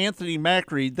and Anthony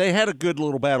Macri, they had a good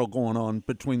little battle going on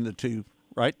between the two,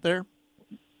 right there?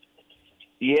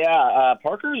 Yeah,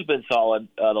 Parker's been solid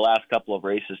the last couple of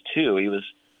races, too. He was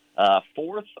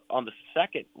 4th on the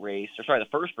the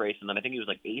first race, and then I think he was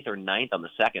like 8th or 9th on the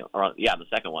second, the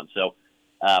second one. So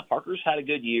Parker's had a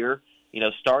good year. You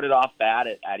know, started off bad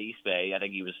at East Bay. I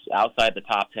think he was outside the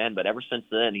top 10, but ever since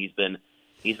then he's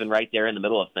been right there in the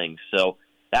middle of things. So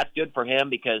that's good for him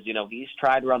because, you know, he's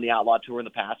tried to run the Outlaw Tour in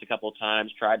the past a couple of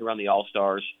times, tried to run the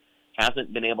All-Stars,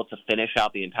 hasn't been able to finish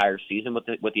out the entire season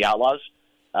with the Outlaws.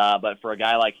 But for a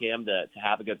guy like him to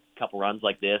have a good couple runs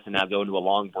like this and now go into a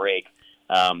long break,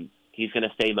 he's going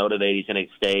to stay motivated. He's going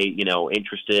to stay, you know,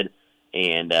 interested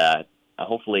and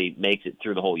hopefully makes it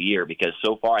through the whole year because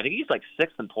so far I think he's like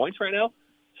 6th in points right now.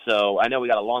 So I know we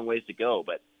got a long ways to go,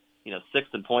 but, you know,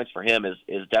 6th in points for him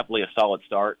is definitely a solid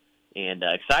start and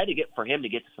excited for him to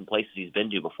get to some places he's been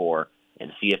to before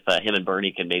and see if him and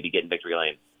Bernie can maybe get in victory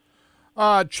lane.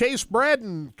 Chase, Brad,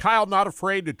 and Kyle not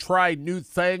afraid to try new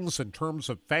things in terms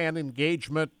of fan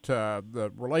engagement,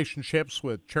 the relationships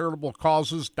with charitable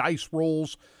causes, dice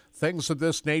rolls, things of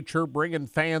this nature, bringing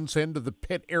fans into the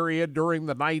pit area during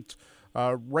the night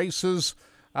races.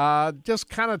 Just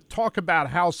kind of talk about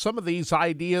how some of these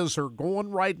ideas are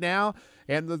going right now.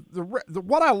 And the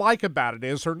what I like about it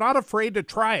is they're not afraid to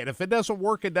try it. If it doesn't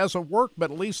work, it doesn't work, but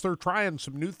at least they're trying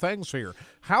some new things here.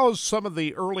 How is some of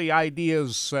the early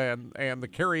ideas and the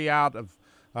carry out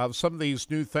of some of these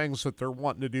new things that they're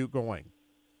wanting to do going?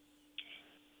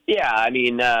 Yeah, I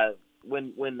mean,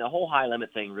 when the whole high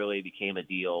limit thing really became a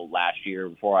deal last year,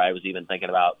 before I was even thinking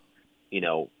about, you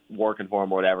know, working for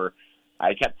them or whatever,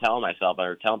 I kept telling myself,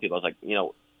 or telling people, I was like, you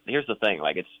know, here's the thing,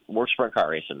 like we're sprint car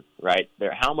racing, right?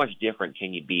 How much different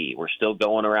can you be? We're still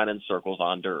going around in circles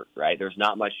on dirt, right? There's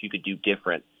not much you could do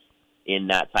different in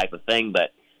that type of thing. But,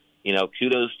 you know,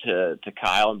 kudos to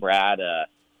Kyle and Brad,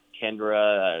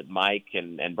 Kendra, Mike,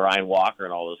 and Brian Walker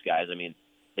and all those guys. I mean,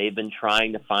 they've been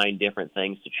trying to find different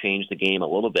things to change the game a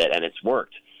little bit, and it's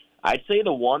worked. I'd say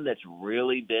the one that's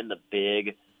really been the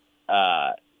big,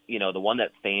 you know, the one that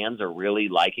fans are really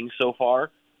liking so far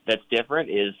that's different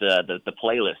is the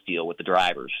playlist deal with the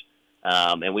drivers.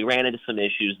 And we ran into some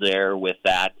issues there with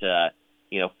that.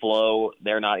 You know, Flow,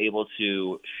 they're not able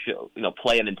to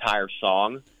play an entire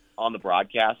song on the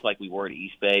broadcast like we were at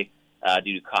East Bay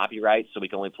due to copyright, so we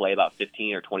can only play about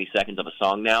 15 or 20 seconds of a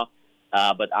song now.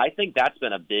 But I think that's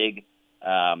been a big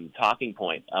talking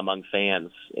point among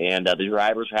fans, and the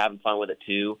drivers are having fun with it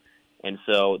too. And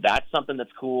so that's something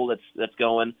that's cool. That's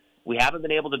going. We haven't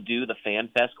been able to do the Fan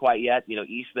Fest quite yet.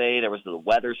 East Bay, there was the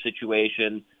weather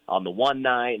situation on the one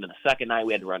night, and then the second night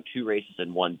we had to run 2 races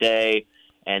in one day.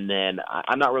 And then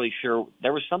I'm not really sure.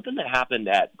 There was something that happened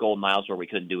at Golden Miles where we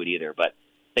couldn't do it either. But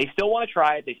they still want to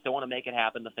try it. They still want to make it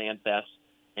happen, the Fan Fest,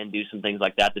 and do some things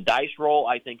like that. The dice roll,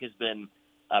 I think, has been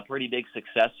a pretty big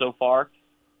success so far.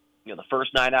 The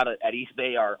first night out at East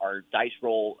Bay, our dice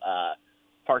roll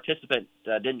participant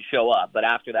didn't show up. But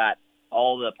after that,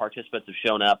 all the participants have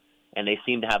shown up, and they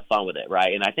seem to have fun with it,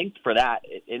 right? And I think for that,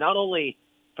 it not only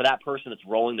for that person that's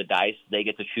rolling the dice, they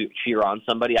get to cheer on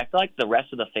somebody. I feel like the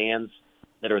rest of the fans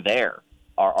that are there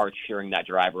are cheering that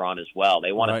driver on as well.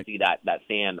 They want to see that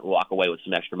fan walk away with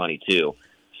some extra money too.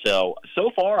 So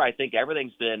far, I think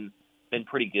everything's been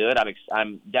pretty good.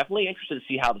 I'm definitely interested to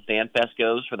see how the Fan Fest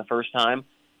goes for the first time,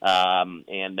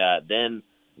 and then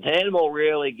we'll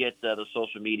really get the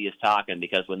social medias talking,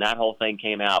 because when that whole thing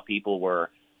came out, people were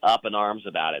up in arms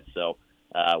about it. So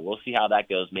we'll see how that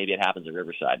goes. Maybe it happens at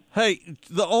Riverside. Hey,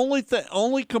 the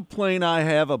only complaint I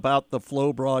have about the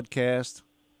Flow broadcast,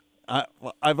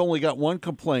 I've only got one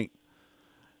complaint.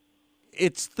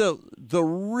 It's the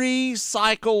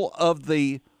recycle of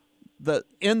the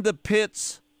in the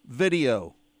pits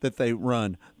video that they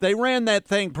run. They ran that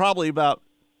thing probably about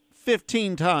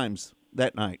 15 times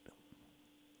that night.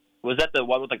 Was that the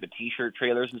one with like the T-shirt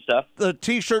trailers and stuff? The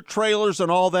T-shirt trailers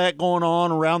and all that going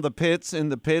on around the pits, in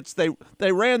the pits.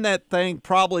 They ran that thing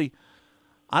probably,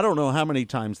 I don't know how many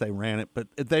times they ran it, but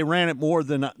they ran it more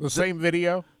than the same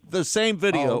video. The same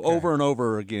video over and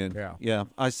over again. Yeah.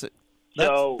 I see.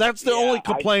 That's the only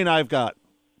complaint I've got.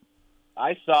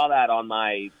 I saw that on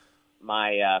my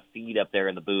feed up there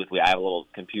in the booth. I have a little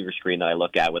computer screen that I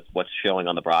look at with what's showing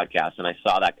on the broadcast, and I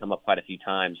saw that come up quite a few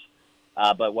times.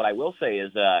 But what I will say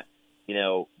is,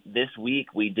 this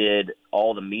week we did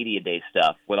all the media day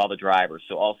stuff with all the drivers.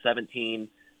 So all 17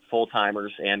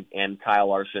 full-timers and Kyle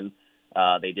Larson,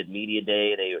 they did media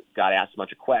day. They got asked a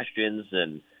bunch of questions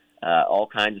and all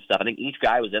kinds of stuff. I think each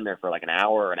guy was in there for like an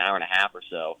hour and a half or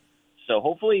so. So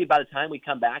hopefully by the time we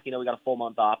come back, we got a full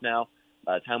month off now.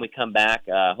 By the time we come back,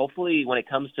 hopefully when it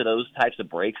comes to those types of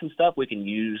breaks and stuff, we can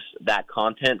use that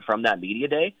content from that media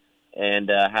day and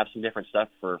have some different stuff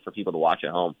for people to watch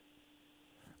at home.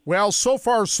 Well, so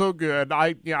far so good.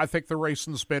 I think the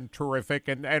racing's been terrific,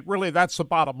 and really that's the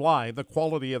bottom line. The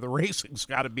quality of the racing's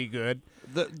got to be good.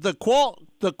 The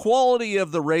quality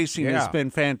of the racing has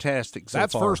been fantastic so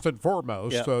that's far. First and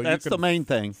foremost. Yeah, so that's you can the main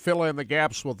thing. Fill in the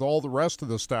gaps with all the rest of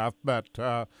the stuff, but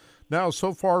no,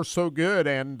 so far so good,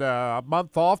 and a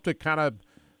month off to kind of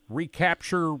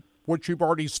recapture what you've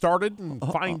already started and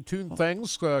fine-tune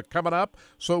things coming up.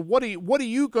 So what are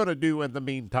you going to do in the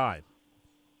meantime?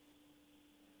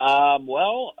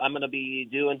 Well, I'm going to be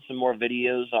doing some more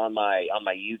videos on my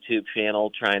YouTube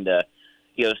channel, trying to,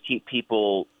 just keep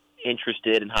people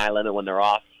interested in high limit when they're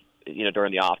off,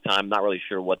 during the off time. I'm not really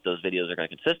sure what those videos are going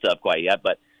to consist of quite yet,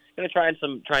 but I'm going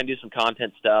to try and do some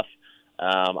content stuff.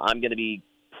 I'm going to be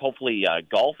hopefully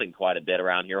golfing quite a bit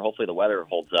around here. Hopefully the weather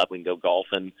holds up. We can go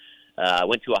golfing.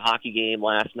 Went to a hockey game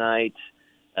last night.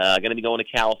 Going to be going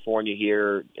to California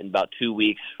here in about 2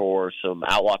 weeks for some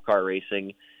outlaw car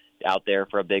racing out there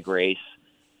for a big race.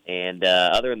 And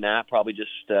other than that, probably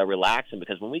just relaxing,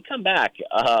 because when we come back,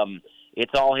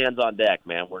 it's all hands on deck,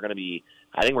 man. I think we're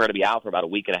going to be out for about a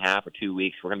week and a half or 2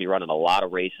 weeks. We're going to be running a lot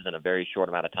of races in a very short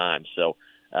amount of time. So,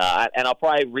 and I'll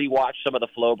probably rewatch some of the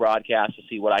Flow broadcasts to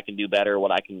see what I can do better,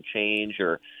 what I can change,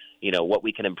 or, what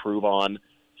we can improve on.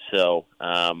 So,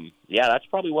 that's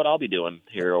probably what I'll be doing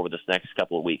here over this next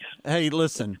couple of weeks. Hey,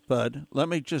 listen, bud, let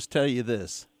me just tell you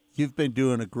this. You've been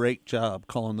doing a great job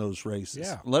calling those races.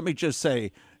 Yeah. Let me just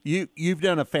say, you've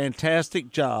done a fantastic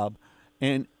job,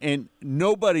 and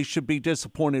nobody should be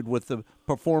disappointed with the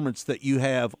performance that you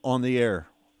have on the air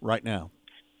right now.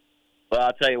 Well,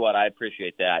 I'll tell you what, I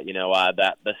appreciate that.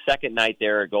 That the second night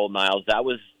there at Golden Miles,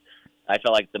 I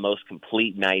felt like the most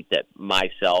complete night that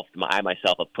I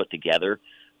myself have put together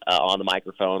on the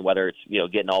microphone, whether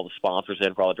it's, getting all the sponsors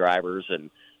in for all the drivers and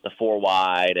the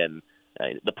 4-wide and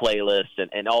the playlist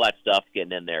and all that stuff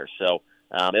getting in there. So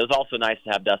it was also nice to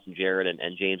have Dustin Jarrett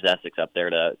and James Essex up there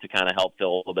to kind of help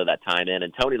fill a little bit of that time in.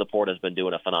 And Tony Laporte has been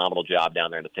doing a phenomenal job down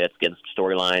there in the pits, getting some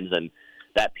storylines. And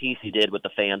that piece he did with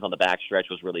the fans on the backstretch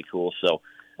was really cool. So,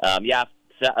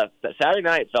 Saturday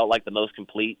night felt like the most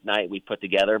complete night we put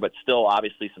together, but still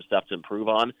obviously some stuff to improve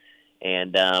on.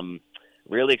 And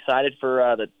really excited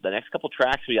for the next couple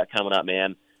tracks we got coming up,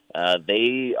 man.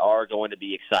 They are going to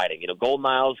be exciting. Golden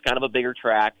Miles, kind of a bigger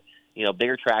track.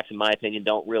 bigger tracks, in my opinion,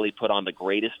 don't really put on the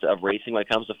greatest of racing when it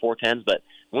comes to 410s. But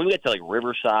when we get to like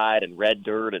Riverside and Red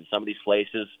Dirt and some of these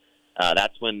places,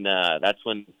 that's when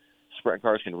sprint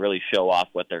cars can really show off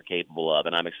what they're capable of,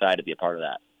 and I'm excited to be a part of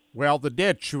that. Well, the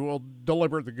ditch will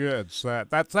deliver the goods.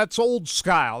 That's old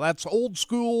style. That's old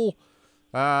school.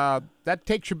 That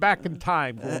takes you back in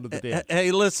time going to the ditch.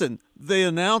 Hey, listen, the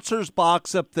announcer's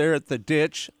box up there at the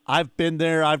ditch, I've been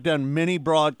there. I've done many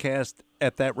broadcasts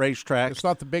at that racetrack. It's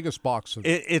not the biggest box.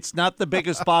 It's not the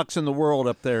biggest box in the world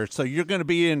up there, so you're going to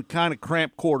be in kind of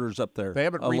cramped quarters up there. They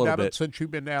haven't redone it since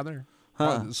you've been down there?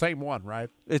 Huh. The same one, right?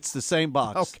 It's the same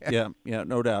box. Okay. Yeah,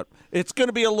 no doubt. It's going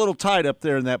to be a little tight up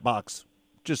there in that box,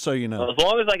 just so you know. Well, as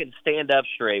long as I can stand up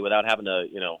straight without having to,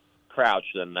 crouch,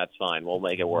 then that's fine. We'll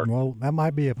make it work. Well, that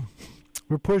might be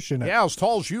we're pushing it. Yeah, as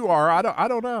tall as you are, I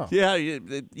don't know. Yeah,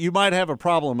 you might have a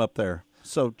problem up there.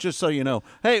 So just so you know.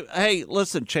 Hey,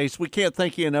 listen, Chase, we can't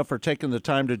thank you enough for taking the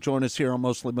time to join us here on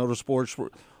Mostly Motorsports.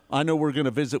 I know we're going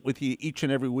to visit with you each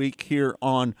and every week here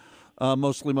on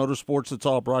Mostly Motorsports. It's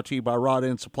all brought to you by Rod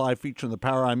End Supply, featuring the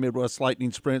POWRi Midwest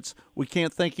Lightning Sprints. We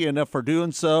can't thank you enough for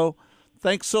doing so.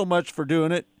 Thanks so much for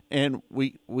doing it, and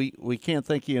we can't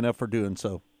thank you enough for doing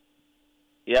so.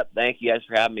 Yep, thank you guys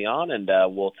for having me on, and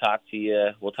we'll talk to you.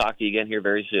 We'll talk to you again here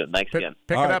very soon. Thanks again.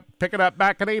 Pick it up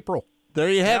back in April. There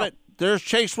you have it. There's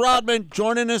Chase Raudman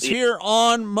joining us here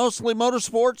on Mostly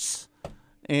Motorsports,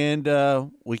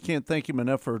 and we can't thank him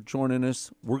enough for joining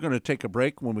us. We're going to take a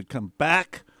break. When we come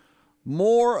back,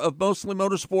 more of Mostly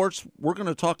Motorsports. We're going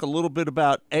to talk a little bit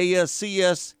about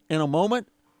ASCS in a moment.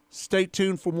 Stay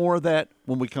tuned for more of that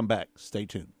when we come back. Stay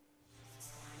tuned.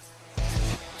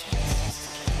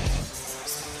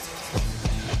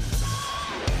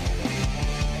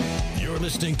 You're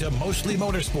listening to Mostly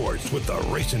Motorsports with the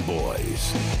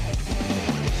RacinBoys.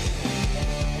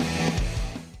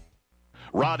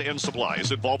 Rod End Supply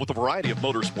is involved with a variety of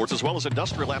motorsports as well as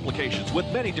industrial applications with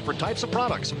many different types of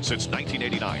products. Since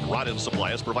 1989, Rod End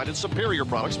Supply has provided superior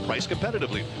products priced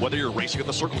competitively. Whether you're racing at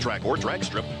the circle track or drag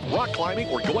strip, rock climbing,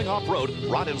 or going off-road,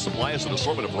 Rod End Supply has an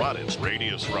assortment of rod ends,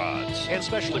 radius rods, and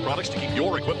specialty products to keep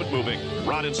your equipment moving.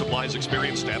 Rod End Supply's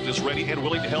experienced staff is ready and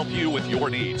willing to help you with your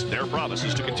needs. Their promise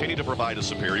is to continue to provide a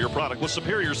superior product with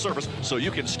superior service so you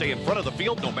can stay in front of the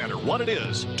field no matter what it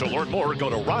is. To learn more, go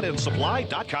to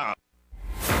rodendsupply.com.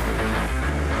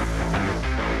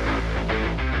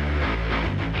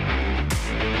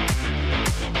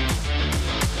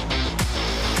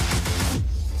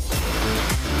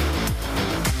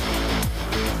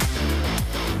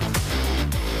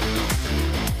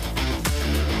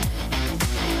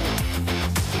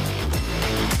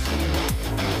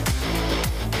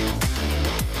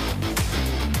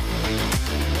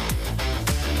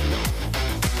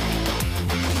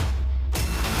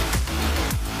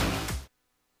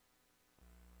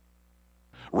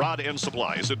 Rod End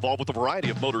Supply is involved with a variety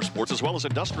of motorsports as well as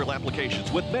industrial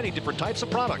applications with many different types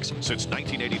of products. Since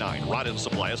 1989, Rod End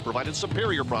Supply has provided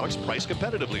superior products priced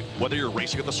competitively. Whether you're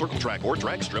racing at the circle track or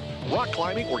drag strip, rock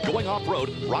climbing, or going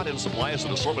off-road, Rod End Supply has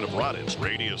an assortment of rod ends,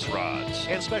 radius rods,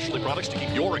 and specialty products to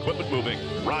keep your equipment moving.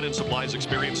 Rod End Supply's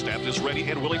experienced staff is ready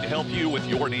and willing to help you with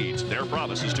your needs. Their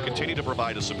promise is to continue to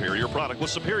provide a superior product with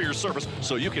superior service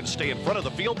so you can stay in front of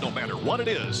the field no matter what it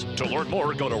is. To learn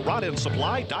more, go to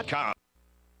rodendsupply.com.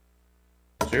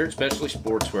 Here at Specialty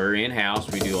Sportswear in-house,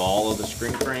 we do all of the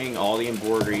screen printing, all the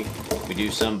embroidery. We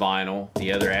do some vinyl.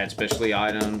 The other ad specialty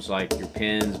items like your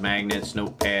pins, magnets,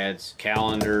 notepads,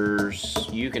 calendars.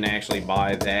 You can actually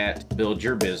buy that, build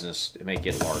your business to make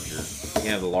it larger. We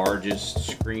have the largest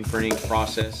screen printing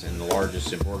process and the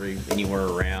largest embroidery anywhere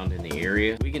around in the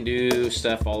area. We can do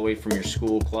stuff all the way from your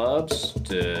school clubs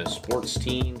to sports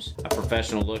teams, a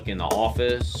professional look in the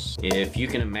office. If you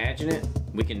can imagine it,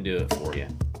 we can do it for you.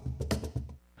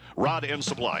 Rod End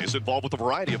Supply is involved with a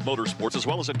variety of motorsports as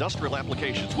well as industrial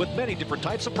applications with many different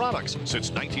types of products.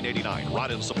 Since 1989, Rod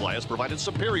End Supply has provided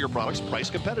superior products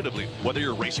priced competitively. Whether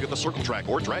you're racing at the circle track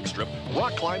or drag strip,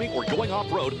 rock climbing, or going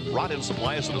off-road, Rod End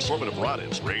Supply has an assortment of rod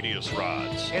ends, radius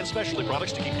rods, and specialty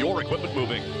products to keep your equipment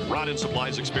moving. Rod End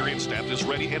Supply's experienced staff is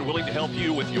ready and willing to help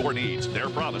you with your needs. Their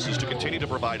promise is to continue to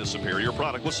provide a superior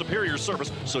product with superior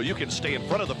service so you can stay in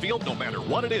front of the field no matter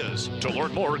what it is. To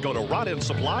learn more, go to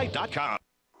rodendsupply.com.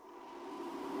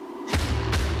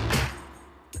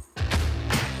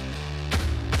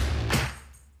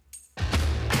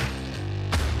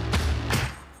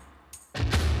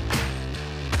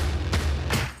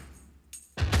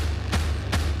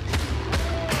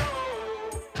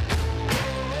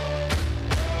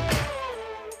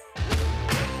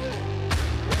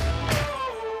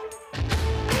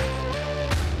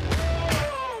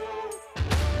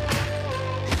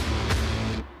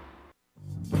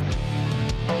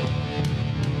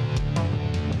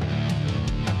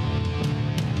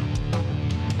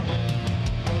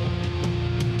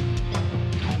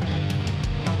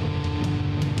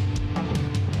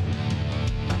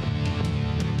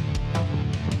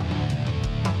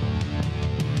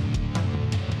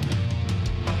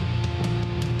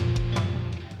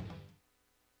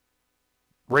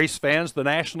 Race fans, the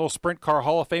National Sprint Car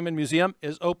Hall of Fame and Museum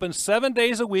is open 7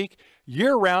 days a week,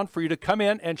 year-round, for you to come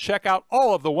in and check out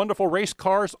all of the wonderful race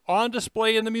cars on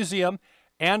display in the museum.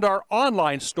 And our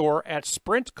online store at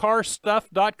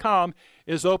sprintcarstuff.com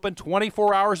is open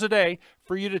 24 hours a day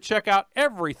for you to check out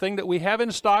everything that we have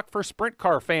in stock for sprint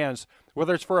car fans.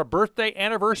 Whether it's for a birthday,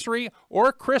 anniversary,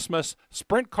 or Christmas,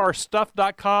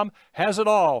 sprintcarstuff.com has it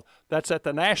all. That's at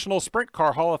the National Sprint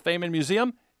Car Hall of Fame and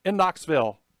Museum in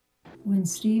Knoxville. When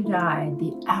Steve died,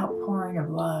 the outpouring of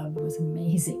love was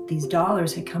amazing. These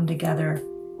dollars had come together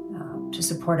to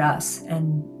support us,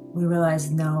 and we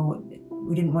realized, no,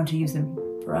 we didn't want to use them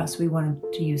for us. We wanted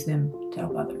to use them to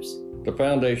help others. The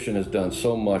foundation has done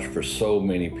so much for so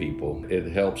many people.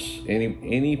 It helps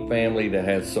any family that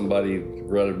has somebody,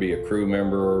 whether it be a crew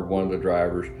member or one of the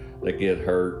drivers, that get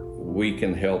hurt. We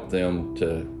can help them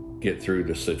to get through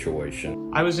the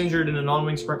situation. I was injured in a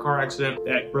non-wing sprint car accident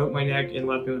that broke my neck and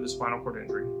left me with a spinal cord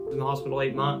injury. I was in the hospital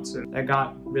 8 months, and that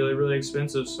got really, really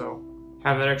expensive, so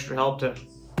having that extra help to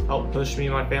help push me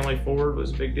and my family forward was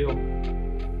a big deal.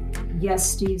 Yes,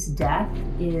 Steve's death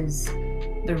is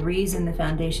the reason the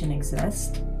foundation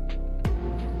exists,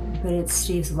 but it's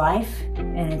Steve's life,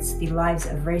 and it's the lives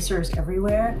of racers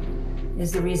everywhere,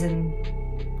 is the reason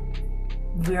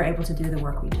we are able to do the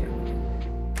work we do.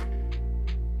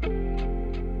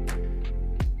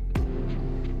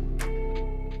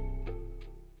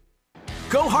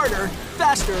 Go harder,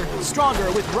 faster,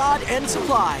 stronger with Rod End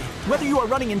Supply. Whether you are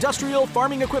running industrial,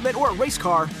 farming equipment, or a race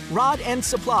car, Rod End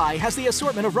Supply has the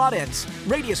assortment of rod ends,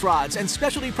 radius rods, and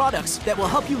specialty products that will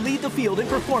help you lead the field in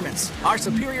performance. Our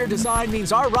superior design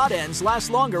means our rod ends last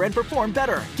longer and perform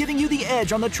better, giving you the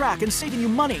edge on the track and saving you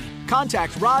money.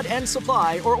 Contact Rod End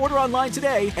Supply or order online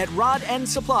today at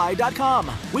rodendsupply.com.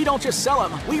 We don't just sell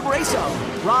them, we race them.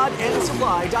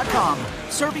 rodendsupply.com.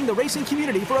 Serving the racing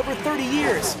community for over 30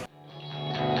 years.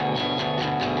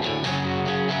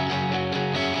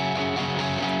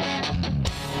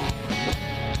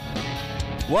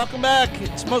 Welcome back.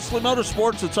 It's Mostly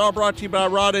Motorsports. It's all brought to you by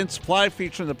Rod End Supply,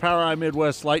 featuring the Power Eye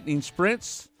Midwest Lightning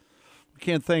Sprints. We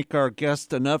can't thank our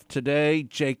guests enough today,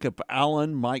 Jacob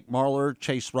Allen, Mike Marlar,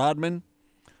 Chase Raudman.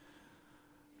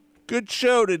 Good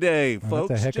show today, folks.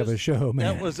 That's a heck of a show,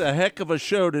 man. That was a heck of a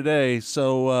show today.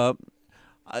 So,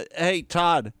 hey,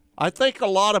 Todd, I think a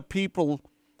lot of people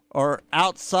are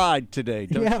outside today,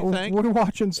 don't you think? We're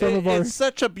watching some of our... It's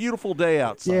such a beautiful day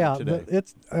outside today.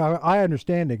 It's. I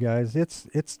understand it, guys.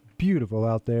 It's beautiful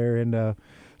out there, and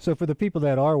so for the people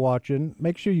that are watching,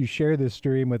 make sure you share this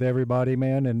stream with everybody,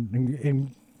 man,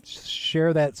 and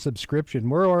share that subscription.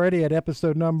 We're already at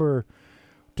episode number...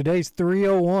 Today's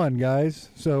 301, guys.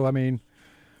 So, I mean...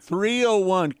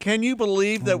 301. Can you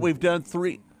believe that we've done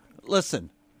three... Listen,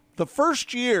 the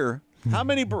first year... How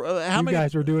many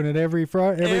guys were doing it every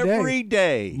day. Every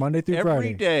day. Monday through Friday.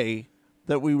 Every day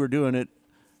that we were doing it.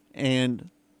 And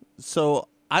so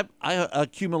I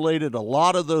accumulated a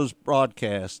lot of those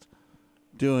broadcasts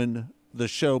doing the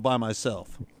show by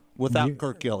myself without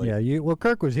Kirk Elliott. Yeah, well,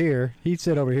 Kirk was here. He'd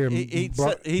sit over here. He'd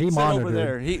sit over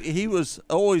there. He was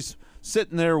always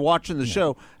sitting there watching the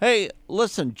show. Hey,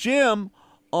 listen, Jim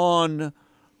on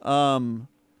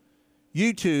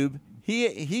YouTube,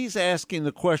 he's asking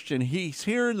the question. He's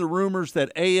hearing the rumors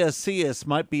that ASCS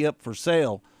might be up for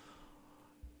sale.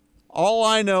 All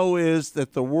I know is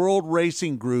that the World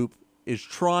Racing Group is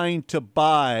trying to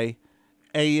buy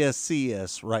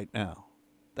ASCS right now.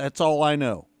 That's all I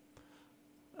know.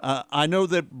 I know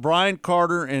that Brian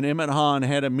Carter and Emmett Hahn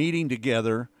had a meeting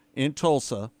together in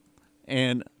Tulsa,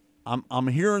 and I'm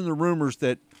hearing the rumors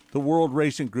that the World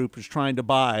Racing Group is trying to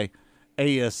buy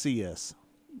ASCS,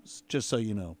 just so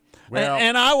you know. Well,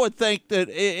 and I would think that,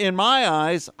 in my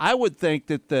eyes, I would think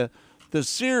that the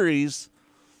series,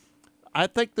 I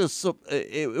think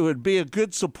it would be a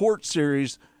good support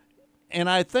series, and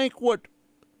I think what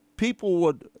people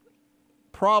would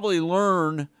probably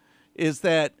learn is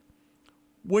that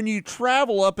when you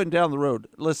travel up and down the road,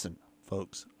 listen,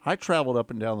 folks, I traveled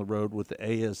up and down the road with the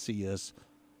ASCS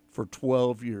for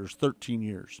 12 years, 13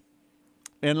 years.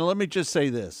 And let me just say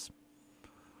this,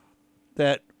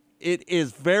 that it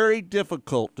is very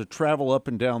difficult to travel up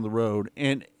and down the road,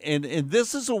 and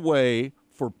this is a way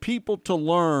for people to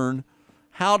learn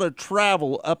how to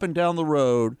travel up and down the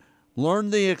road, learn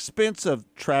the expense of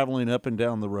traveling up and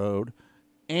down the road,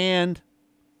 and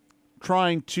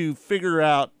trying to figure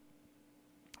out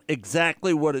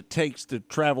exactly what it takes to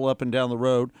travel up and down the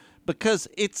road, because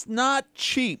it's not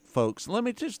cheap, folks. Let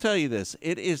me just tell you this.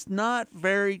 It is not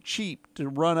very cheap to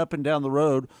run up and down the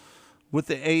road with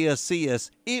the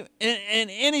ASCS, and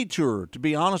any tour, to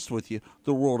be honest with you.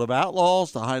 The World of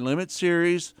Outlaws, the High Limit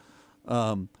Series,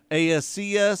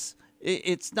 ASCS,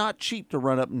 it's not cheap to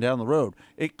run up and down the road.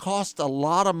 It costs a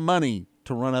lot of money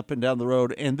to run up and down the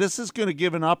road, and this is going to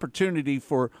give an opportunity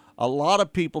for a lot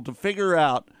of people to figure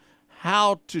out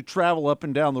how to travel up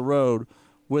and down the road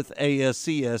with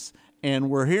ASCS, and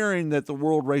we're hearing that the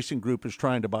World Racing Group is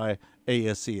trying to buy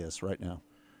ASCS right now.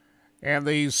 And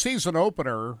the season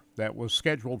opener that was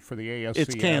scheduled for the ASCS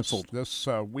it's canceled this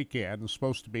weekend is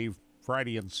supposed to be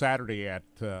Friday and Saturday at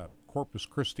Corpus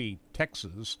Christi,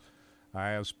 Texas,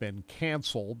 has been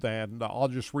canceled. And I'll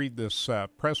just read this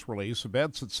press release.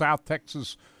 Events at South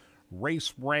Texas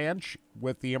Race Ranch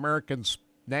with the American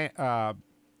Sprint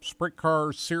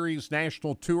Car Series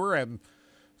National Tour and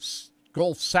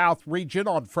Gulf South region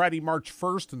on Friday, March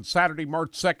 1st and Saturday,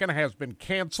 March 2nd has been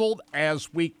canceled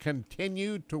as we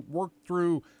continue to work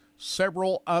through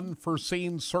several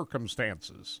unforeseen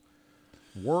circumstances.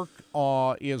 Work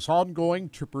is ongoing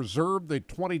to preserve the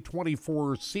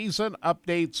 2024 season.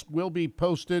 Updates will be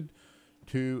posted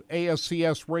to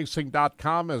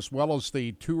ASCSRacing.com as well as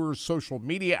the tour's social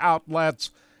media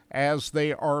outlets as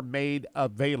they are made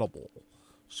available.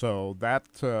 So that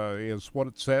is what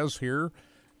it says here.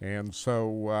 And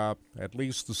so at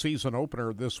least the season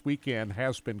opener this weekend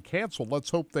has been canceled.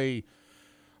 Let's hope they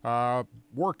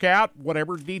work out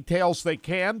whatever details they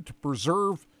can to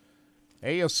preserve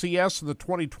ASCS in the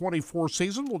 2024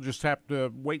 season. We'll just have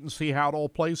to wait and see how it all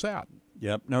plays out.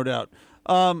 Yep, no doubt.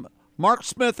 Mark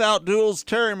Smith outduels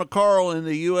Terry McCarl in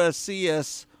the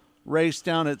USCS race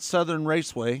down at Southern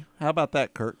Raceway. How about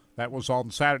that, Kirk? That was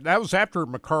on Saturday. That was after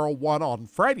McCarl won on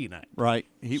Friday night. Right.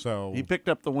 He picked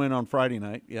up the win on Friday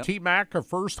night. Yep. T-Mac, a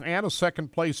first and a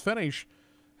second-place finish,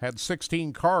 had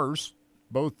 16 cars,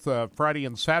 both Friday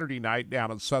and Saturday night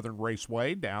down at Southern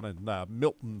Raceway, down in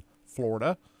Milton,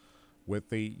 Florida, with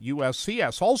the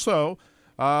USCS. Also,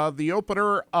 the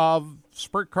opener of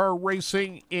sprint car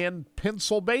racing in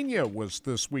Pennsylvania was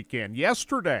this weekend.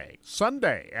 Yesterday,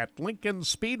 Sunday, at Lincoln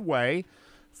Speedway,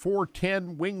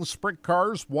 410 wing sprint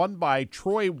cars won by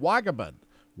Troy Wagaman,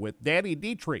 with Danny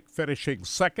Dietrich finishing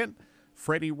second,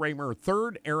 Freddie Raymer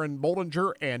third, Aaron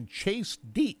Bollinger, and Chase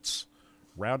Dietz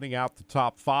rounding out the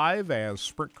top five as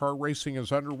sprint car racing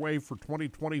is underway for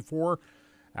 2024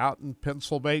 out in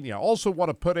Pennsylvania. Also want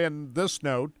to put in this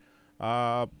note,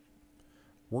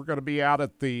 we're going to be out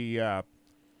at the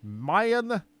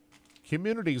Mayan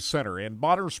Community Center in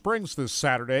Bonner Springs this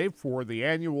Saturday for the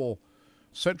annual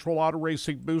Central Auto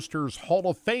Racing Boosters Hall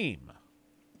of Fame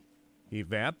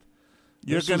event.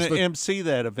 You're going to MC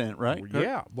that event, right?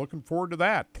 Yeah, looking forward to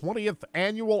that. 20th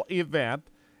annual event,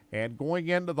 and going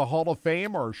into the Hall of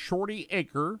Fame are Shorty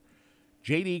Aker,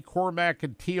 J.D. Cormack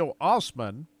and Teo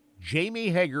Osman,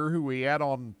 Jamie Hager, who we had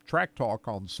on Track Talk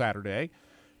on Saturday,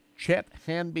 Chet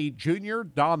Hanby Jr.,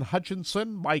 Don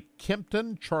Hutchinson, Mike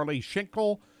Kempton, Charlie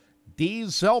Schinkel, Dee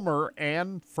Zelmer,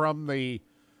 and from the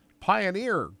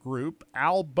Pioneer Group,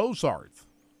 Al Bozarth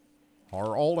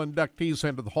are all inductees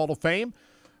into the Hall of Fame.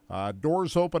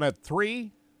 Doors open at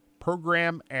 3,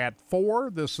 program at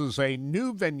 4. This is a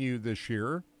new venue this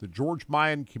year, the George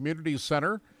Mayan Community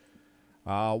Center,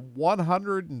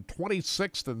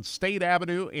 126th and State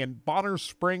Avenue in Bonner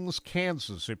Springs,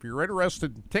 Kansas. If you're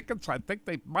interested in tickets, I think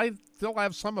they might still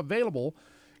have some available.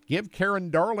 Give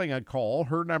Karen Darling a call.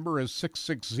 Her number is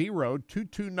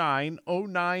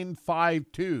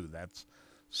 660-229-0952. That's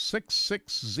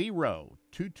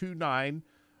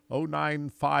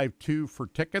 660-229-0952 for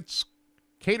tickets.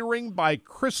 Catering by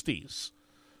Christie's.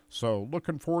 So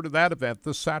looking forward to that event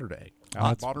this Saturday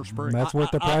out in Bonner Springs. That's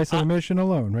worth the price of admission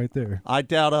alone right there. I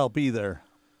doubt I'll be there.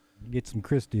 Get some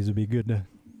Christie's would be good.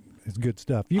 It's good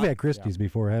stuff. You've had Christie's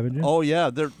before, haven't you? Oh yeah,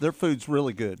 their food's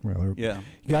really good. Well, yeah,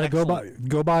 you got to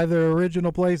go by their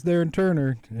original place there in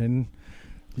Turner, and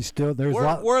you still there's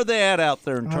where are they at out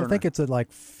there in Turner? I think it's at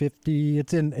like 50.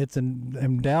 It's in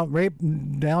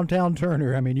downtown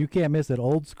Turner. I mean, you can't miss it.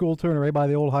 Old school Turner, right by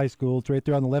the old high school. It's right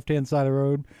there on the left hand side of the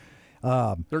road.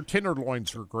 Their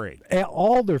tenderloins are great.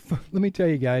 All their let me tell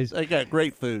you guys, they got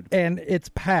great food, and it's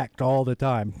packed all the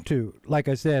time too. Like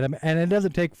I said, and it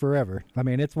doesn't take forever. I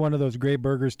mean, it's one of those great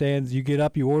burger stands. You get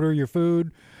up, you order your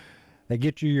food, they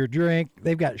get you your drink.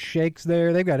 They've got shakes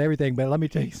there. They've got everything. But let me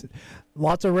tell you,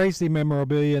 lots of racing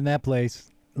memorabilia in that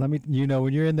place. When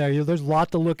you're in there, there's a lot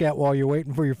to look at while you're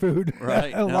waiting for your food.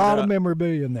 Right, a lot of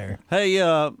memorabilia in there. Hey,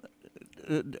 a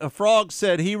frog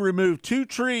said he removed 2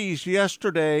 trees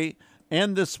yesterday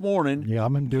and this morning. Yeah,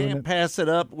 I'm doing Can't it. pass it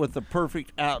up with the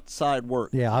perfect outside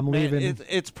work. Yeah, I'm leaving.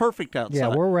 It's perfect outside.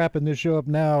 Yeah, we're wrapping this show up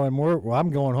now, and I'm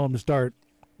going home to start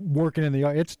working in the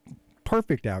yard. It's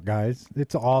perfect out, guys.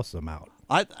 It's awesome out.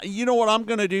 You know what I'm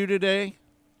going to do today?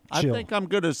 I think I'm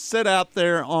going to sit out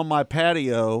there on my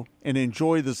patio and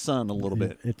enjoy the sun a little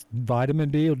bit. It's vitamin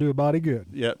D will do a body good.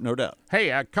 Yeah, no doubt. Hey,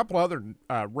 a couple other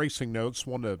racing notes.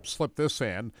 Want to slip this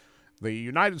in. The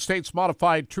United States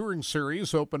Modified Touring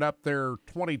Series opened up their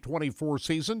 2024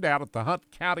 season down at the Hunt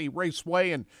County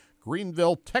Raceway in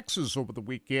Greenville, Texas over the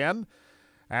weekend.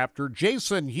 After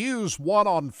Jason Hughes won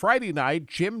on Friday night,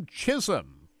 Jim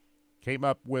Chisholm came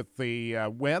up with the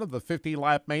win of the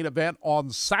 50-lap main event on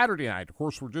Saturday night. Of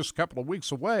course, we're just a couple of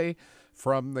weeks away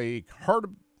from the Heart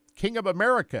of King of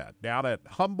America down at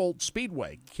Humboldt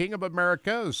Speedway. King of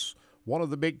America is one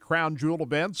of the big crown jewel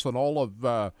events in all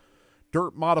of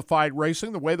dirt modified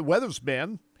racing. The way the weather's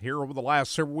been here over the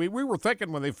last several weeks, we were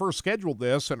thinking when they first scheduled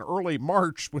this in early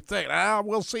March, we'd think,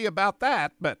 we'll see about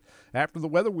that. But after the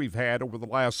weather we've had over the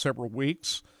last several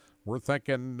weeks, we're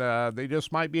thinking they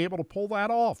just might be able to pull that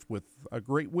off with a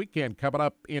great weekend coming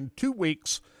up in 2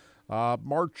 weeks,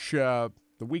 the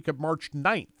week of March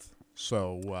 9th.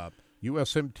 So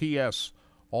USMTS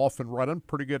off and running.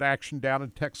 Pretty good action down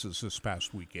in Texas this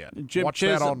past weekend. Jim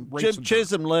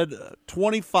Chisholm led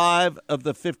 25 of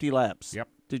the 50 laps. Yep.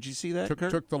 Did you see that,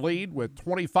 Took the lead with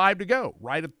 25 to go,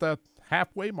 right at the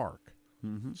halfway mark.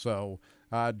 Mm-hmm. So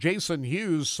Jason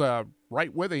Hughes,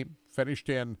 right with him, finished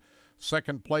in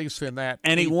second place in that.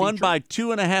 And he won feature. by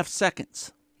 2.5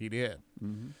 seconds. He did.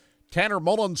 Mm-hmm. Tanner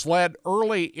Mullins led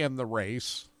early in the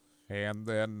race, and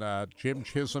then Jim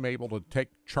Chisholm able to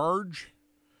take charge.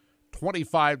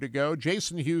 25 to go.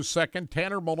 Jason Hughes second,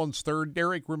 Tanner Mullins third,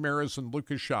 Derek Ramirez and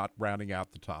Lucas Schott rounding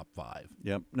out the top 5.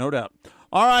 Yep, no doubt.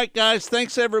 All right, guys,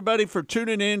 thanks everybody for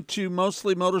tuning in to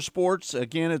Mostly Motorsports.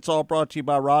 Again, it's all brought to you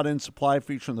by Rod End Supply,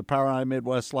 featuring the Power Eye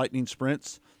Midwest Lightning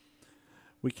Sprints.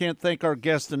 We can't thank our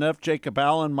guests enough, Jacob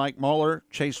Allen, Mike Marlar,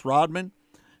 Chase Raudman.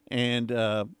 And,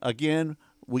 again,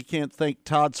 we can't thank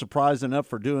Todd Surprise enough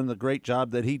for doing the great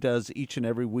job that he does each and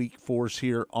every week for us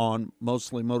here on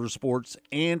Mostly Motorsports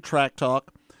and Track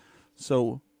Talk.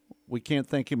 So we can't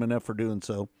thank him enough for doing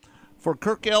so. For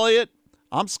Kirk Elliott,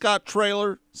 I'm Scott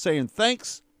Traylor saying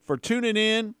thanks for tuning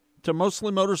in to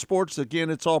Mostly Motorsports. Again,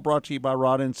 it's all brought to you by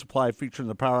Rod End Supply, featuring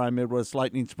the Power Eye Midwest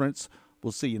Lightning Sprints.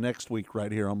 We'll see you next week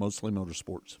right here on Mostly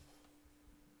Motorsports.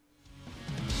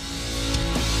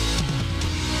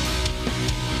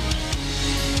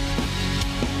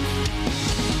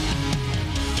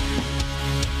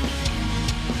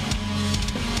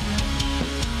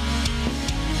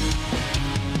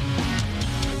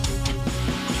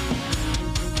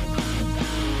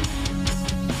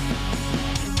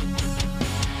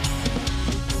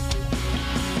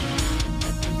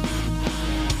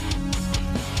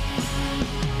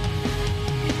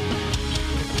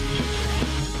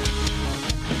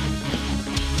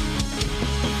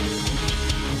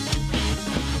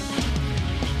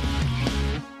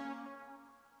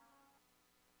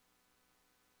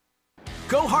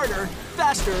 Go harder,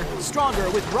 faster, stronger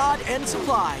with Rod End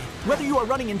Supply. Whether you are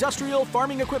running industrial,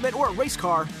 farming equipment, or a race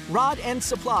car, Rod End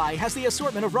Supply has the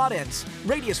assortment of rod ends,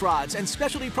 radius rods, and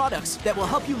specialty products that will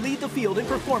help you lead the field in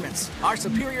performance. Our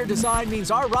superior design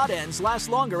means our rod ends last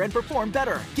longer and perform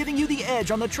better, giving you the edge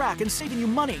on the track and saving you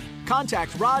money.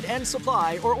 Contact Rod End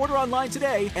Supply or order online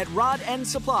today at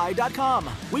rodendsupply.com.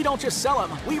 We don't just sell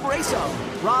them, we race them.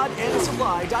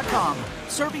 rodendsupply.com.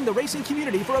 Serving the racing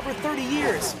community for over 30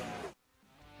 years.